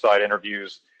dockside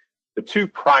interviews. The two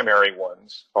primary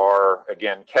ones are,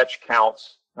 again, catch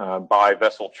counts by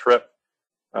vessel trip,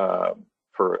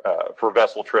 for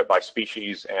vessel trip by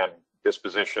species and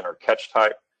disposition or catch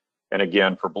type. And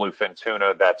again, for bluefin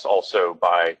tuna, that's also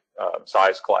by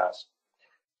size class.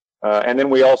 And then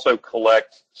we also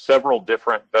collect several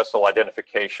different vessel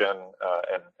identification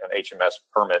and HMS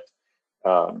permit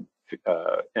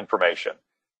information.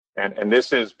 And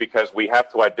this is because we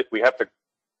have to,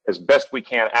 as best we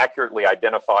can, accurately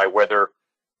identify whether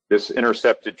this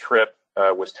intercepted trip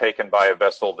was taken by a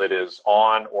vessel that is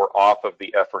on or off of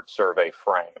the effort survey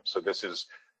frame. So this is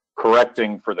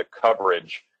correcting for the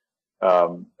coverage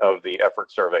of the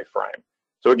effort survey frame.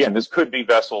 So again, this could be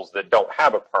vessels that don't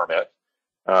have a permit,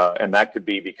 and that could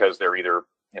be because they're either,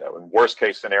 in worst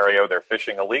case scenario, they're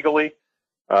fishing illegally,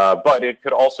 but it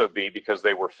could also be because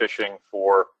they were fishing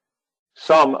for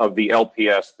some of the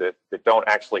LPS that don't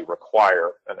actually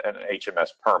require an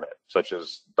HMS permit, such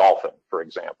as dolphin, for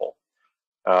example.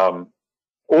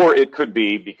 Or it could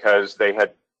be because they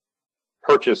had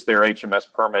purchased their HMS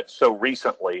permit so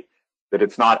recently that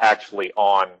it's not actually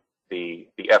on the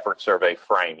effort survey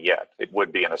frame yet. It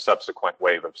would be in a subsequent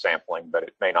wave of sampling, but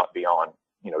it may not be on,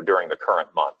 during the current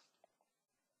month.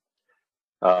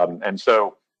 And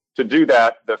so to do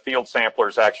that, the field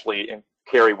samplers actually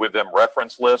carry with them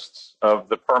reference lists of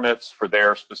the permits for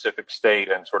their specific state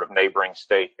and sort of neighboring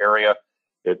state area.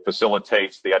 It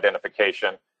facilitates the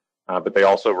identification, but they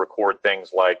also record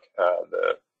things like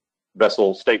the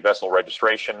state vessel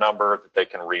registration number that they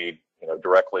can read,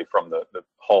 directly from the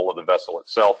hull of the vessel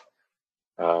itself.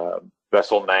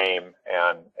 Vessel name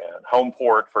and home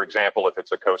port, for example, if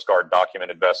it's a Coast Guard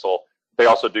documented vessel. They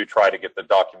also do try to get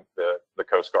the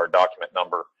Coast Guard document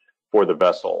number for the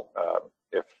vessel,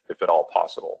 if at all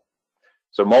possible.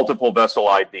 So multiple vessel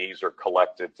IDs are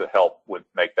collected to help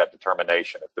make that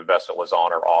determination if the vessel is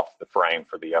on or off the frame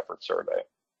for the effort survey.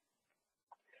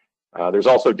 There's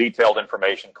also detailed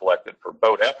information collected for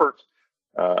boat effort.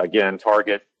 Again,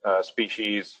 target,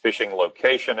 species, fishing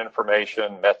location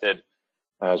information, method,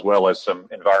 as well as some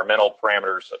environmental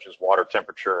parameters such as water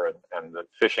temperature and the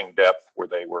fishing depth where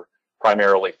they were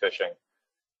primarily fishing.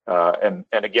 And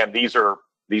again,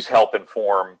 these help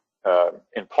inform,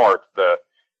 in part,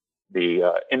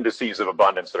 the indices of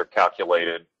abundance that are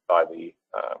calculated by the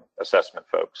assessment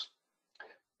folks.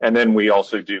 And then we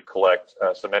also do collect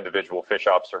some individual fish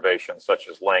observations, such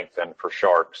as length and for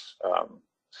sharks,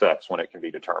 sex when it can be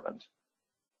determined.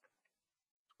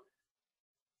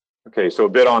 Okay, so a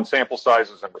bit on sample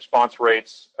sizes and response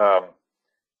rates.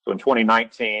 So in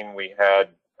 2019, we had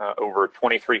over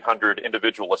 2,300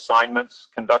 individual assignments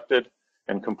conducted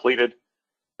and completed.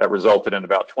 That resulted in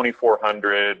about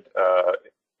 2,400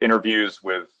 interviews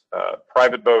with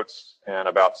private boats and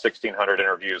about 1,600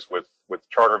 interviews with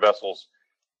charter vessels.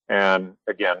 And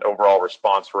again, overall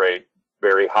response rate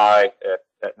very high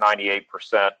at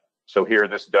 98%. So here,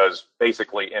 this does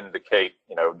basically indicate,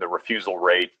 the refusal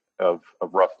rate of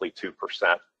roughly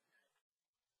 2%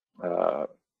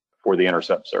 for the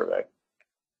intercept survey.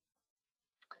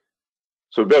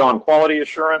 So a bit on quality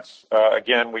assurance.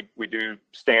 Again, we do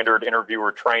standard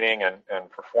interviewer training and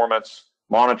performance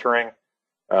monitoring.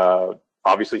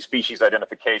 Obviously, species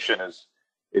identification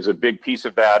is a big piece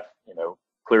of that.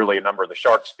 Clearly a number of the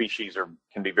shark species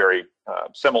can be very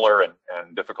similar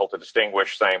and difficult to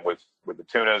distinguish. Same with the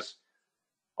tunas.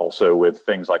 Also with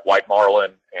things like white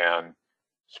marlin and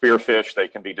spearfish, they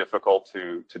can be difficult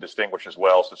to distinguish as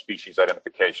well. So species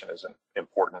identification is an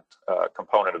important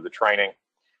component of the training.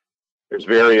 There's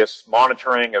various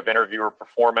monitoring of interviewer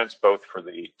performance, both for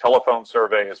the telephone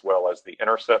survey as well as the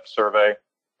intercept survey.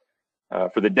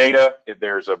 For the data,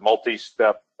 there's a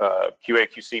multi-step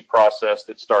QA/QC process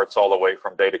that starts all the way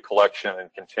from data collection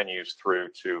and continues through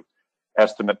to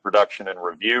estimate production and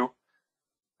review.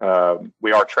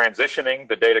 We are transitioning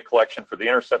the data collection for the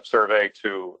intercept survey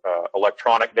to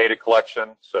electronic data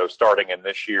collection. So starting in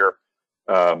this year,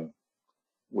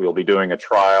 we'll be doing a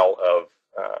trial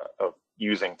of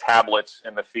using tablets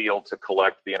in the field to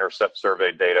collect the intercept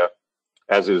survey data,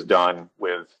 as is done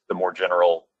with the more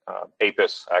general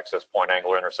APIS, Access Point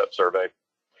Angler Intercept Survey.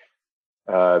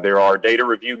 There are data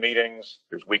review meetings.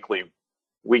 There's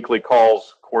weekly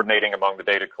calls coordinating among the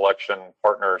data collection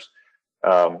partners.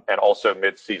 and also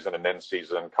mid-season and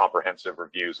in-season comprehensive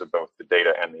reviews of both the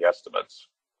data and the estimates.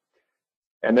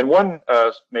 And then one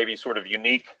maybe sort of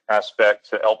unique aspect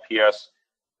to LPS,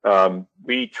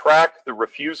 we track the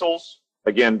refusals,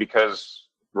 again, because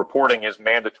reporting is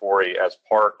mandatory as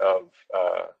part of,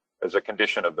 as a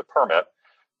condition of the permit.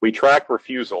 We track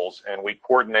refusals and we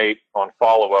coordinate on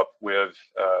follow-up with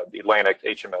the Atlantic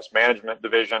HMS Management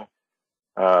Division,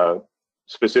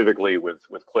 specifically with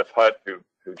Cliff Hutt,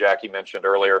 who Jackie mentioned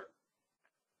earlier.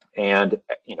 And,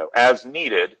 you know, as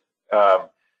needed,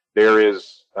 there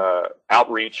is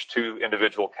outreach to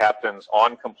individual captains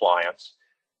on compliance.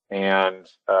 And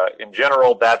in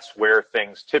general, that's where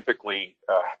things typically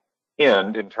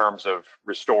end in terms of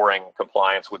restoring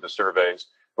compliance with the surveys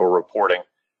or reporting.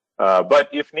 But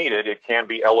if needed, it can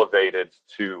be elevated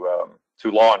to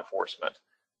law enforcement.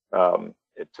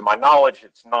 To my knowledge,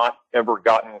 it's not ever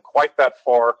gotten quite that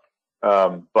far,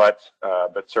 but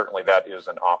certainly that is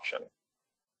an option.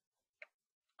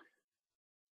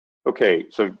 Okay,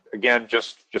 so again,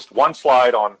 just one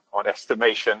slide on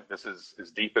estimation. This is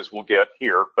as deep as we'll get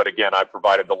here, but again, I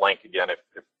provided the link again,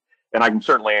 and I'm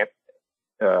certainly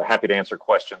happy to answer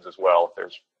questions as well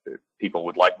if people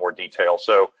would like more detail.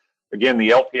 So again, the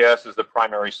LPS is the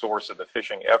primary source of the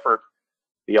fishing effort.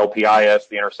 The LPIS,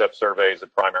 the intercept survey, is the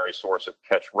primary source of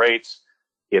catch rates.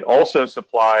 It also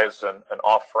supplies an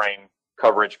off-frame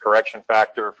coverage correction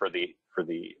factor for the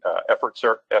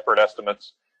effort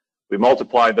estimates. We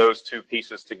multiply those two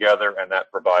pieces together, and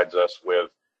that provides us with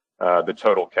the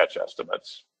total catch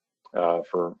estimates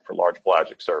for large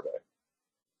pelagic survey.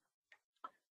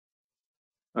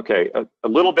 Okay, a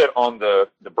little bit on the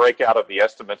breakout of the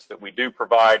estimates that we do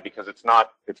provide, because it's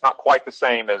not quite the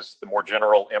same as the more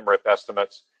general MRIP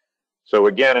estimates. So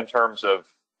again, in terms of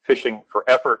fishing for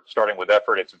effort, starting with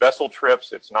effort, it's vessel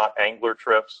trips, it's not angler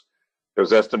trips.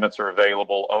 Those estimates are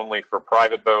available only for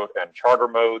private boat and charter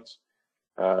modes.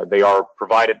 They are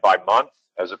provided by month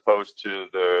as opposed to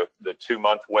the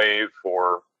 2-month wave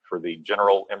for the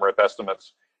general MRIP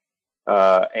estimates.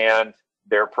 And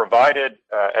they're provided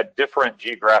at different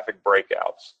geographic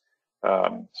breakouts.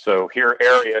 So here,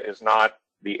 area is not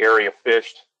the area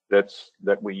fished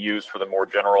that we use for the more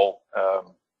general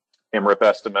MRIP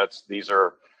estimates. These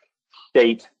are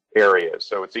state areas.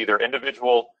 So it's either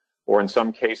individual or in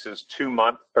some cases 2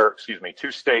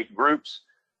 state groups.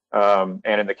 And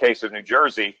in the case of New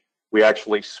Jersey, we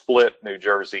actually split New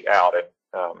Jersey out.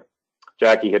 And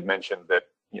Jackie had mentioned that,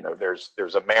 you know,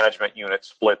 there's a management unit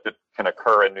split that can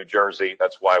occur in New Jersey.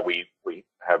 That's why we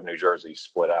have New Jersey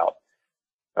split out.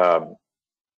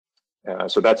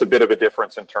 So that's a bit of a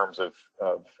difference in terms of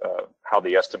how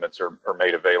the estimates are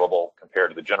made available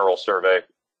compared to the general survey.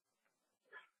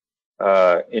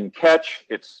 In catch,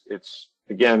 it's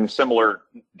again similar,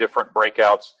 different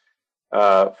breakouts.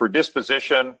 For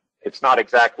disposition, it's not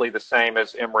exactly the same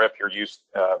as MRIP. You're used,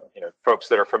 you know, folks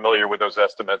that are familiar with those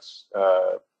estimates,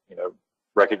 you know,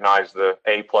 recognize the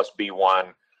A plus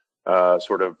B1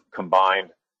 sort of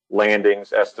combined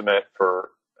landings estimate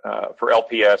for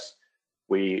LPS.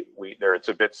 There it's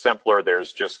a bit simpler.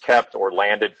 There's just kept or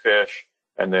landed fish,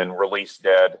 and then released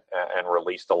dead and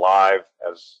released alive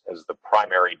as the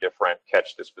primary different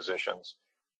catch dispositions.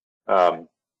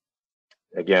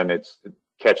 Again,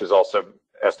 catch is also,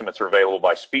 estimates are available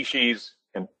by species,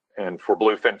 and for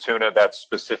bluefin tuna, that's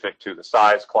specific to the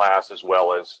size class as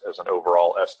well as an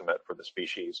overall estimate for the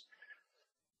species.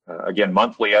 Again,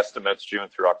 monthly estimates, June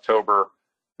through October,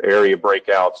 the area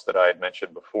breakouts that I had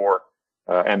mentioned before,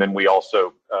 and then we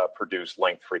also produce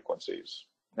length frequencies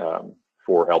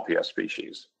for LPS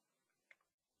species.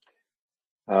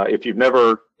 If you've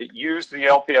never used the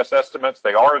LPS estimates,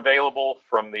 they are available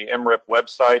from the MRIP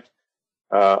website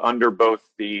under both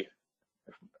the,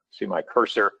 see my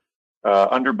cursor,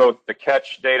 under both the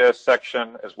catch data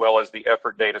section as well as the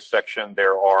effort data section.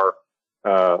 There are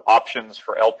options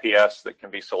for LPS that can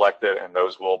be selected, and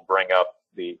those will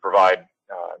provide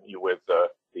you with the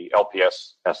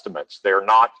LPS estimates. They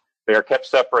are kept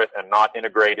separate and not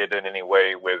integrated in any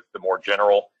way with the more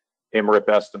general MRIP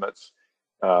estimates.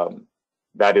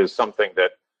 That is something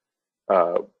that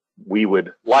we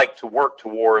would like to work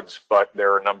towards, but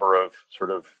there are a number of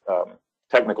sort of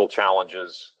technical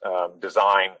challenges,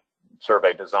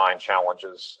 survey design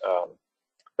challenges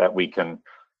that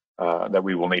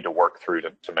we will need to work through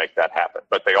to make that happen.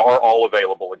 But they are all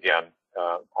available again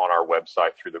on our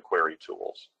website through the query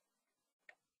tools.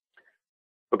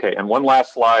 Okay, and one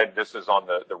last slide. This is on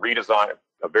the redesign,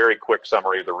 a very quick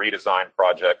summary of the redesign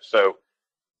project. So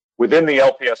within the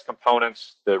LPS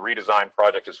components, the redesign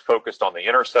project is focused on the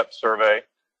intercept survey.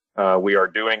 We are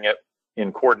doing it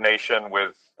in coordination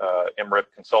with MRIP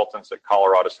consultants at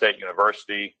Colorado State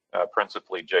University,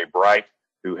 principally Jay Bright,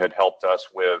 who had helped us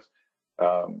with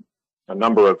a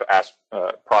number of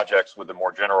projects with the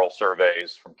more general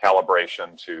surveys, from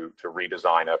calibration to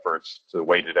redesign efforts to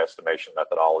weighted estimation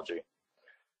methodology.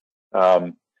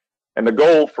 And the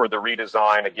goal for the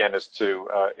redesign, again, is to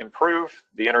improve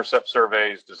the intercept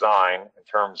survey's design in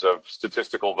terms of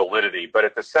statistical validity, but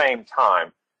at the same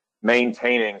time,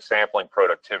 maintaining sampling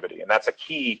productivity. And that's a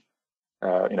key,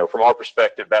 from our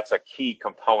perspective, that's a key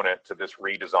component to this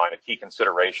redesign, a key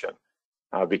consideration,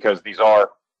 because these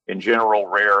are, in general,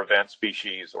 rare event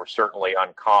species, or certainly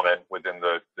uncommon within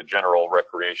the general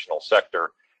recreational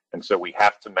sector. And so we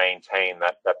have to maintain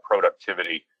that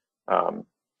productivity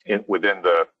within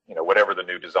the, whatever the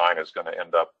new design is going to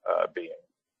end up being.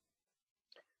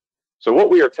 So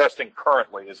what we are testing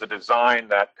currently is a design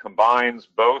that combines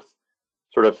both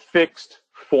sort of fixed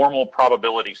formal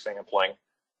probability sampling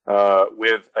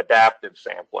with adaptive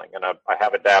sampling. And I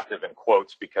have adaptive in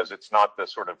quotes because it's not the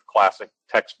sort of classic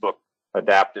textbook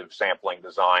adaptive sampling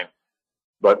design,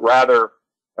 but rather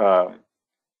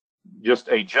just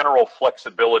a general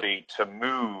flexibility to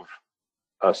move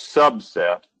a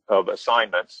subset of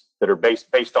assignments that are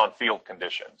based on field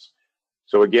conditions.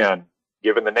 So again,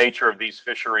 given the nature of these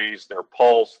fisheries, their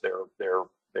pulse,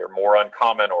 they're more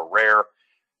uncommon or rare.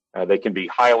 They can be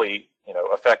highly,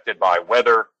 affected by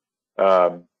weather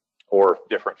or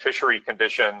different fishery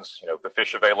conditions. The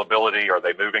fish availability, are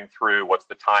they moving through? What's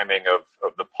the timing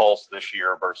of the pulse this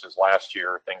year versus last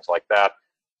year? Things like that.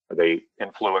 Are they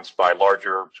influenced by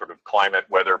larger sort of climate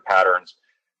weather patterns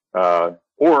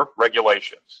or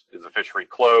regulations? Is the fishery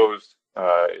closed?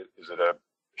 Is it a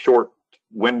short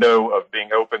window of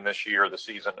being open this year, the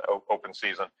season, open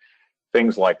season?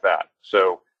 Things like that.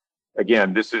 So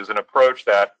again, this is an approach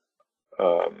that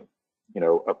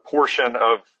a portion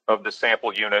of the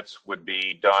sample units would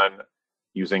be done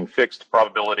using fixed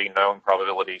probability, known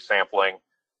probability sampling,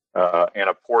 and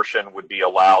a portion would be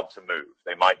allowed to move.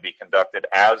 They might be conducted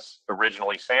as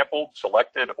originally sampled,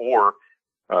 selected, or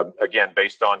again,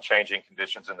 based on changing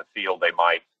conditions in the field, they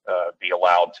might be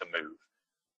allowed to move.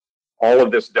 All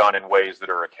of this done in ways that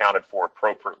are accounted for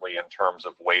appropriately in terms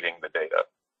of weighting the data.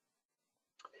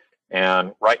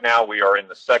 And right now we are in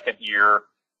the second year,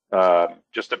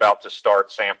 just about to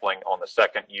start sampling on the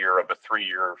second year of a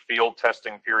 3-year field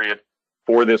testing period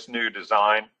for this new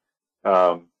design.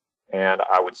 And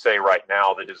I would say right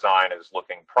now the design is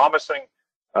looking promising,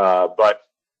 but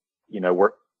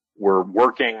we're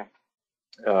working.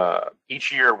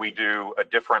 Each year we do a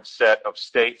different set of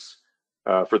states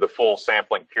for the full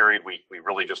sampling period. We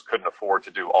really just couldn't afford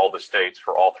to do all the states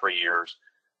for all 3 years.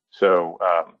 So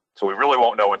we really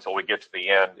won't know until we get to the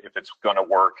end if it's going to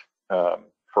work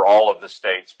for all of the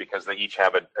states, because they each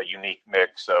have a unique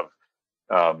mix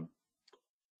of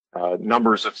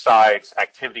numbers of sites,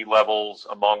 activity levels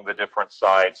among the different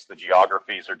sites, the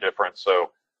geographies are different.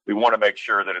 So we want to make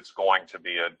sure that it's going to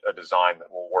be a design that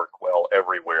will work well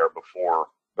everywhere before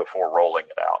rolling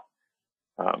it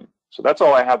out. So that's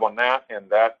all I have on that, and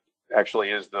that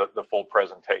actually is the full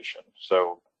presentation.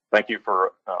 So thank you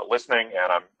for listening,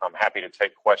 and I'm happy to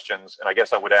take questions. And I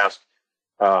guess I would ask,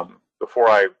 before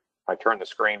I turn the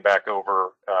screen back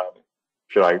over,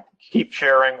 should I keep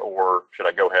sharing, or should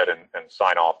I go ahead and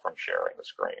sign off from sharing the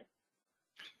screen?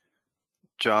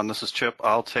 John, this is Chip.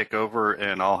 I'll take over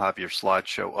and I'll have your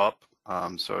slideshow up.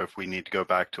 So if we need to go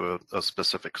back to a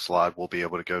specific slide, we'll be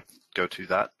able to go to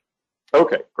that.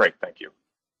 Okay, great. Thank you.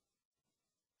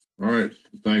 All right.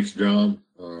 Thanks, John.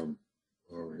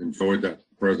 Enjoyed that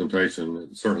presentation.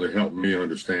 It certainly helped me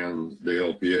understand the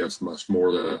LPS much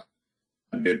more than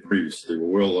I did previously.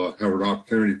 We'll have an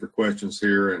opportunity for questions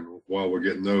here, and while we're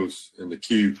getting those in the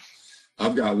queue,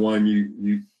 I've got one.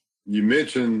 You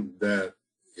mentioned that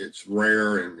it's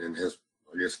rare and has,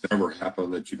 I guess, never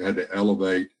happened that you've had to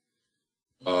elevate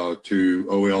to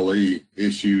OLE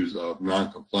issues of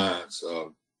noncompliance.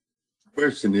 The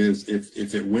question is,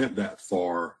 if it went that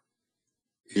far,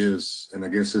 and I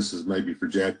guess this is maybe for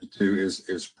Jackie too,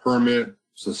 is permit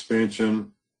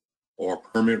suspension or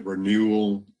permit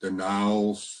renewal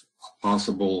denials a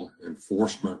possible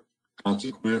enforcement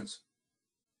consequence?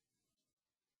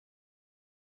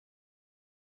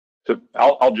 So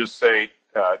I'll just say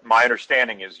my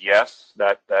understanding is yes,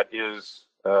 that is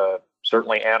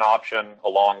certainly an option,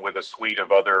 along with a suite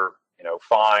of other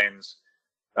fines,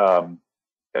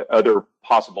 other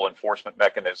possible enforcement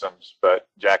mechanisms. But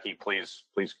Jackie, please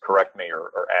correct me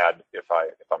or add if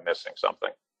I'm missing something.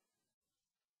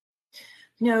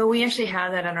 No, we actually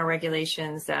have that in our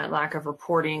regulations, that lack of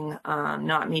reporting,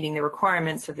 not meeting the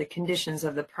requirements of the conditions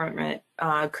of the permit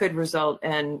could result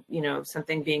in, you know,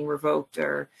 something being revoked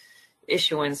or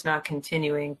issuance not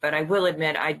continuing. But I will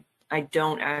admit, I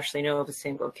don't actually know of a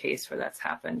single case where that's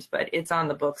happened, but it's on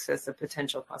the books as a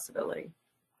potential possibility.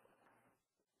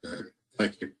 Okay,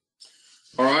 thank you.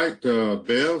 All right,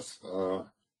 Bev,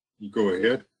 you go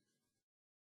ahead.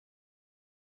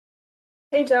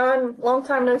 Hey, John, long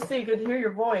time no see. Good to hear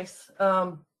your voice.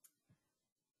 I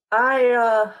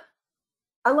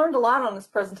learned a lot on this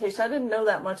presentation. I didn't know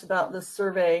that much about this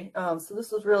survey, so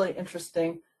this was really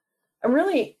interesting. I'm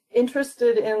really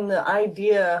interested in the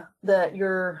idea that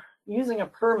you're using a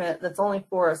permit that's only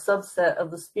for a subset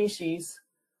of the species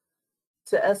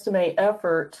to estimate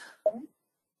effort,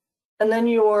 and then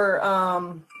you're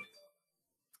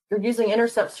using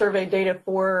intercept survey data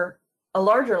for a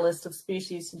larger list of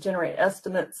species to generate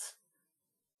estimates.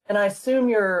 And I assume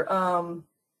you're,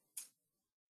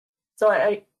 so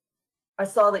I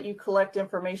saw that you collect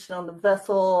information on the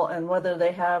vessel and whether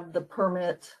they have the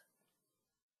permit.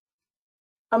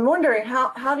 I'm wondering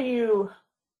how do you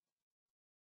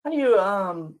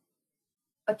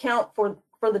account for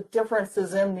the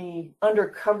differences in the under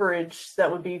coverage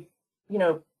that would be, you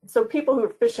know, so people who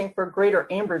are fishing for greater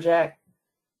amberjack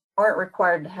aren't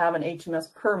required to have an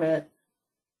HMS permit.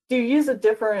 Do you use a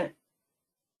different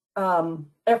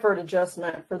effort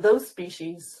adjustment for those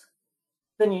species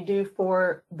than you do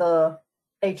for the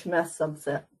HMS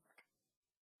subset?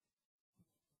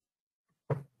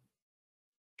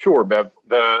 Sure, Bev.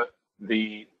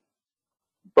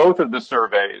 Both of the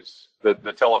surveys,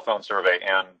 the telephone survey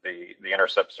and the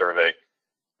intercept survey,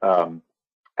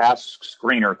 ask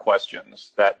screener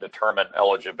questions that determine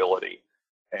eligibility,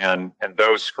 and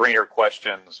those screener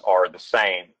questions are the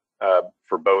same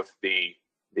for both the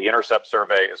intercept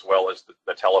survey as well as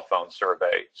the telephone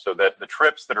survey, so that the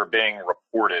trips that are being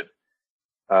reported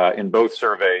in both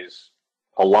surveys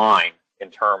align in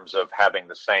terms of having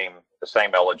the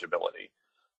same eligibility.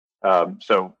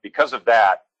 So because of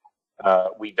that,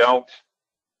 we don't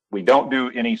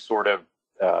do any sort of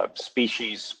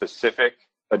species specific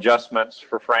adjustments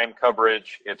for frame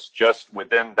coverage. It's just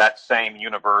within that same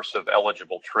universe of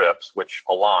eligible trips, which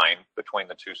align between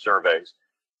the two surveys.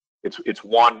 It's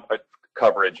one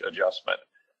coverage adjustment.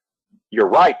 You're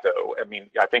right, though. I mean,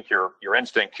 I think your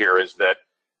instinct here is that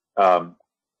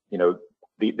you know,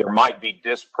 there might be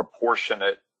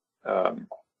disproportionate,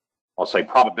 I'll say,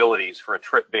 probabilities for a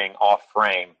trip being off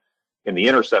frame in the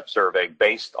intercept survey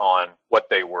based on what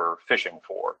they were fishing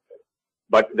for,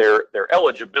 but their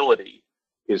eligibility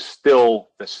is still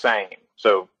the same.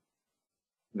 So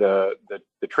the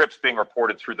trips being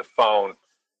reported through the phone,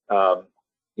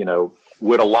 you know,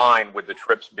 would align with the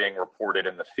trips being reported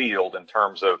in the field in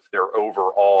terms of their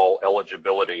overall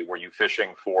eligibility. Were you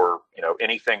fishing for, you know,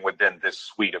 anything within this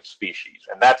suite of species?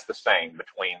 And that's the same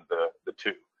between the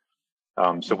two.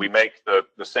 So we make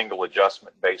the single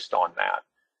adjustment based on that.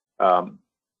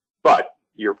 But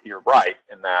you're right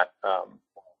in that,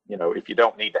 you know, if you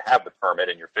don't need to have the permit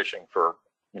and you're fishing for,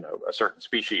 you know, a certain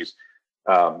species,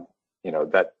 you know,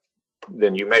 that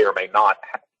then you may or may not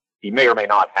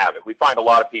have it. We find a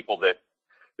lot of people that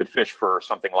fish for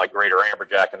something like greater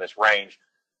amberjack in this range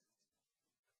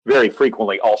very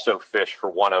frequently also fish for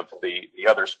one of the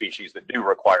other species that do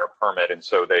require a permit, and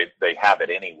so they have it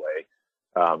anyway.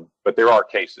 But there are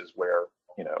cases where,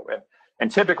 you know, and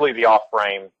typically the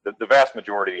off-frame, the vast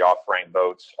majority of the off-frame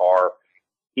boats are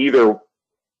either,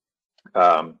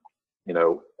 you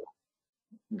know,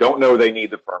 don't know they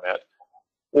need the permit,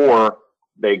 or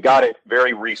they got it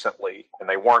very recently and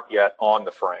they weren't yet on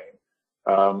the frame.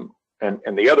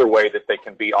 And the other way that they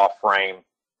can be off frame,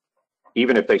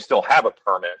 even if they still have a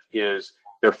permit, is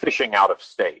they're fishing out of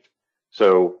state.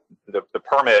 So the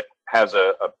permit has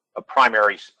a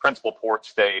primary principal port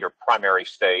state or primary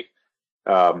state.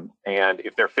 And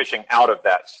if they're fishing out of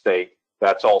that state,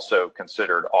 that's also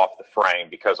considered off the frame,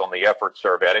 because on the effort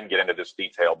survey, I didn't get into this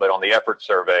detail, but on the effort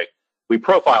survey, we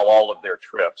profile all of their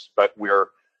trips, but we're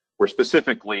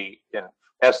specifically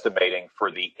estimating for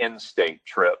the in-state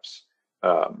trips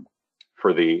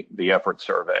for the effort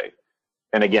survey.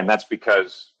 And again, that's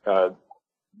because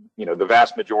you know, the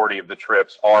vast majority of the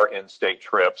trips are in-state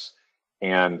trips,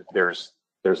 and there's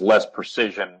less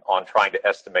precision on trying to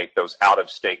estimate those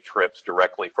out-of-state trips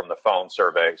directly from the phone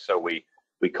survey. So we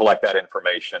collect that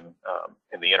information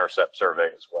in the intercept survey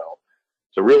as well.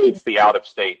 So really, it's the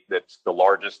out-of-state that's the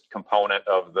largest component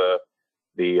of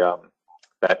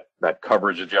that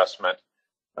coverage adjustment,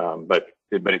 but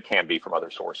it can be from other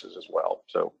sources as well.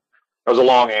 So that was a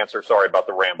long answer. Sorry about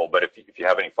the ramble, but if you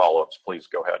have any follow-ups, please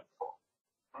go ahead.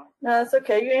 No, that's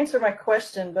okay. You answered my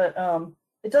question, but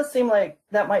it does seem like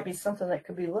that might be something that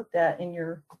could be looked at in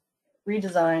your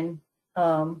redesign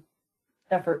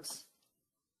efforts.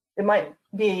 It might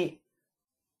be,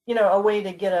 a way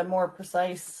to get a more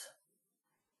precise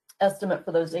estimate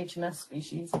for those HMS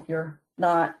species if you're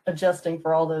not adjusting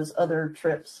for all those other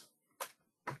trips.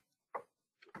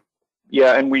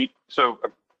 Yeah, and so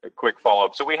a quick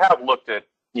follow-up. So we have looked at,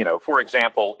 for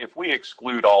example, if we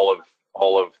exclude all of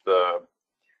the,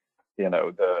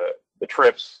 the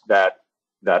trips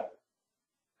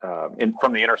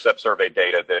from the intercept survey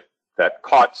data that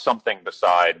caught something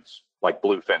besides like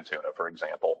bluefin tuna, for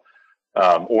example,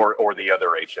 or the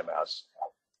other HMS.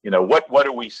 What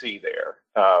do we see there?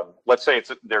 Let's say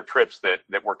they're trips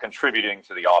that were contributing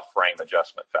to the off-frame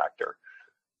adjustment factor.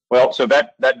 Well, so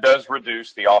that does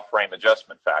reduce the off-frame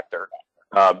adjustment factor,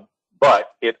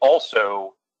 but it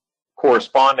also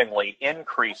correspondingly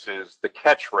increases the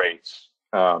catch rates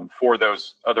for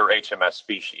those other HMS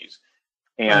species.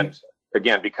 And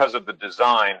again, because of the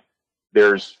design,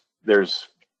 there's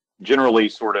generally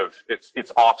sort of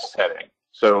it's offsetting.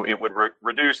 So it would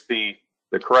reduce the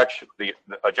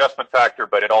adjustment factor,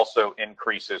 but it also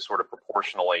increases sort of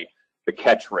proportionally the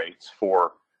catch rates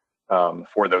for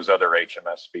those other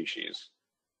HMS species.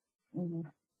 Mm-hmm.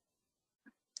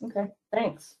 Okay,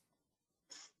 thanks.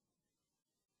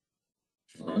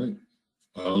 All right,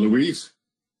 Louise.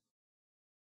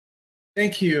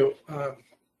 Thank you,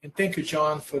 and thank you,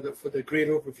 John, for the great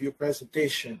overview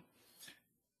presentation.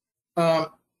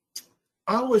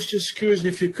 I was just curious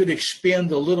if you could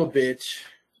expand a little bit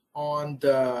on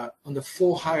the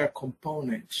full hire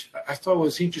component. I thought it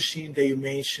was interesting that you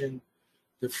mentioned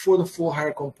that for the full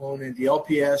hire component, the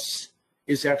LPS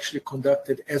is actually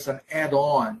conducted as an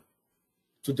add-on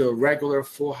to the regular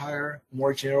full hire,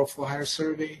 more general full hire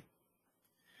survey.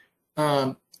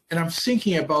 And I'm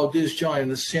thinking about this, John, in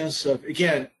the sense of,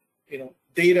 again,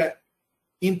 data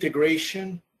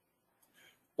integration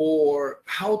or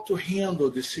how to handle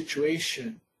the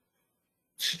situations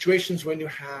when you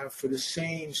have for the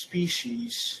same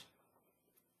species,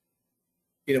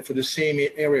 for the same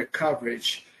area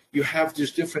coverage, you have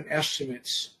these different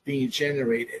estimates being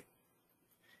generated.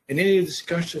 And any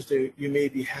discussions that you may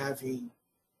be having,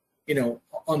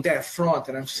 on that front,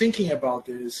 and I'm thinking about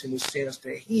this in the sense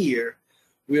that here,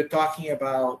 we're talking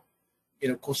about,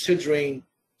 considering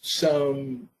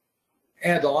some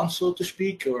add-on, so to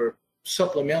speak, or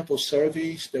supplemental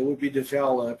surveys that will be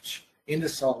developed in the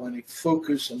South Atlantic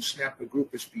focus on snapper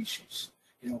grouper species,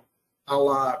 a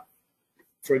la,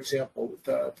 for example,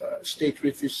 the state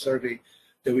reef fish survey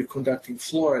that we conduct in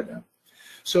Florida.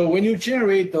 So when you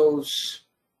generate those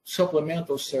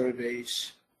supplemental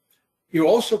surveys, you're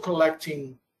also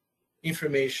collecting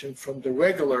information from the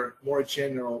regular, more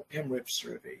general MRIP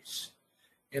surveys.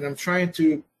 And I'm trying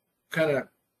to kind of,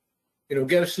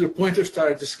 get us to the point of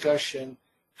start a discussion.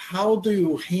 How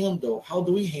do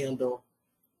we handle,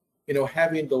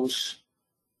 having those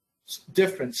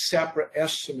different separate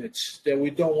estimates that we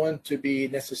don't want to be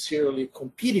necessarily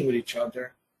competing with each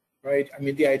other, right? I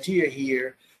mean, the idea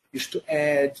here is to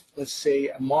add, let's say,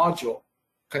 a module,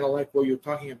 kind of like what you're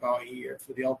talking about here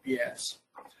for the LPS.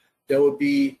 That would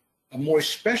be a more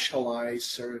specialized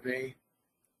survey,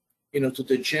 to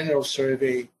the general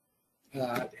survey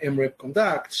MRIP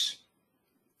conducts.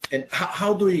 And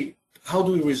how do we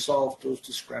resolve those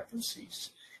discrepancies?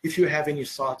 If you have any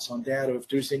thoughts on that, or if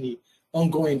there's any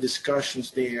ongoing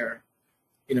discussions there,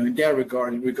 in that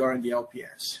regarding the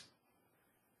LPS.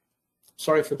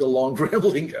 Sorry for the long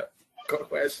rambling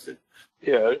question.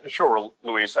 Yeah, sure,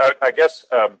 Luis. I guess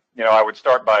I would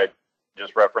start by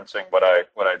just referencing what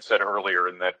I'd said earlier,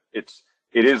 in that it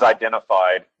is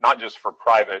identified not just for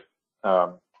private,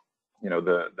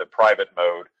 the private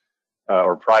mode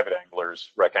or private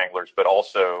anglers, rec anglers, but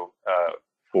also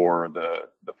for the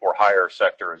for hire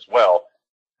sector as well.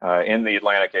 In the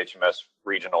Atlantic HMS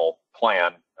regional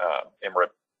plan, MRIP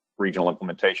regional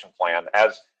implementation plan,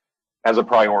 as a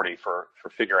priority for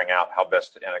figuring out how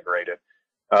best to integrate it.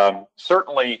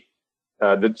 Certainly,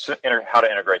 how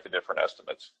to integrate the different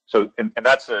estimates. So, and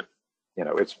that's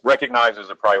it's recognized as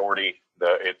a priority.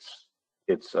 It's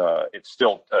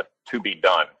still a to be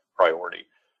done priority.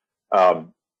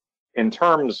 In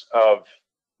terms of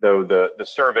the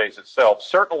surveys itself,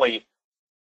 certainly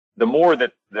the more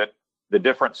that the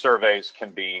different surveys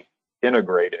can be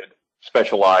integrated,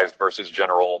 specialized versus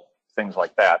general, things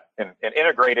like that, and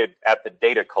integrated at the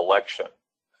data collection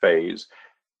phase,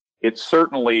 it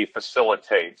certainly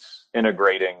facilitates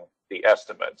integrating the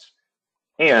estimates.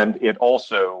 And it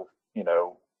also,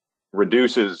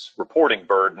 reduces reporting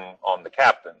burden on the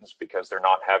captains because they're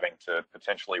not having to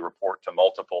potentially report to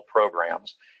multiple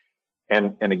programs.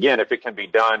 And again, if it can be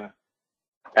done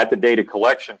at the data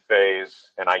collection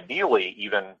phase, and ideally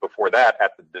even before that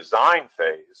at the design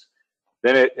phase,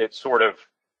 then it sort of,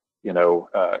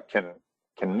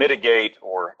 can mitigate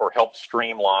or help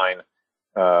streamline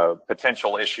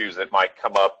potential issues that might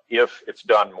come up if it's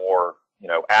done more,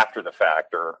 after the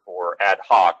fact or ad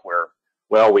hoc, where,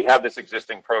 well, we have this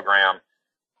existing program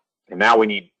and now we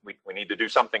need to do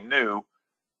something new,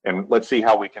 and let's see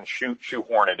how we can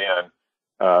shoehorn it in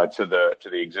to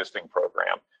the existing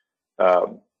program.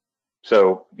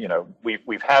 So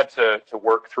we've had to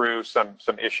work through some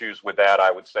issues with that,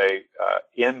 I would say,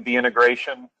 in the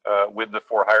integration with the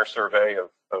for-hire survey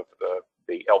of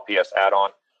the LPS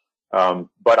add-on.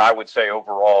 But I would say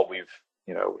overall,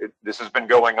 this has been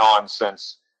going on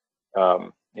since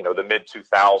the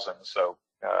mid-2000s. So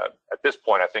at this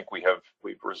point, I think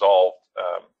we've resolved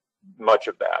much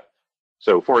of that.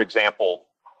 So, for example,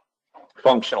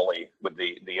 functionally with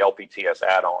the LPTS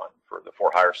add-on for the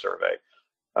for-hire survey,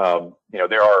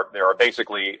 there are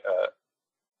basically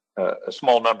a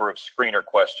small number of screener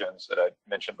questions that I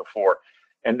mentioned before,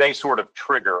 and they sort of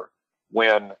trigger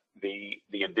when the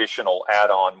additional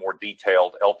add-on, more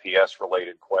detailed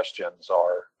LPS-related questions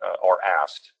are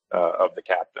asked of the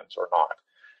captains or not.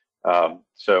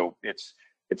 So it's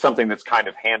something that's kind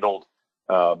of handled,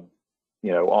 on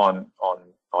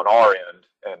our end,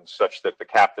 and such that the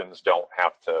captains don't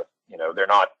have to, they're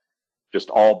not just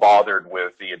all bothered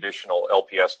with the additional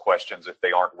LPS questions if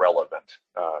they aren't relevant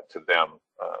to them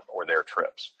or their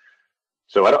trips.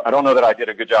 So I don't know that I did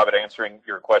a good job at answering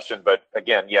your question, but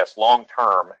again, yes, long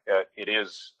term, it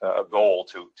is a goal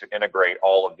to integrate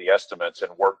all of the estimates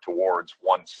and work towards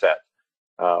one set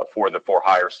for the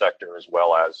for-hire sector as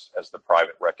well as the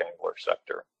private rec angler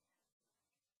sector.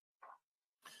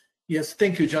 Yes,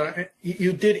 thank you, John.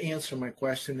 You did answer my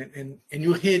question, and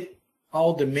you hit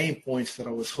all the main points that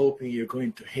I was hoping you're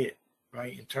going to hit,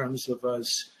 right? In terms of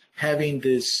us having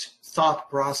this thought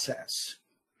process,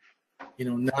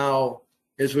 now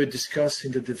as we're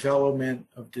discussing the development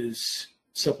of these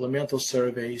supplemental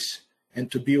surveys and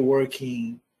to be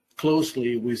working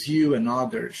closely with you and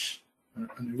others on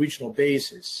a regional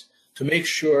basis to make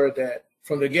sure that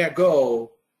from the get-go,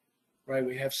 right,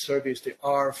 we have surveys that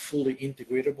are fully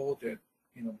integratable, that,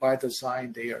 by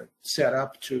design, they are set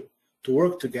up to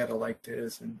work together like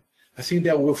this. And I think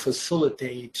that will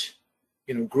facilitate,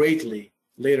 greatly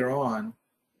later on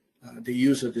the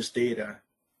use of this data,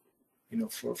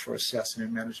 for assessment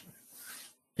and management.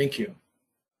 Thank you.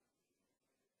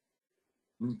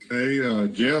 Okay,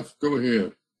 Jeff, go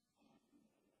ahead.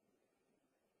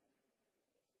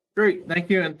 Great, thank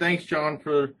you, and thanks, John,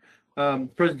 for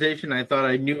presentation. I thought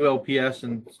I knew LPS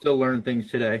and still learned things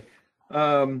today.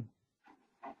 One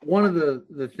of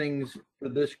the things for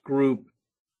this group,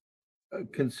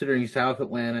 considering South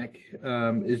Atlantic,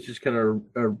 is just kind of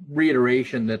a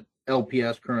reiteration that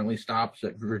LPS currently stops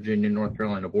at Virginia-North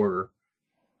Carolina border.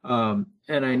 And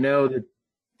I know that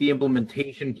the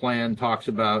implementation plan talks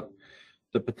about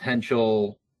the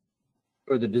potential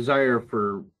or the desire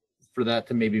for that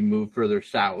to maybe move further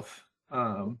south.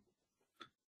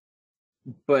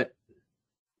 But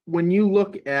when you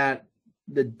look at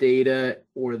the data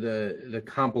or the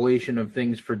compilation of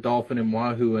things for dolphin and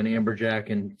wahoo and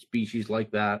amberjack and species like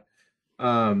that,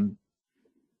 do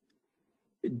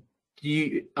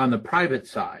you, on the private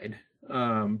side,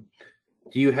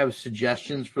 do you have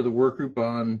suggestions for the work group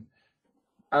on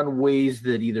ways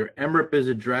that either MRIP is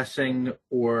addressing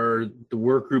or the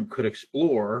work group could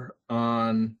explore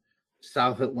on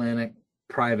South Atlantic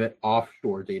private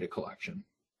offshore data collection?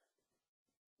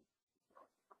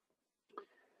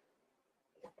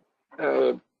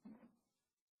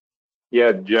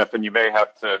 Yeah, Jeff, and you may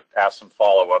have to ask some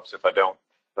follow-ups if I don't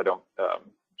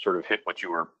sort of hit what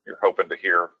you're hoping to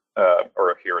hear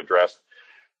or hear addressed.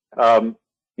 I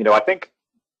think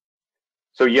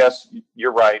so. Yes,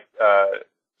 you're right.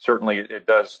 Certainly, it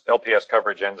does. LPS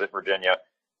coverage ends at Virginia,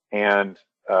 and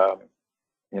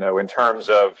in terms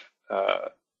of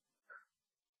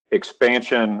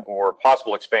expansion or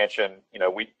possible expansion,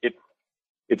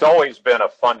 it's always been a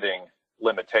funding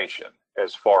limitation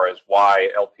as far as why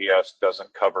LPS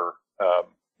doesn't cover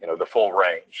the full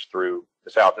range through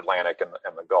the South Atlantic and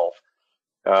the Gulf,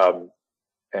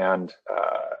 and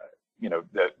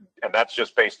that's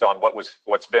just based on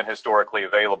what's been historically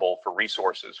available for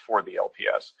resources for the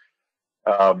LPS.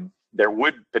 There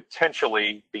would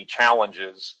potentially be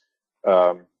challenges,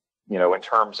 in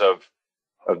terms of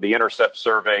the intercept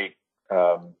survey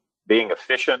being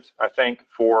efficient, I think,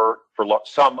 for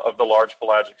some of the large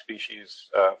pelagic species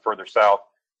further south.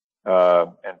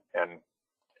 And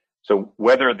so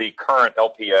whether the current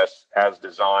LPS as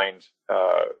designed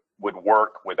would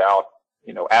work without,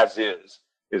 as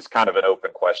is kind of an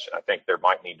open question. I think there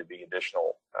might need to be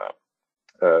additional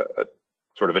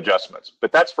sort of adjustments,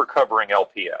 but that's for covering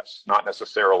LPS, not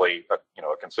necessarily a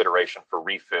consideration for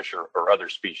reef fish or other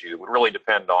species. It would really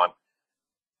depend on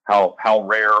how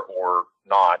rare or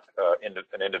not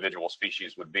an individual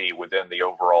species would be within the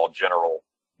overall general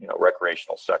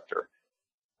recreational sector.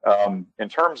 In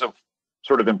terms of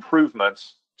sort of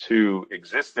improvements to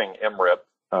existing MRIP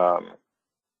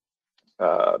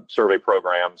survey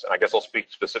programs, and I guess I'll speak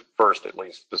first, at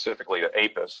least specifically to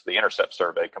APIS, the intercept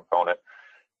survey component.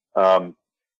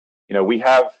 We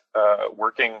have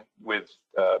working with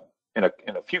in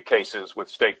a few cases with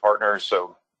state partners.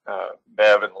 So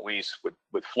Bev and Luis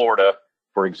with Florida,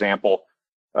 for example,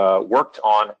 worked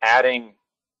on adding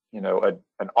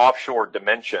an offshore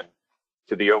dimension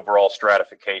to the overall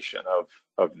stratification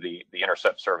of the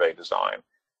intercept survey design,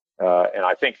 and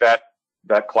I think that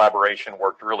collaboration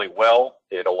worked really well.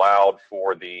 It allowed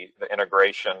for the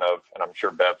integration of, and I'm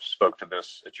sure Bev spoke to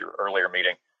this at your earlier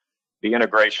meeting, the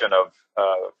integration of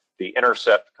the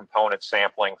intercept component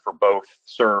sampling for both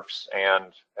SURFs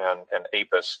and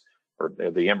APIS, or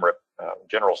the IMRIP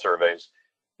general surveys,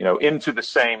 into the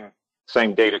same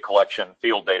data collection,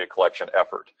 field data collection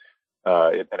effort.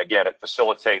 And again, it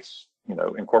facilitates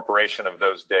incorporation of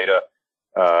those data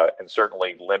and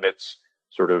certainly limits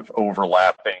sort of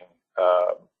overlapping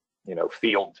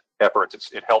field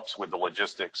efforts. It helps with the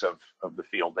logistics of the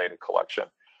field data collection.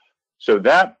 So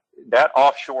that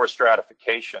offshore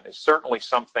stratification is certainly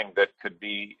something that could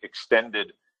be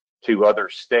extended to other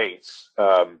states,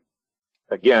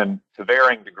 again, to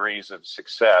varying degrees of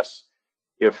success.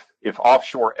 If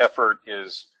offshore effort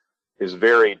is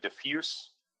very diffuse,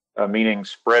 meaning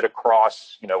spread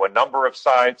across a number of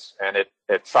sites, and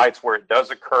at sites where it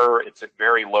does occur, it's at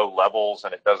very low levels,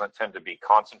 and it doesn't tend to be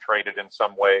concentrated in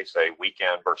some way, say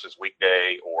weekend versus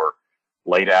weekday, or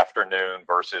late afternoon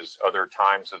versus other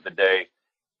times of the day.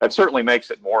 That certainly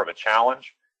makes it more of a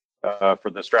challenge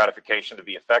for the stratification to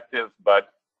be effective. But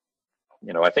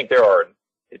I think there are,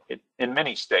 in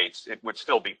many states, it would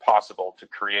still be possible to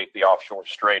create the offshore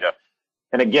strata.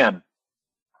 And again,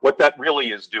 what that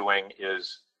really is doing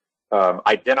is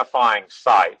identifying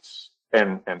sites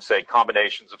and say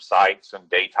combinations of sites and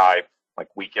day type, like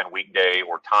weekend, weekday,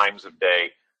 or times of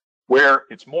day, where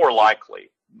it's more likely.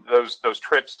 Those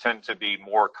trips tend to be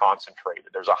more concentrated.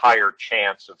 There's a higher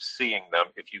chance of seeing them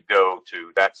if you go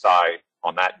to that site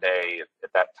on that day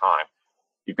at that time.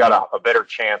 You've got a better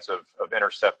chance of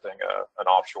intercepting an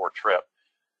offshore trip.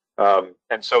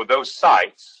 And so those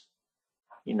sites,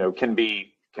 can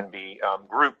be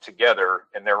grouped together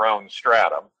in their own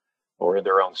stratum or in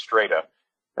their own strata.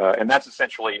 And that's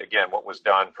essentially, again, what was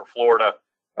done for Florida.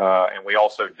 And we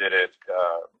also did it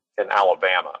in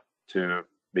Alabama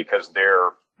because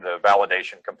the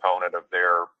validation component of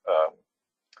their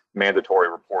mandatory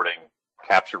reporting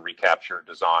capture recapture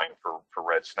design for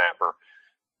red snapper,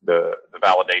 the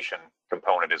validation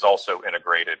component is also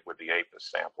integrated with the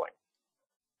APIS sampling.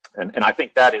 And I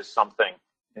think that is something,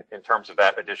 in terms of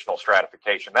that additional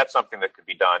stratification, that's something that could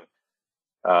be done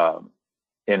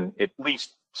in at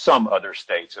least some other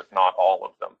states, if not all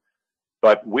of them.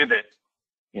 But with it,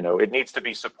 it needs to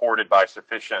be supported by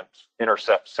sufficient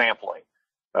intercept sampling.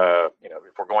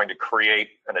 If we're going to create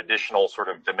an additional sort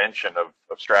of dimension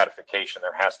of stratification,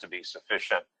 there has to be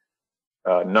sufficient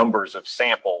numbers of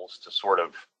samples to sort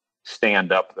of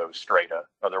stand up those strata.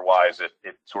 Otherwise, it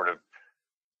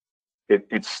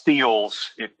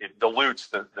dilutes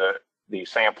the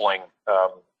sampling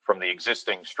from the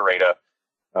existing strata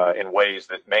in ways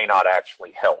that may not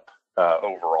actually help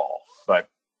overall. But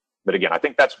again, I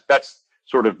think that's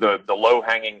sort of the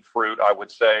low-hanging fruit, I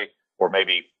would say, or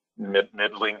maybe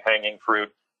middling hanging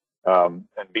fruit. And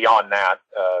beyond that,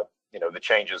 the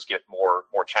changes get more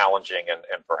challenging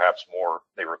and perhaps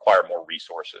they require more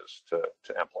resources to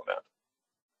implement.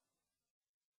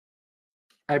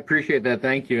 I appreciate that.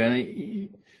 Thank you. And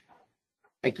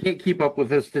I can't keep up with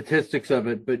the statistics of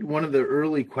it, but one of the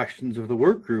early questions of the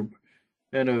work group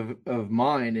and of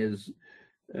mine is,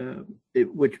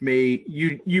 which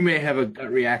you may have a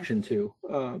gut reaction to,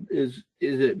 is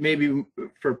it maybe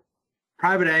for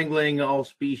private angling, all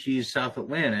species, South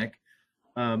Atlantic,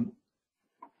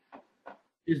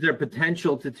 is there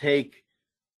potential to take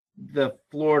the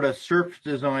Florida surf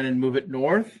design and move it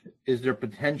north? Is there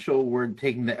potential we're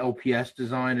taking the LPS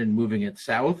design and moving it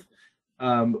south?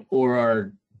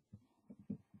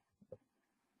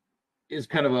 Is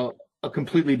kind of a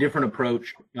completely different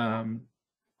approach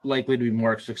likely to be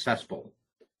more successful?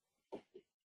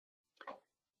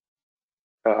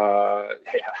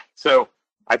 Yeah. So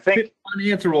I think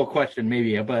unanswerable question,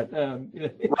 maybe, but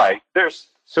right.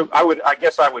 I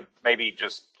guess I would maybe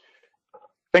just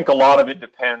think a lot of it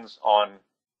depends on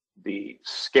the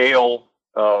scale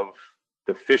of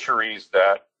the fisheries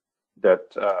that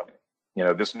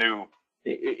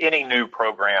any new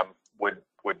program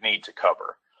would need to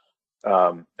cover.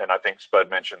 And I think Spud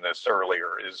mentioned this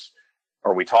earlier,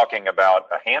 are we talking about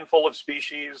a handful of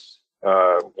species,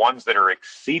 ones that are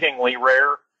exceedingly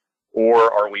rare,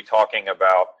 or are we talking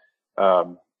about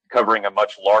covering a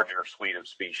much larger suite of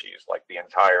species, like the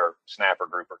entire snapper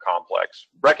grouper complex,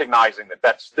 recognizing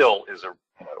that still is a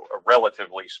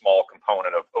relatively small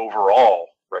component of overall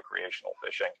recreational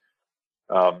fishing.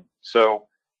 So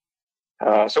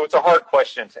it's a hard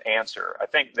question to answer. I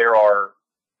think there are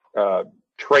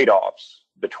trade-offs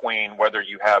between whether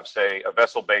you have, say, a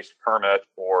vessel-based permit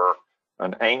or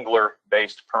an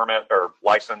angler-based permit or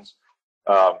license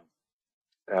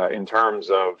in terms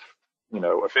of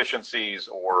efficiencies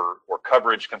or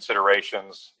coverage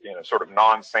considerations, sort of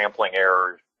non-sampling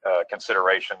error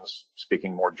considerations,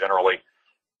 speaking more generally.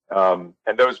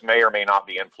 And those may or may not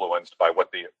be influenced by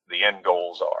what the end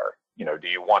goals are. Do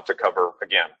you want to cover,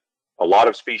 again, a lot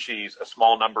of species, a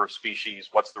small number of species?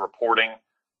 What's the reporting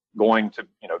going to,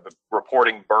 the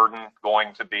reporting burden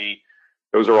going to be?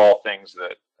 Those are all things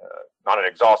that, not an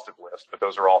exhaustive list, but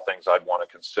those are all things I'd want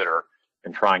to consider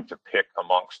in trying to pick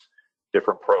amongst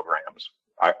different programs.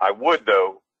 I would,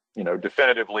 though,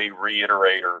 definitively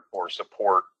reiterate or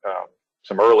support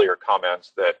some earlier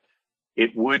comments that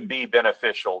it would be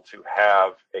beneficial to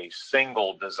have a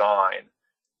single design,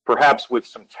 perhaps with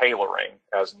some tailoring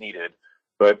as needed,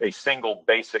 but a single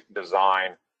basic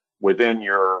design within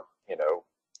your,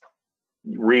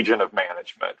 region of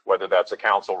management, whether that's a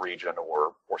council region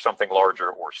or something larger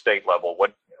or state level,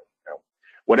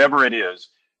 whatever it is.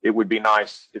 It would be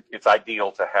nice, it's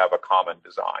ideal to have a common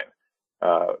design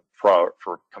for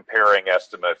comparing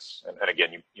estimates. And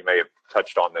again, you may have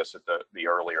touched on this at the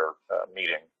earlier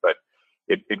meeting, but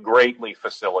it greatly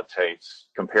facilitates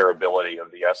comparability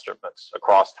of the estimates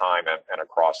across time and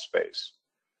across space.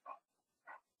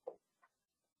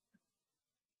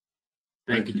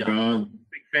 Thank you, John.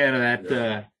 Big fan of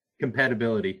that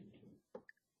compatibility.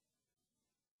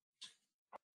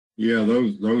 Yeah,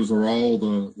 those are all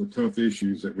the tough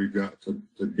issues that we've got to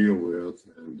deal with.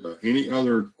 And any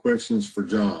other questions for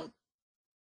John?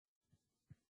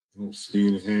 I don't see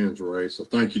any hands raised. So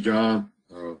thank you, John.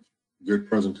 Good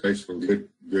presentation,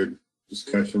 good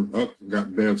discussion. Oh,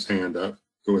 got Bev's hand up.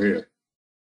 Go ahead.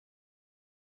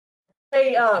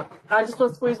 Hey, I just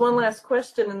want to squeeze one last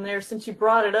question in there, since you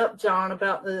brought it up, John,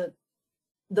 about the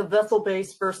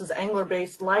vessel-based versus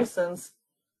angler-based license.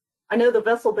 I know the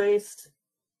vessel-based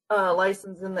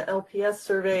license in the LPS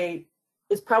survey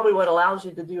is probably what allows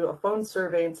you to do a phone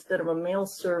survey instead of a mail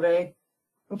survey.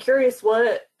 I'm curious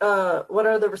what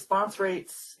are the response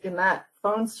rates in that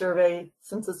phone survey,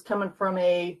 since it's coming from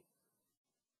a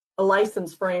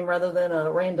license frame rather than a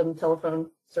random telephone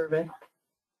survey?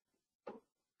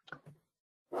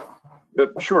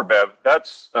 Sure, Bev.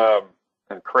 That's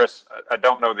and Chris, I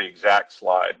don't know the exact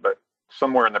slide, but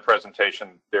somewhere in the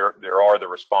presentation there are the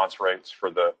response rates for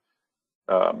the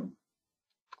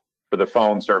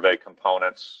phone survey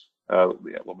components. A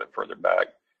little bit further back.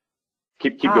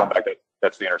 Keep going back.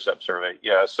 That's the intercept survey.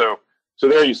 Yeah. So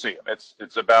there you see them.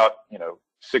 It's about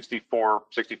 64,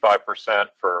 65%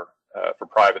 for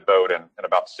private boat and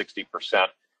about 60%.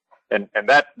 And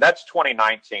that's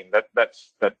 2019.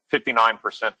 That's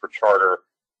 59% for charter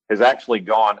has actually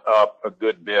gone up a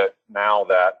good bit now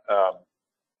that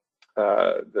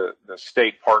the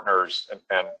state partners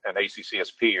and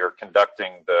ACCSP are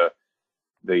conducting the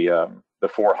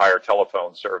for-hire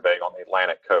telephone survey on the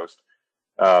Atlantic coast.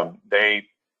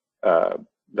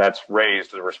 That's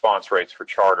raised the response rates for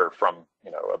charter from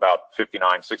about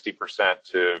 59, 60%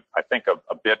 to I think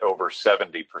a bit over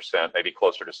 70%, maybe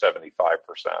closer to 75%.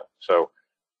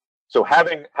 So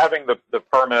having the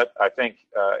permit, I think,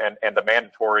 and the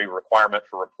mandatory requirement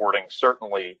for reporting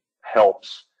certainly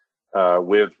helps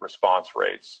with response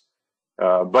rates.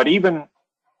 But even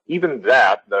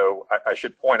that, though, I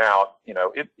should point out,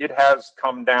 it has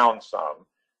come down some.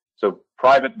 So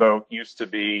private boat used to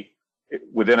be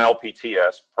within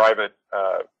LPTS, private,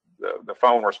 the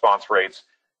phone response rates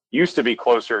used to be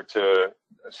closer to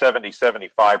 70,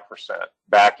 75%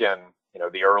 back in,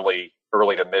 the early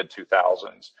to mid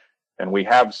 2000s. And we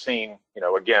have seen,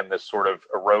 again, this sort of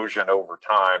erosion over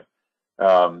time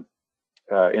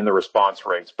in the response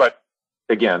rates. But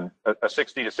again, a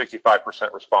 60 to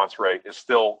 65% response rate is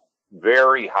still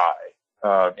very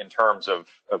high in terms of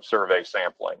survey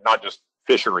sampling, not just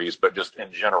fisheries, but just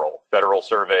in general, federal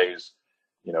surveys,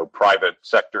 private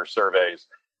sector surveys.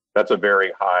 That's a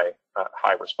very high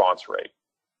response rate.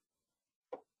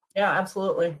 Yeah,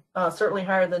 absolutely. Certainly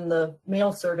higher than the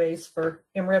mail surveys for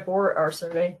MRIP or our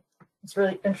survey. It's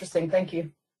really interesting. Thank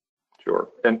you. Sure.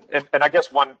 And I guess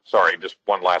just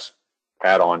one last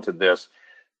add on to this.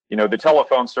 The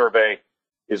telephone survey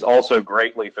is also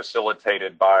greatly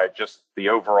facilitated by just the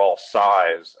overall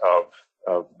size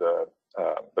of the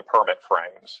permit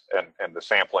frames and the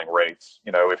sampling rates.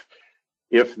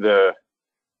 If the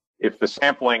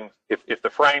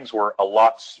frames were a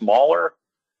lot smaller,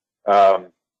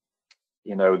 the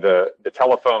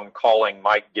telephone calling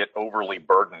might get overly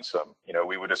burdensome.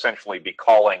 We would essentially be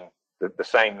calling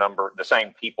the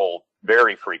same people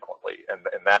very frequently, and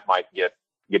that might get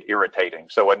irritating.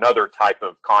 So another type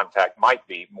of contact might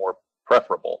be more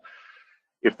preferable.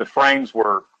 If the frames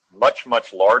were much,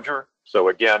 much larger, so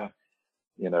again,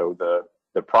 the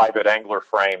private angler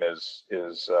frame is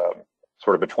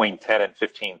sort of between 10 and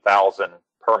 15,000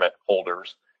 permit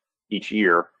holders each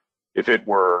year. If it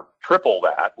were triple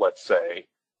that, let's say,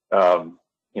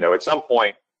 at some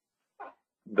point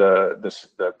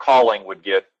the calling would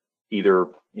get either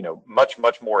much,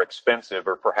 much more expensive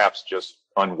or perhaps just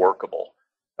unworkable.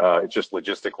 It's just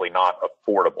logistically not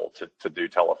affordable to do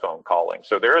telephone calling.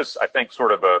 So there is, I think,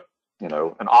 sort of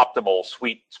an optimal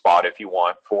sweet spot, if you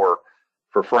want, for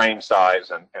frame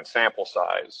size and sample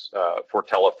size for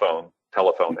telephone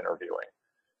interviewing.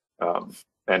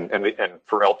 And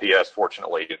for LPS,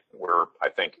 fortunately, we're, I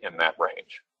think, in that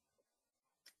range.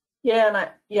 Yeah, and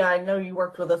I know you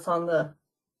worked with us on the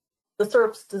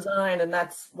SERP's design, and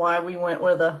that's why we went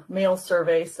with a mail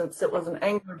survey, since it was an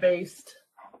angler-based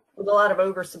with a lot of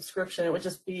oversubscription. It would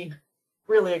just be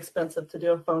really expensive to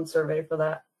do a phone survey for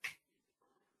that.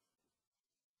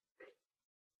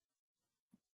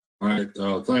 All right,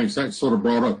 thanks. That sort of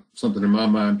brought up something in my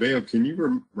mind. Bev, can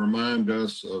you remind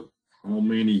us of how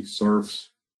many SERPs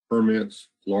permits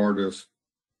Florida's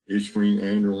issuing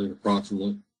annually,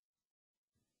 approximately?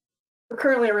 We're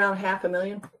currently around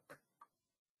 500,000.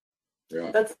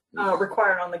 Yeah. That's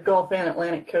required on the Gulf and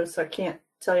Atlantic coast. So I can't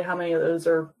tell you how many of those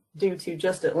are due to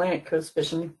just Atlantic coast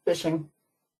fishing. But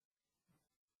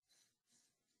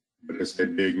it's a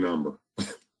big number.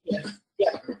 Yeah,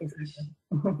 exactly.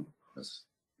 That's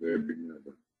a very big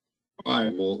number. All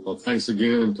right, well, thanks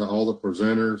again to all the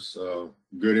presenters.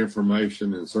 Good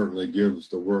information, and certainly gives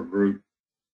the work group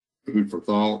food for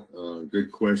thought. Good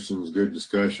questions, good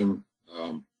discussion.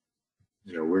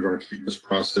 We're going to keep this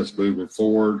process moving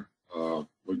forward.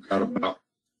 We've got about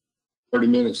 30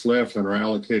 minutes left in our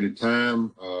allocated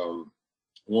time. I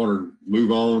want to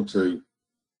move on to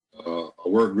a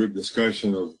work group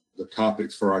discussion of the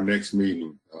topics for our next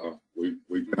meeting.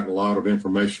 We've gotten a lot of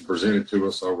information presented to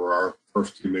us over our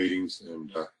first two meetings,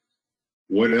 and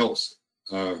what else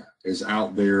is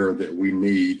out there that we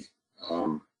need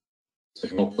to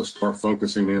help us start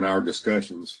focusing in our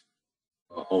discussions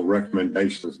on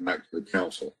recommendations back to the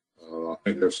council. I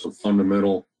think there's some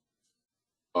fundamental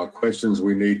questions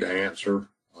we need to answer.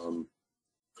 I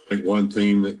think one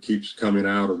theme that keeps coming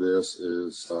out of this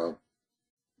is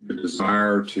the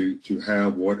desire to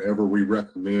have whatever we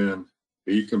recommend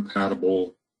be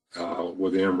compatible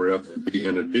with MRIP and be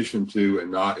in addition to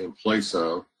and not in place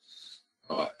of.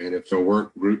 And if there are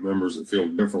work group members that feel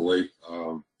differently,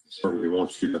 certainly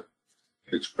want you to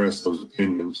express those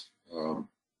opinions.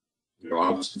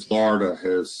 Obviously Florida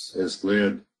has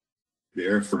led the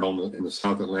effort in the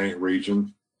South Atlantic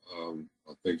region.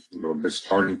 I think the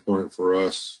starting point for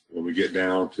us when we get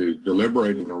down to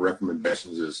deliberating on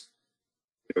recommendations is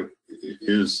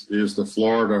the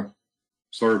Florida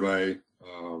survey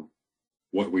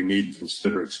what we need to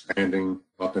consider expanding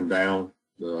up and down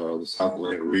the South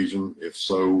Atlantic region? If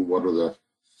so, what are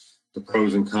the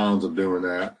pros and cons of doing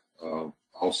that?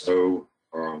 Also,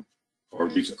 are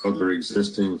these other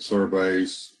existing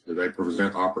surveys, do they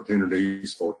present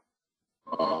opportunities for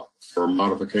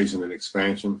modification and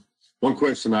expansion? One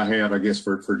question I had, I guess,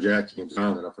 for Jackie and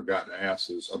John that I forgot to ask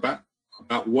is about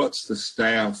what's the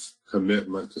staff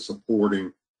commitment to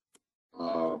supporting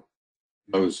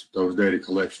those data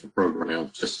collection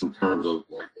programs, just in terms of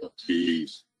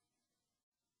FTEs.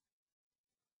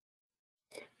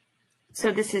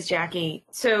 So this is Jackie.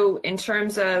 So in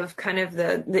terms of kind of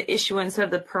the issuance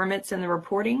of the permits and the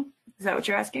reporting, is that what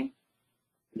you're asking?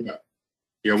 Yeah.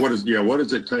 Yeah. What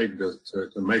does it take to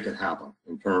make it happen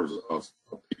in terms of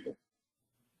people?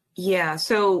 Yeah.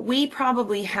 So we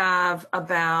probably have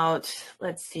about,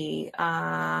 let's see,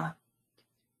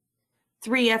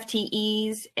 3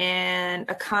 FTEs and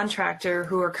a contractor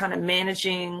who are kind of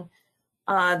managing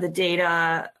the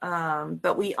data,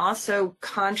 but we also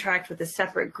contract with a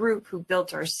separate group who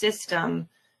built our system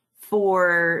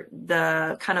for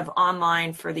the kind of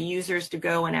online for the users to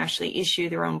go and actually issue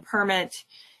their own permit,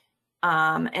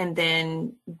 and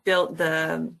then built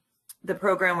the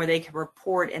program where they can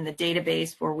report in the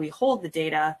database where we hold the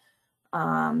data.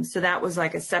 So that was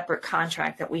like a separate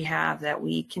contract that we have that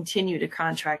we continue to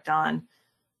contract on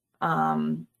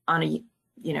a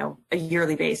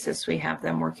yearly basis. We have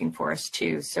them working for us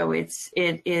too. So it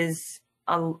is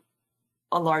a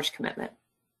large commitment.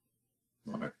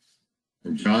 All right.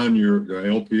 And John, the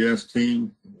LPS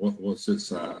team, what's its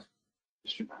size?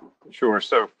 Sure.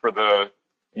 So for the,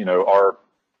 our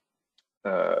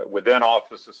within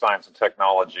Office of Science and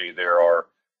Technology, there are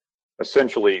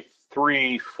essentially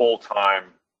 3 full-time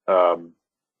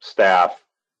staff,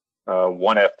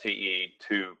 1 FTE,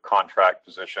 2 contract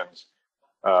positions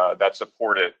that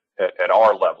support it at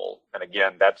our level. And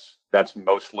again, that's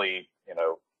mostly,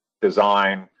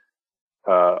 design,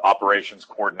 operations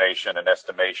coordination and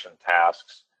estimation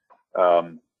tasks.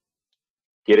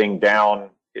 Getting down,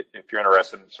 if you're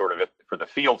interested in sort of it for the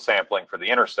field sampling for the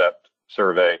intercept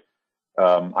survey,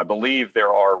 I believe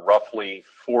there are roughly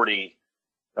 40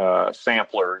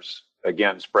 samplers,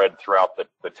 again, spread throughout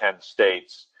the 10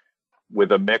 states,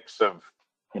 with a mix of,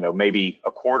 maybe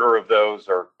a quarter of those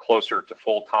are closer to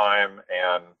full-time,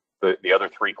 and the other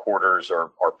 3/4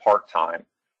 are part-time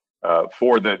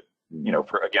for the,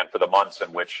 for the months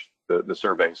in which the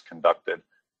survey is conducted.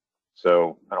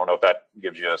 So I don't know if that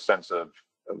gives you a sense of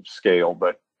scale,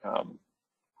 but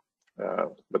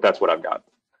that's what I've got.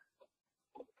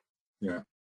 Yeah.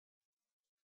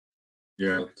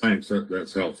 Yeah, thanks.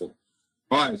 That's helpful.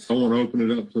 All right, so I want to open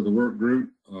it up to the work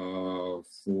group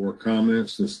for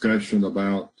comments, discussion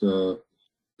about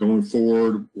going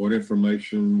forward. What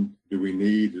information do we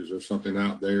need? Is there something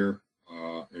out there?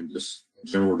 And just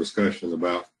general discussion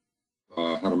about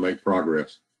how to make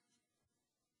progress.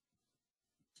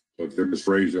 So if you just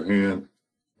raise your hand.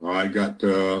 All right,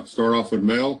 start off with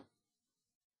Mel.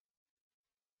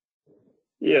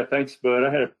 Yeah, thanks, Bud.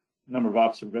 I had a number of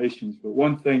observations, but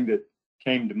one thing that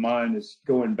came to mind is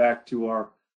going back to our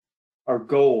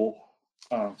goal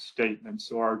statement.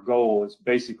 So our goal is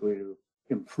basically to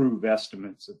improve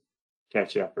estimates of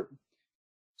catch effort.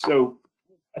 So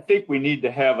I think we need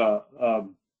to have a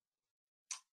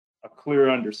clear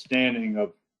understanding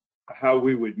of how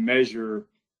we would measure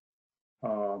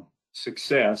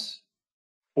success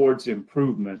towards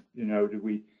improvement.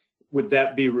 Would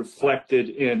that be reflected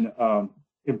in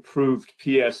improved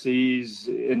PSEs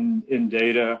in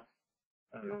data?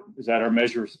 Is that our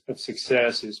measure of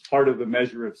success? Is part of the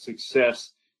measure of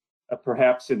success,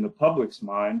 perhaps in the public's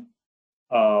mind,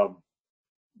 the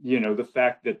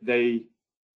fact that they,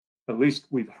 at least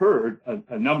we've heard,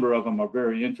 a number of them are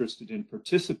very interested in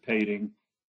participating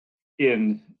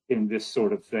in this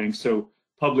sort of thing. So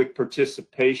public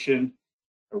participation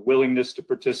or willingness to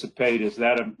participate, is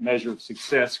that a measure of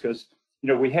success? Because,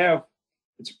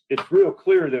 it's real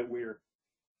clear that we're,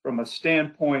 from a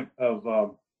standpoint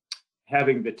of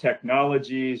having the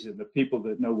technologies and the people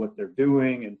that know what they're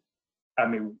doing, and I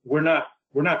mean, we're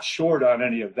not short on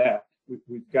any of that.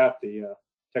 We've got the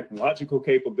technological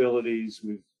capabilities.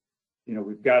 We've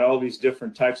got all these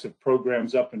different types of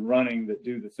programs up and running that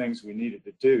do the things we needed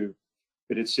to do.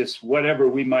 But it's just whatever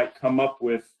we might come up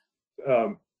with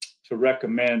to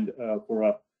recommend for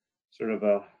a sort of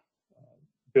a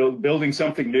building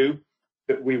something new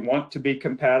that we want to be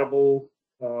compatible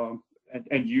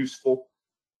and useful.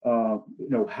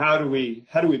 How do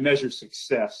we measure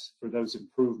success for those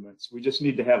improvements? We just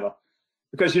need to have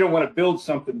because you don't want to build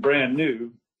something brand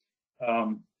new,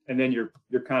 and then you're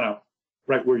kind of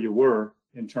right where you were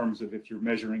in terms of if you're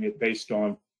measuring it based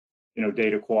on,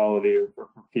 data quality or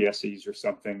PSEs or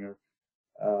something.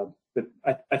 But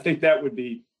I think that would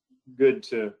be good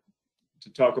to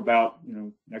talk about,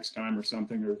 next time or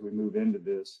something, or as we move into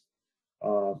this.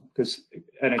 Because,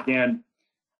 and again,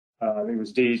 I think it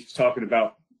was Dee talking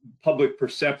about public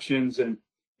perceptions, and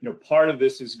part of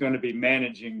this is going to be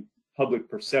managing public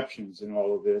perceptions in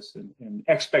all of this, and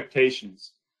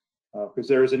expectations, because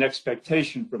there is an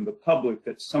expectation from the public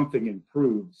that something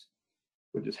improves,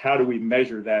 which is how do we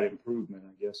measure that improvement,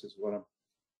 I guess, is what I'm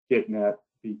getting at.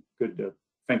 Be good to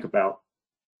think about.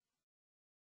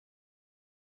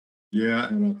 Yeah,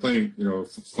 and I think,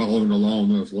 following along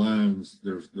those lines,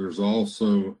 there's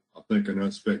also, I think, an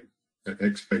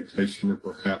expectation, and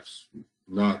perhaps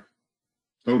not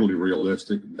totally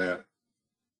realistic, that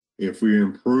if we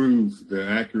improve the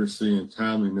accuracy and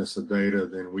timeliness of data,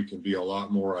 then we can be a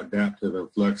lot more adaptive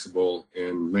and flexible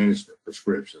in management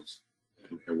prescriptions.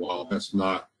 And while that's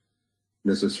not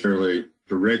necessarily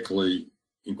directly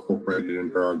incorporated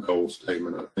into our goal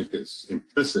statement, I think it's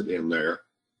implicit in there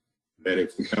that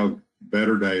if we have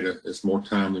better data, it's more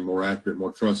timely, more accurate,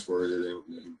 more trustworthy,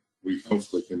 then we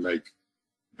hopefully can make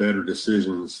better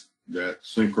decisions that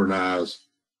synchronize,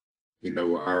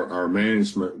 our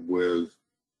management with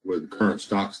current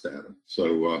stocks data.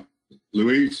 So,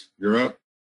 Louise, you're up.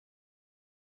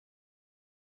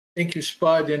 Thank you,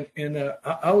 Spud. And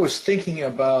I was thinking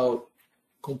about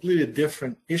completely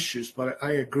different issues, but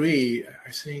I agree.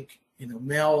 I think,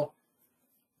 Mel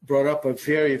brought up a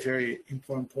very, very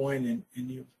important point, and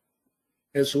you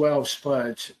as well,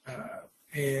 Spud.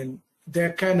 And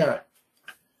that kind of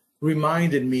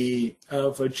reminded me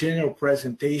of a general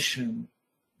presentation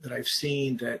that I've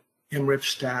seen that MRIP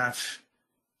staff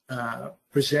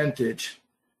presented.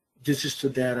 This is to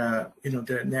that,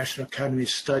 the National Academy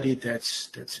study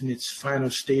that's in its final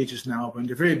stages now. But in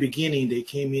the very beginning, they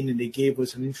came in and they gave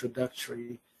us an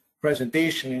introductory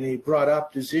presentation, and they brought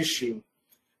up this issue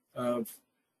of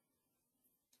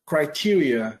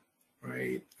criteria,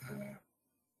 right,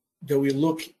 that we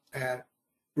look at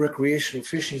recreational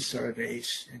fishing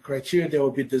surveys, and criteria that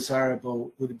would be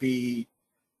desirable would be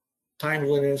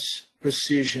timeliness,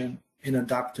 precision, and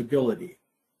adaptability.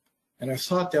 And I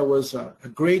thought that was a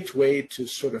great way to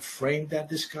sort of frame that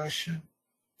discussion.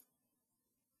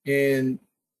 And,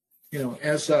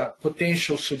 as a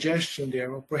potential suggestion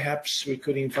there, or perhaps we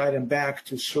could invite them back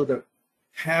to sort of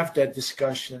have that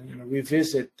discussion,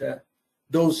 revisit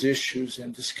those issues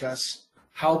and discuss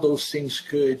how those things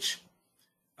could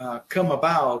come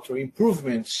about, or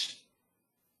improvements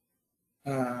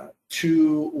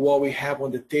to what we have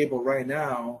on the table right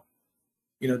now,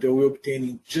 that we're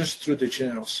obtaining just through the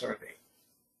general survey.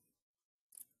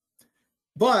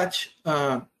 But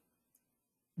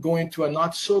going to a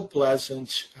not so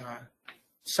pleasant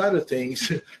side of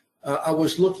things, I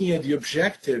was looking at the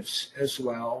objectives as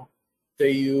well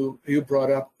that you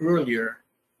brought up earlier,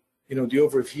 the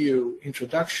overview,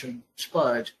 introduction,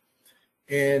 Spud.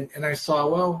 And I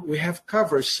thought, well, we have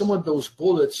covered some of those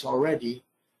bullets already,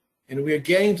 and we're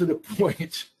getting to the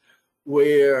point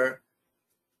where,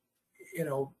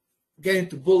 getting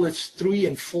to bullets 3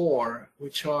 and 4,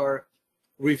 which are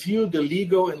review the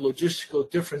legal and logistical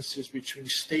differences between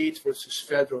state versus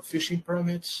federal fishing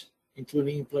permits,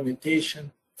 including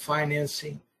implementation,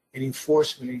 financing, and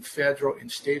enforcement in federal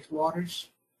and state waters,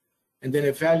 and then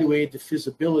evaluate the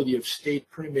feasibility of state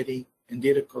permitting and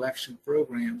data collection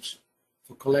programs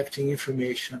for collecting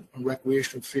information on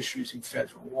recreational fisheries in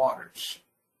federal waters.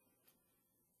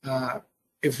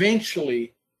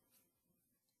 Eventually,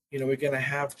 we're going to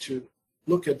have to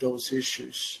look at those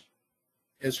issues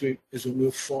as we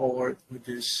move forward with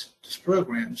this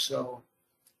program. So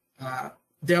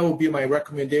that will be my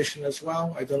recommendation as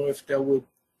well. I don't know if that would,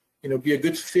 be a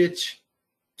good fit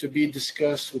to be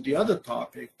discussed with the other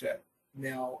topic that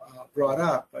Mel brought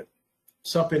up, but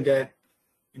something that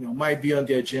might be on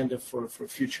the agenda for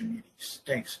future meetings.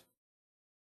 Thanks.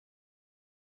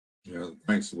 Yeah,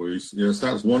 thanks, Luis. Yes,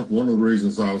 that was one of the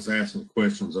reasons I was asking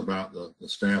questions about the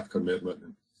staff commitment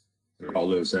and all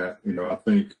those that, I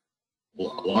think a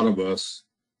lot of us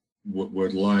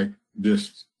would like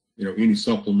this, any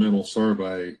supplemental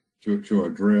survey to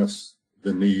address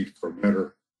the need for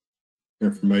better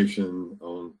information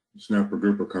on snapper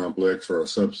grouper complex or a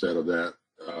subset of that.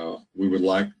 We would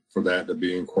like for that to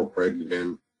be incorporated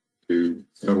into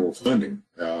federal funding.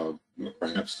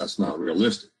 Perhaps that's not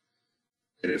realistic.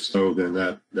 And if so, then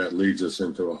that leads us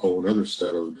into a whole other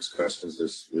set of discussions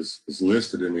is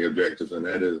listed in the objectives, and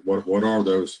that is what are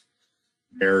those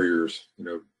barriers?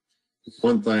 It's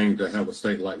one thing to have a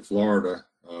state like Florida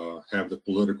have the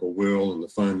political will and the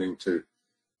funding to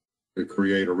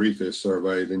create a refish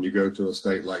survey. Then you go to a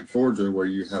state like Georgia where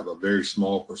you have a very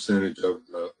small percentage of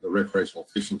the recreational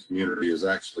fishing community is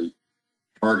actually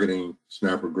targeting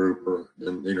snapper grouper,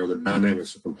 and the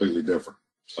dynamics are completely different.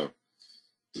 So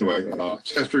anyway,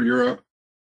 Chester, you're up.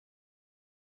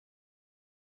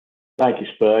 Thank you,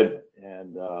 Spud.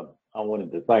 And I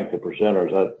wanted to thank the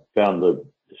presenters. I found the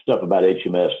stuff about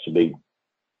HMS to be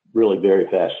really very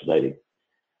fascinating.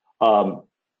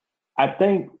 I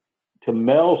think to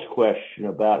Mel's question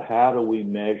about how do we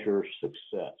measure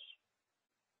success,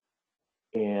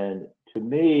 and to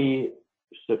me,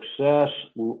 success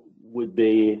would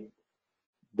be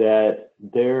that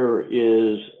there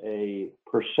is a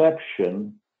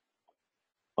perception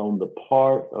on the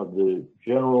part of the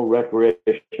general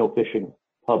recreational fishing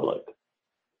public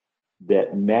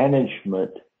that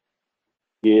management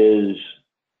is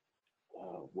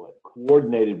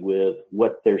coordinated with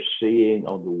what they're seeing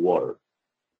on the water.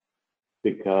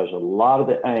 Because a lot of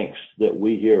the angst that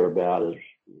we hear about is,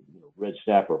 red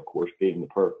snapper, of course, being the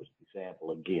perfect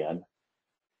example again,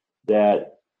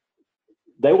 that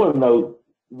they want to know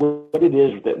what it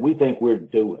is that we think we're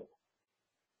doing.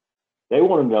 They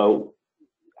want to know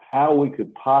how we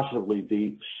could possibly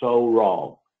be so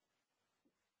wrong.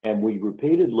 And we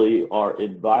repeatedly are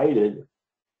invited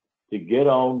to get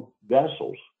on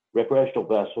vessels, recreational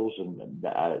vessels in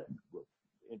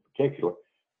particular,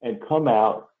 and come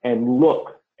out and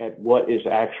look at what is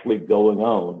actually going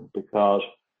on, because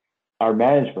our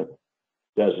management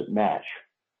doesn't match.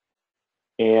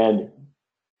 And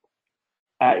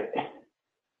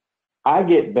I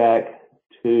get back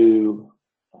to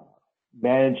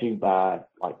managing by,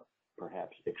 like,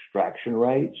 perhaps extraction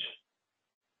rates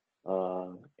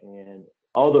and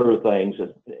other things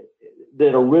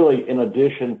that are really in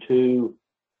addition to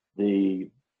the,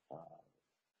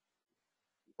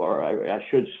 or I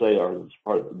should say, are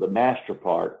part of the master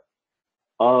part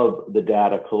of the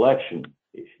data collection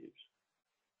issues.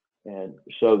 And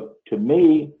so to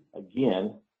me,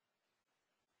 again,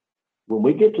 when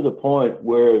we get to the point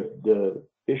where the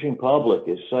fishing public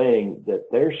is saying that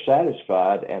they're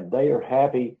satisfied and they are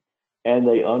happy and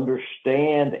they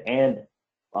understand and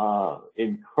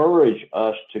encourage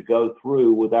us to go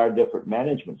through with our different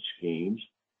management schemes,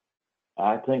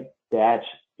 I think that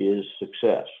is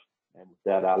success. And with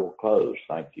that, I will close.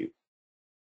 Thank you.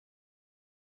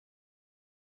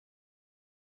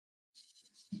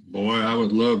 Boy, I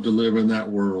would love to live in that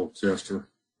world, Chester.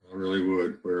 I really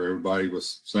would, where everybody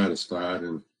was satisfied,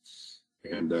 and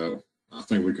I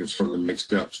think we can certainly make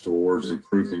steps towards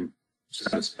improving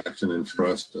satisfaction and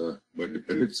trust. But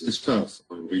it's tough.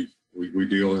 I mean, we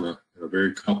deal in a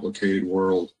very complicated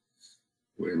world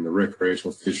in the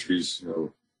recreational fisheries.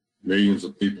 Millions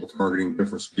of people targeting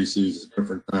different species at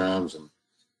different times, and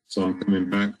some coming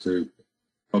back to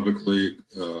publicly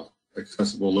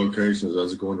accessible locations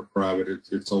as going to private.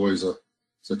 It's always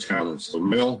a challenge. So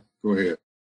Mel, go ahead.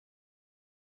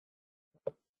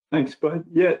 Thanks, Bud.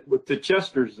 Yeah, with the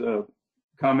Chester's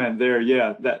comment there,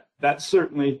 yeah, that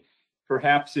certainly,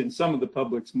 perhaps in some of the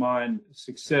public's mind,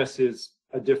 success is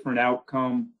a different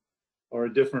outcome or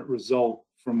a different result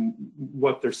from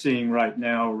what they're seeing right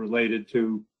now related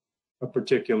to a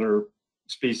particular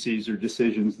species or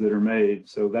decisions that are made.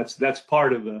 So that's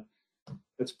part of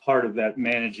that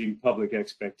managing public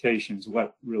expectations.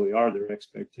 What really are their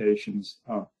expectations?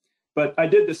 But I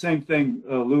did the same thing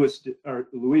Luis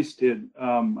did.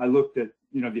 I looked at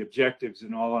the objectives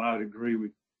and all, and I would agree. We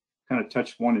kind of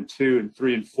touched 1 and 2, and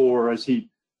 3 and 4, as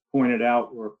he pointed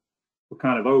out, were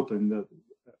kind of open.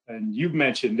 And you've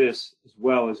mentioned this as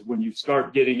well, as when you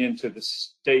start getting into the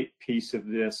state piece of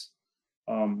this,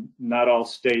 not all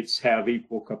states have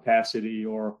equal capacity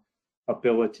or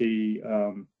ability,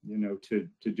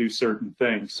 to do certain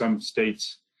things. Some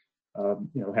states,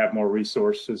 have more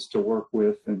resources to work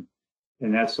with and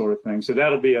that sort of thing. So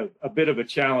that'll be a bit of a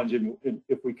challenge. And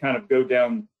if we kind of go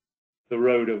down the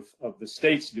road of the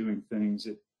states doing things,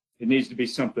 it needs to be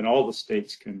something all the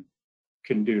states can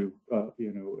do,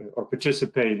 or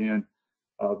participate in.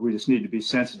 We just need to be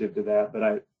sensitive to that.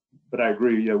 But I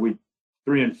agree. We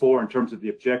 3 and 4 in terms of the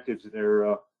objectives there,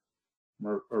 or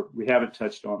we haven't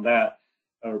touched on that.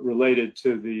 Related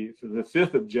to the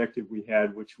 5th objective we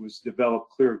had, which was develop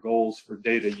clear goals for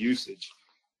data usage,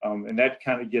 and that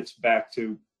kind of gets back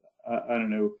to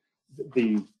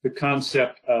the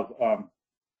concept of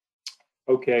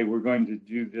okay, we're going to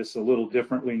do this a little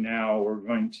differently now. We're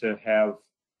going to have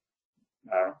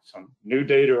some new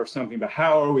data or something, but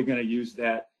how are we going to use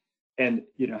that? And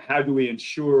how do we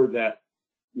ensure that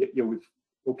we're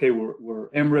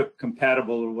MRIP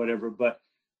compatible or whatever, but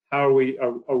how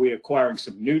are we acquiring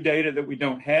some new data that we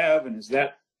don't have? And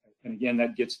again,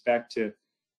 that gets back to,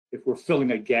 if we're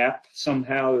filling a gap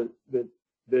somehow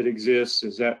that exists,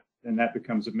 and that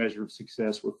becomes a measure of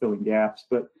success. We're filling gaps.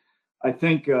 But I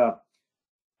think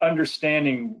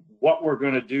understanding what we're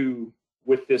going to do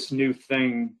with this new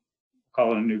thing,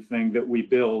 call it a new thing that we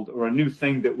build, or a new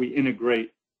thing that we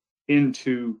integrate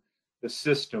into the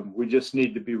system. We just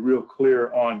need to be real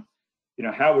clear on,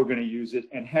 how we're going to use it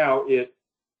and how it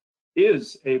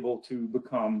is able to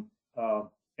become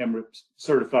MRIP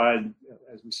certified,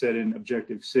 as we said in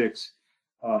Objective 6.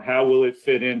 How will it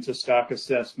fit into stock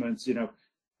assessments, and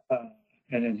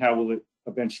then how will it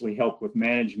eventually help with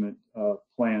management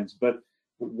plans? But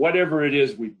whatever it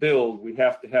is we build, we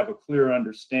have to have a clear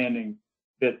understanding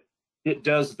that it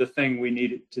does the thing we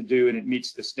need it to do, and it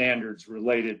meets the standards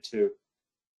related to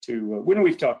when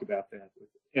we've talked about that with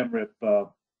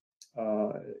MRIP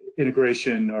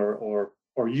integration or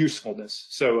usefulness.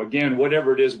 So again,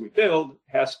 whatever it is we build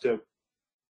has to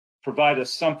provide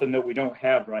us something that we don't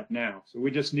have right now. So we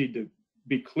just need to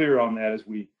be clear on that as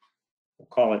we, we'll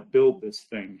call it, build this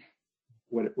thing,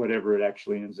 whatever it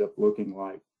actually ends up looking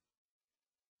like.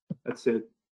 That's it.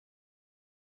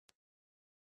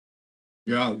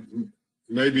 Yeah,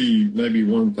 maybe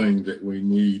one thing that we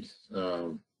need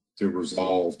to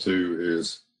resolve too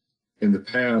is, in the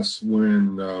past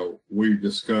when we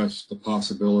discussed the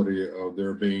possibility of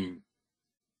there being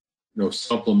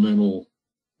supplemental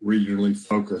regionally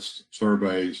focused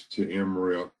surveys to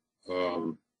MRIP,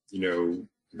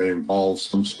 that involves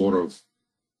some sort of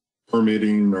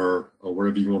permitting or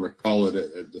whatever you want to call it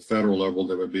at the federal level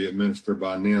that would be administered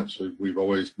by NIMS. We've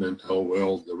always been told,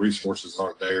 well, the resources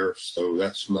aren't there, so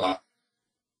that's not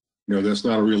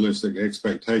a realistic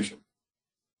expectation.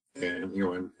 And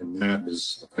and that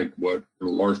is, I think, what in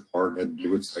large part had to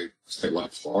do with state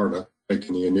like Florida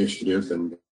taking the initiative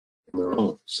and their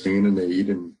own seeing a need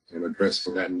and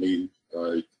addressing that need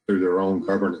through their own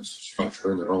governance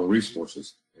structure and their own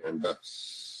resources. And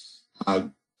I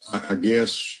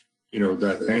guess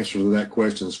that the answer to that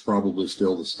question is probably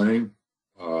still the same.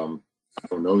 I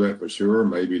don't know that for sure.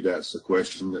 Maybe that's a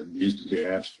question that needs to be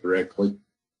asked directly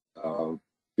to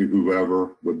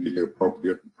whoever would be the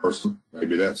appropriate person.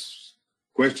 Maybe that's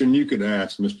a question you could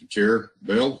ask, Mr. Chair,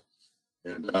 Bill,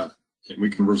 and we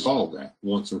can resolve that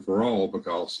once and for all,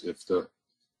 because if it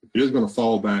is going to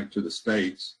fall back to the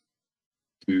states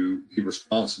to be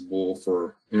responsible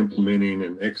for implementing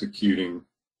and executing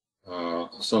a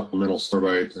supplemental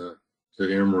survey to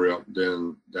MRIP,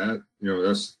 then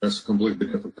that's a completely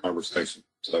different conversation.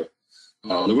 So,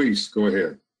 Luis, go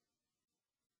ahead.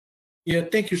 Yeah,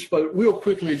 thank you, Spud. Real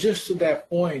quickly, just to that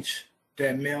point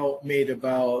that Mel made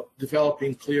about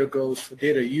developing clear goals for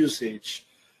data usage.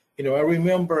 I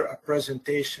remember a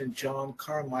presentation John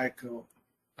Carmichael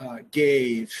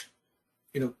gave,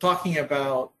 talking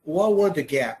about what were the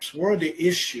gaps, what are the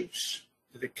issues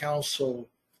that the council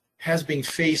has been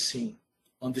facing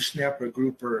on the snapper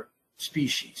grouper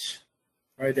species,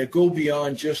 right? That go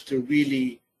beyond just the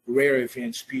really rare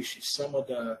event species. Some of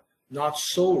the not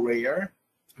so rare,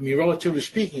 relatively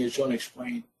speaking, as John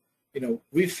explained,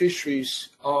 reef fisheries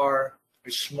are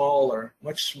a smaller,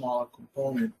 much smaller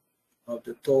component of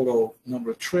the total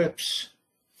number of trips,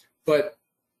 but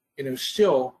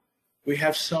still we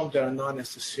have some that are not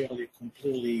necessarily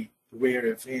completely rare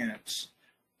events.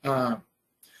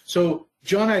 So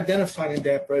John identified in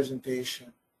that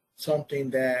presentation something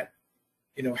that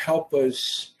helped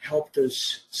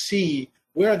us see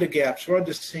where are the gaps, where are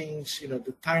the things,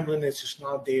 the timeliness is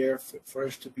not there for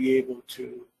us to be able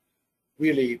to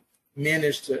really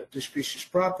manage the species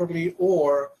properly,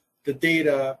 or the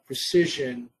data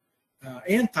precision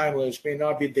and timeliness may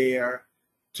not be there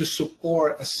to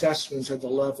support assessments at the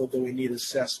level that we need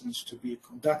assessments to be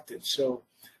conducted. So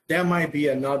that might be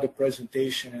another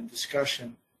presentation and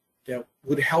discussion that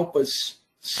would help us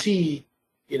see,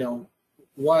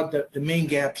 what the main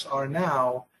gaps are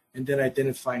now, and then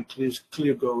identifying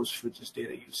clear goals for this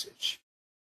data usage.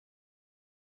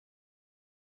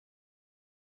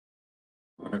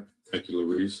 All right, thank you,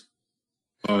 Luis.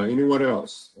 Anyone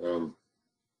else?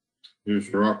 Here's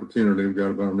your opportunity. We've got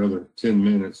about another 10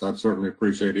 minutes. I'd certainly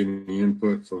appreciate any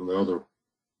input from the other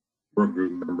work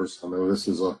group members. I know this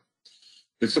is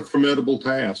it's a formidable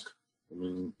task.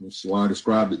 That's why I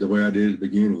described it the way I did at the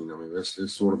beginning. This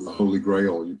is sort of the holy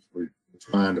grail. We're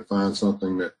trying to find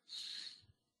something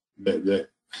that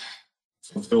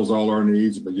fulfills all our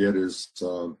needs, but yet is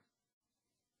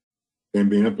can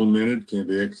be implemented, can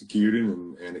be executed,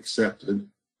 and accepted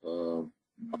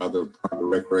by the private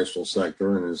recreational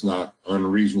sector, and is not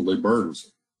unreasonably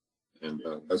burdensome. And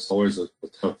that's always a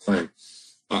tough thing.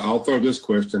 I'll throw this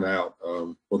question out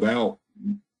without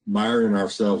miring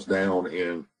ourselves down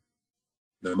in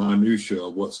the minutia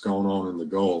of what's going on in the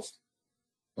Gulf.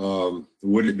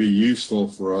 Would it be useful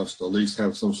for us to at least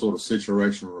have some sort of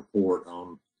situational report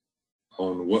on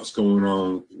what's going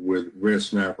on with red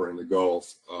snapper in the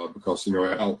Gulf? Because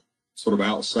sort of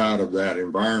outside of that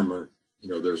environment,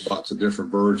 there's lots of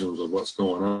different versions of what's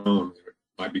going on. It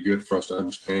might be good for us to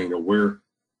understand where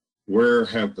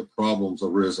have the problems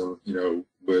arisen,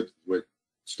 with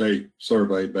state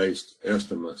survey-based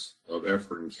estimates of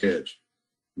effort and catch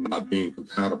not being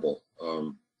compatible.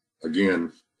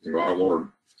 Again, I want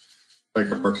to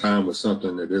take up our time with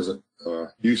something that isn't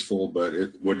useful, but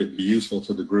would it be useful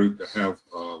to the group to have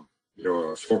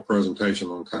a short presentation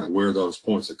on kind of where those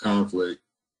points of conflict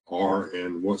are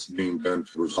and what's being done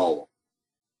to resolve them?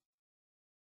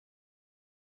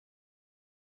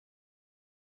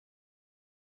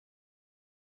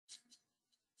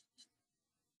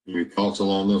 Any thoughts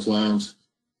along those lines?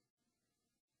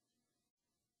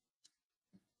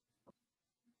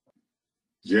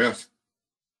 Jeff?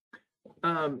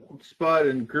 Spud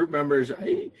and group members,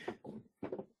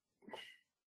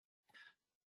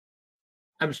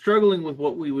 I'm struggling with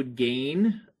what we would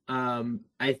gain.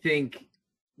 I think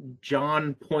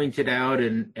John pointed out,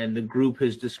 and the group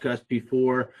has discussed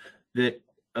before, that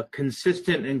a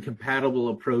consistent and compatible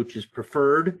approach is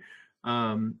preferred.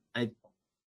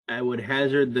 I would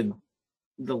hazard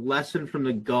the lesson from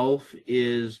the Gulf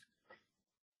is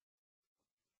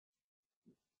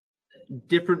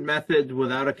different methods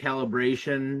without a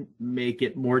calibration make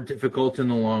it more difficult in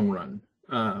the long run.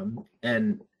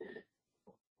 And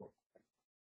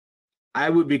I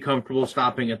would be comfortable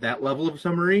stopping at that level of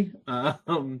summary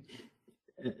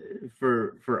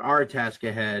for our task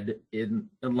ahead,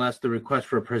 unless the request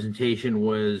for a presentation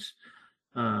was,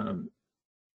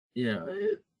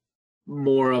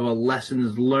 more of a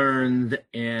lessons learned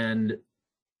and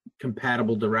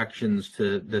compatible directions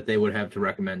that they would have to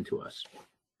recommend to us.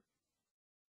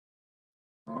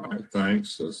 All right,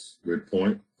 thanks. That's a good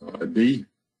point. D?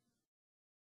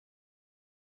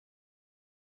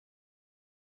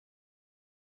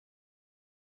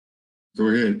 Go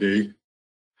ahead, D.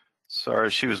 Sorry,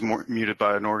 she was muted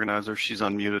by an organizer. She's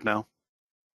unmuted now.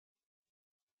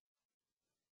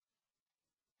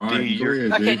 All right, D, go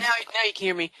ahead, Okay, D. now you can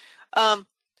hear me.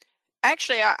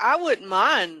 Actually, I wouldn't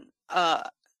mind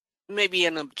maybe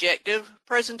an objective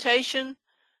presentation.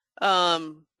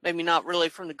 Maybe not really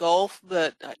from the Gulf,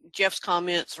 but Jeff's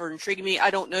comments are intriguing me. I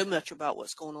don't know much about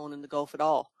what's going on in the Gulf at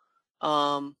all.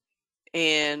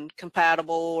 And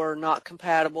compatible or not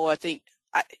compatible, I think,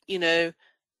 I'd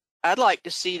like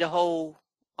to see the whole,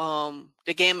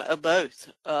 the gamut of both,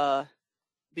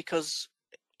 because,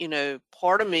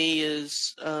 part of me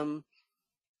is,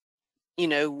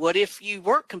 what if you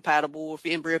weren't compatible with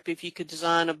MRIP, if you could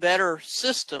design a better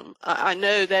system? I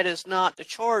know that is not the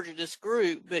charge of this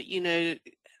group, but,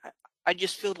 I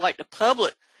just feel like the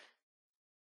public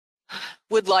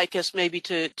would like us maybe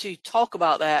to talk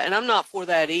about that, and I'm not for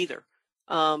that either.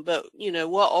 But,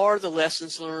 what are the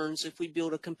lessons learned if we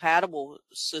build a compatible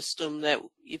system, that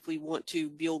if we want to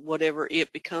build whatever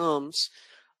it becomes,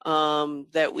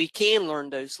 that we can learn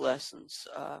those lessons.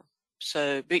 And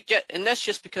that's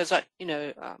just because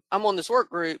I'm on this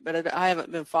work group, but I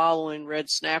haven't been following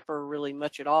red snapper really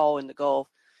much at all in the Gulf,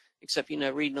 except,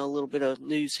 reading a little bit of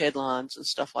news headlines and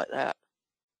stuff like that.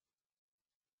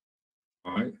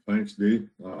 All right, thanks, D.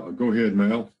 Go ahead,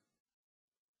 Mel.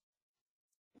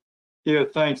 Yeah,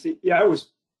 thanks. Yeah, I was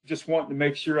just wanting to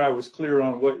make sure I was clear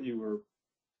on what you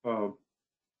were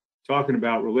talking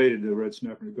about related to the red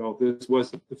snapper in the Gulf. This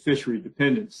was the fishery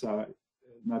dependent side,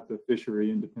 not the fishery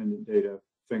independent data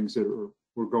things that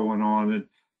were going on.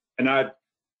 And I,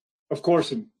 of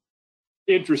course, am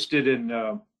interested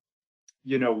in,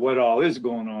 what all is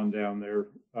going on down there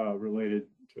related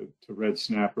to red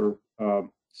snapper.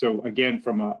 So again,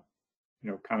 from a,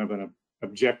 kind of an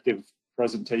objective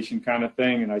presentation kind of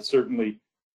thing, and I certainly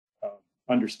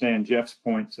understand Jeff's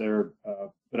points there,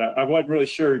 but I wasn't really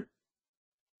sure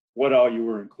what all you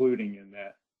were including in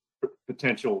that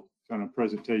potential kind of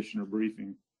presentation or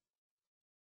briefing.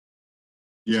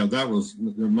 Yeah, that was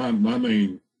my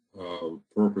main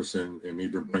purpose in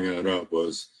even bringing it up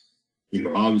was,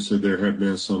 obviously there have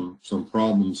been some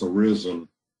problems arisen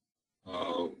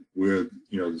with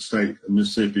the state of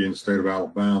Mississippi and the state of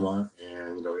Alabama,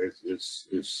 and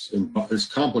it's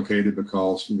complicated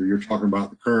because you're talking about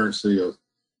the currency of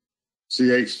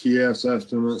CHTS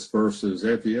estimates versus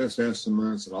FES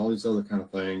estimates and all these other kind of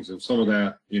things, and some of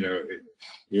that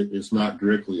it's not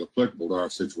directly applicable to our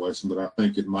situation, but I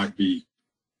think it might be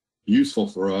useful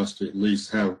for us to at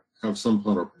least have some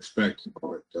kind of perspective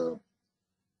on it.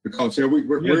 Because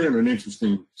we're in an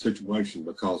interesting situation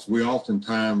because we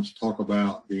oftentimes talk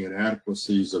about the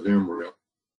inadequacies of MRIP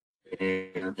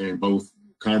in both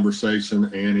conversation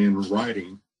and in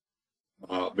writing.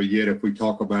 But yet if we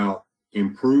talk about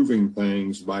improving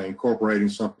things by incorporating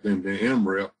something into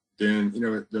MRIP, then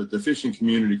the fishing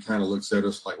community kind of looks at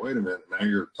us like, wait a minute, now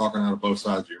you're talking out of both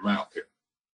sides of your mouth here.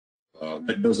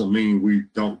 That doesn't mean we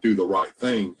don't do the right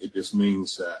thing. It just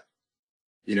means that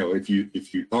if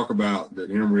you talk about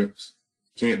that MRIPs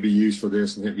can't be used for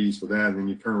this and can't be used for that, and then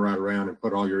you turn right around and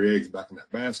put all your eggs back in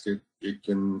that basket, it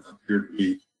can appear to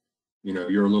be,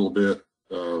 you're a little bit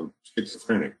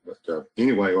schizophrenic. But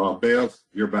anyway, Bev,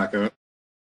 you're back up.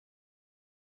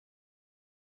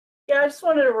 Yeah, I just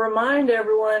wanted to remind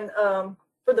everyone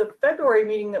for the February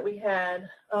meeting that we had,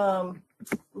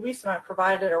 Luis and I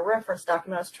provided a reference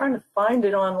document. I was trying to find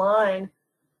it online.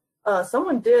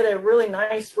 Someone did a really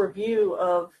nice review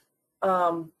of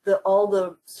all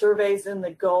the surveys in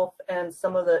the Gulf and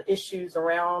some of the issues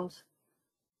around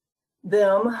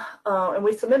them. And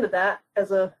we submitted that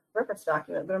as a reference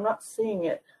document, but I'm not seeing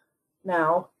it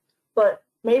now. But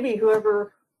maybe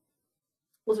whoever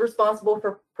was responsible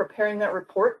for preparing that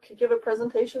report could give a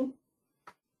presentation.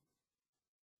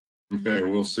 Okay,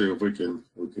 we'll see if we can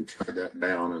track that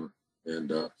down and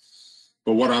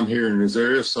but what I'm hearing is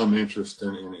there is some interest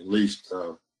in at least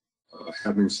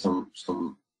having some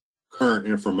current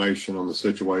information on the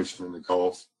situation in the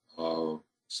Gulf,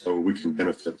 so we can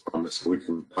benefit from it. So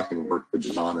I can work with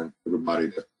John and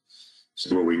everybody to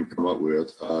see what we can come up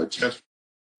with. Chester.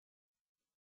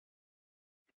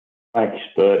 Thanks,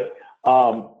 Spud.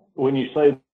 When you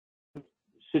say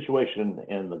situation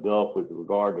in the Gulf with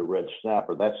regard to red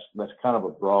snapper, that's kind of a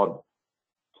broad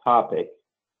topic.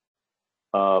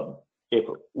 If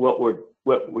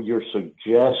what you're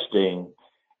suggesting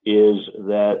is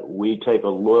that we take a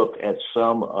look at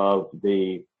some of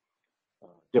the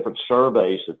different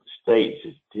surveys that the states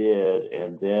did,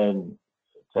 and then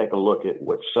take a look at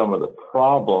what some of the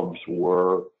problems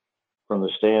were from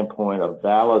the standpoint of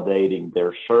validating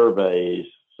their surveys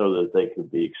so that they could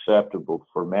be acceptable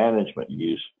for management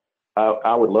use.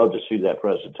 I would love to see that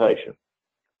presentation.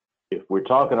 If we're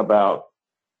talking about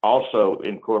also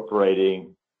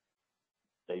incorporating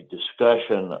a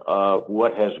discussion of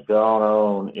what has gone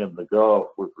on in the Gulf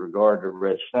with regard to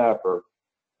red snapper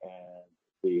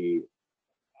and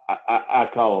I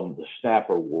call them the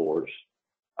snapper wars.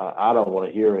 I don't want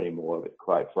to hear any more of it,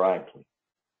 quite frankly.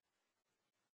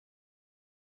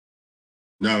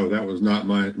 No, that was not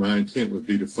my intent. Would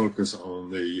be to focus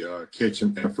on the catch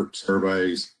and effort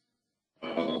surveys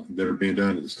that are being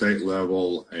done at the state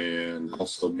level, and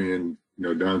also being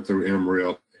done through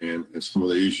MRIP and some of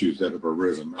the issues that have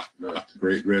arisen. Not the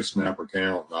great red snapper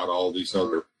count, not all these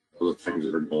other things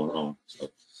that are going on. So,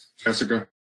 Jessica.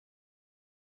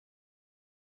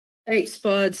 Thanks,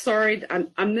 Bud. Sorry,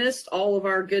 I missed all of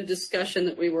our good discussion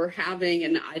that we were having,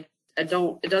 and it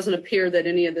doesn't appear that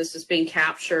any of this is being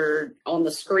captured on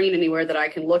the screen anywhere that I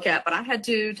can look at, but I had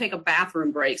to take a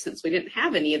bathroom break since we didn't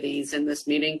have any of these in this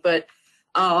meeting. But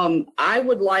I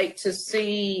would like to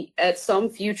see at some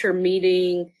future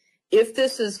meeting, if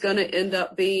this is going to end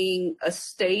up being a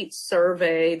state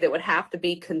survey that would have to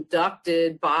be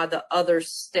conducted by the other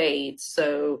states,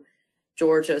 so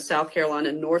Georgia, South Carolina,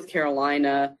 and North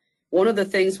Carolina. One of the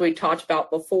things we talked about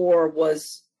before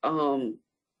was an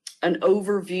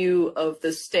overview of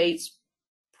the state's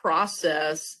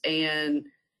process and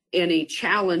any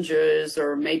challenges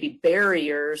or maybe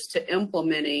barriers to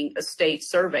implementing a state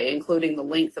survey, including the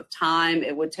length of time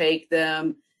it would take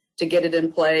them to get it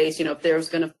in place. If there was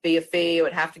going to be a fee, it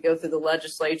would have to go through the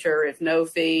legislature. If no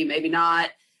fee, maybe not.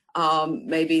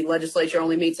 Maybe legislature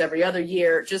only meets every other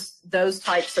year, just those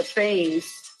types of things.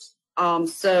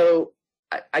 So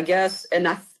I guess, and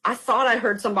I thought I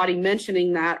heard somebody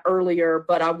mentioning that earlier,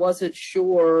 but I wasn't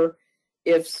sure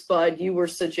if, Spud, you were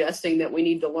suggesting that we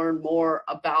need to learn more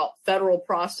about federal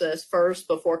process first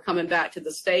before coming back to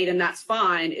the state, and that's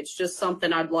fine. It's just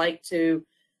something I'd like to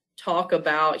talk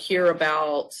about, hear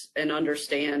about, and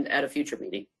understand at a future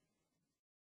meeting.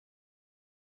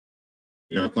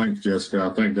 Yeah, thanks, Jessica.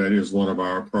 I think that is one of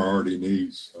our priority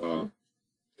needs for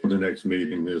the next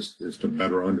meeting is to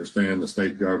better understand the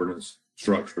state governance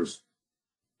structures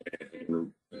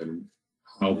and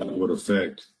how that would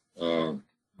affect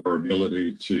our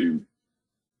ability to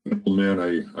implement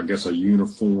a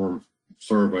uniform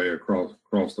survey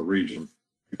across the region.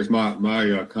 Because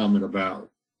my comment about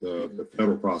the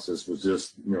federal process was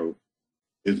just,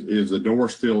 is the door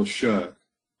still shut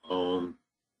on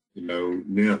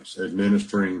NIMS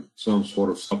administering some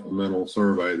sort of supplemental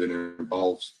survey that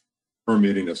involves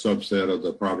permitting a subset of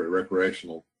the private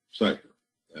recreational sector?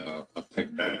 I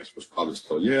think the answer was probably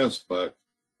still yes, but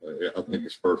I think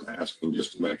it's worth asking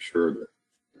just to make sure that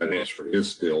that answer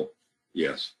is still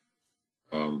yes.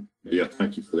 Yeah,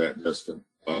 thank you for that, Justin.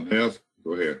 Bev,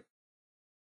 go ahead.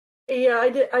 Yeah, I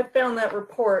did. I found that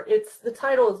report. The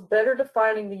title is Better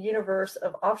Defining the Universe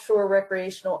of Offshore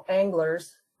Recreational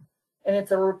Anglers, and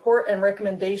it's a report and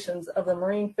recommendations of the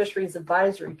Marine Fisheries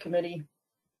Advisory Committee.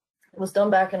 It was done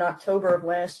back in October of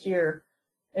last year.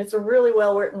 It's a really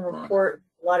well-written report,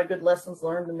 a lot of good lessons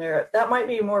learned in there. That might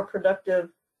be more productive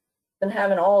than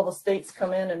having all the states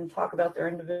come in and talk about their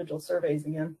individual surveys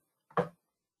again.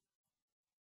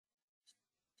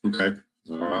 Okay,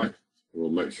 all right. We'll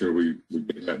make sure we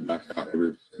get that back out.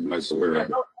 Everybody's aware of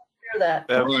it. I'll share that.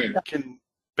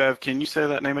 Bev, can you say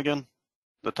that name again?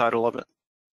 The title of it?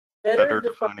 Better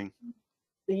Defining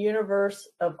the Universe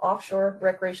of Offshore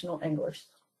Recreational Anglers.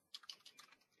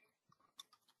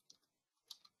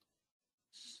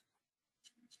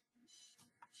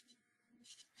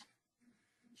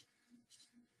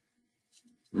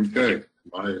 Okay,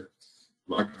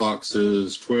 my clock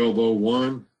says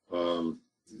 12:01.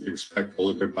 Respectful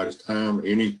of everybody's time.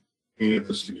 Any of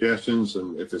the suggestions,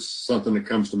 and if it's something that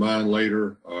comes to mind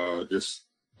later, just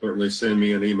certainly send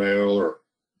me an email or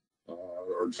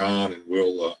John, and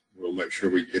we'll make sure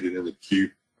we get it in the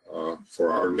queue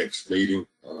for our next meeting.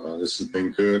 This has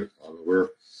been good. We're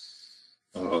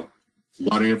a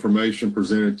lot of information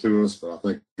presented to us, but I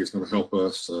think it's going to help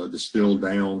us distill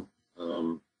down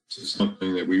to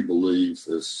something that we believe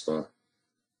is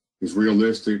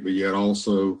realistic, but yet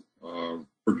also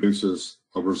produces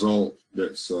a result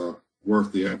that's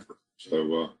worth the effort.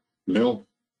 So, Mel,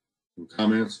 some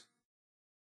comments?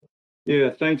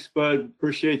 Yeah, thanks, Bud.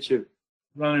 Appreciate you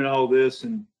running all this.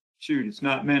 And shoot, it's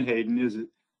not Menhaden, is it?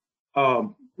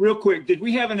 Real quick, did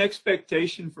we have an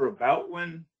expectation for about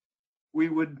when we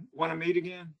would want to meet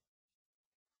again?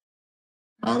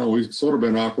 I don't know. We've sort of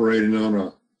been operating on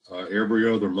a every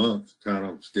other month kind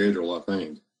of schedule, I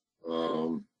think.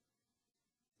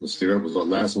 Let's see, that was the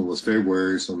last one was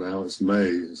February, so now it's May.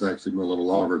 It's actually been a little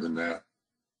longer than that.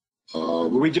 Will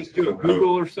we just do a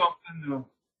Google or something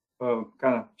to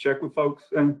kind of check with folks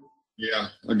then? Yeah,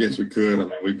 I guess we could. I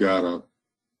mean, we've got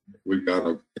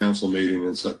a council meeting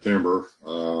in September.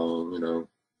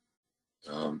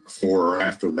 Before or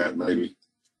after that, maybe.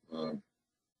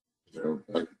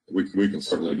 We can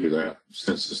certainly do that,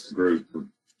 census the group and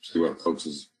see what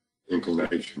folks'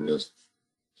 inclination is.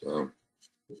 So.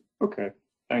 Okay,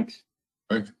 thanks.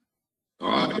 Okay.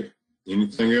 All right.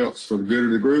 Anything else for the good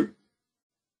of the group?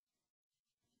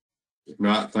 If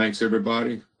not, thanks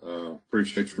everybody.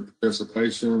 Appreciate your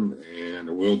participation, and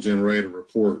we'll generate a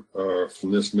report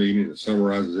from this meeting that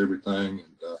summarizes everything.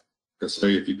 And like I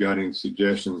say, if you've got any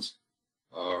suggestions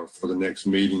for the next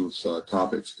meeting's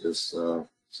topics, just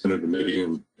send it to me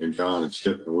and John and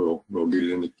Chip, and we'll get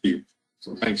it in the queue.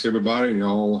 So thanks everybody, and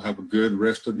y'all have a good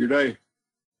rest of your day.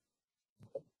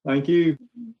 Thank you.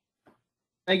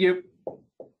 Thank you.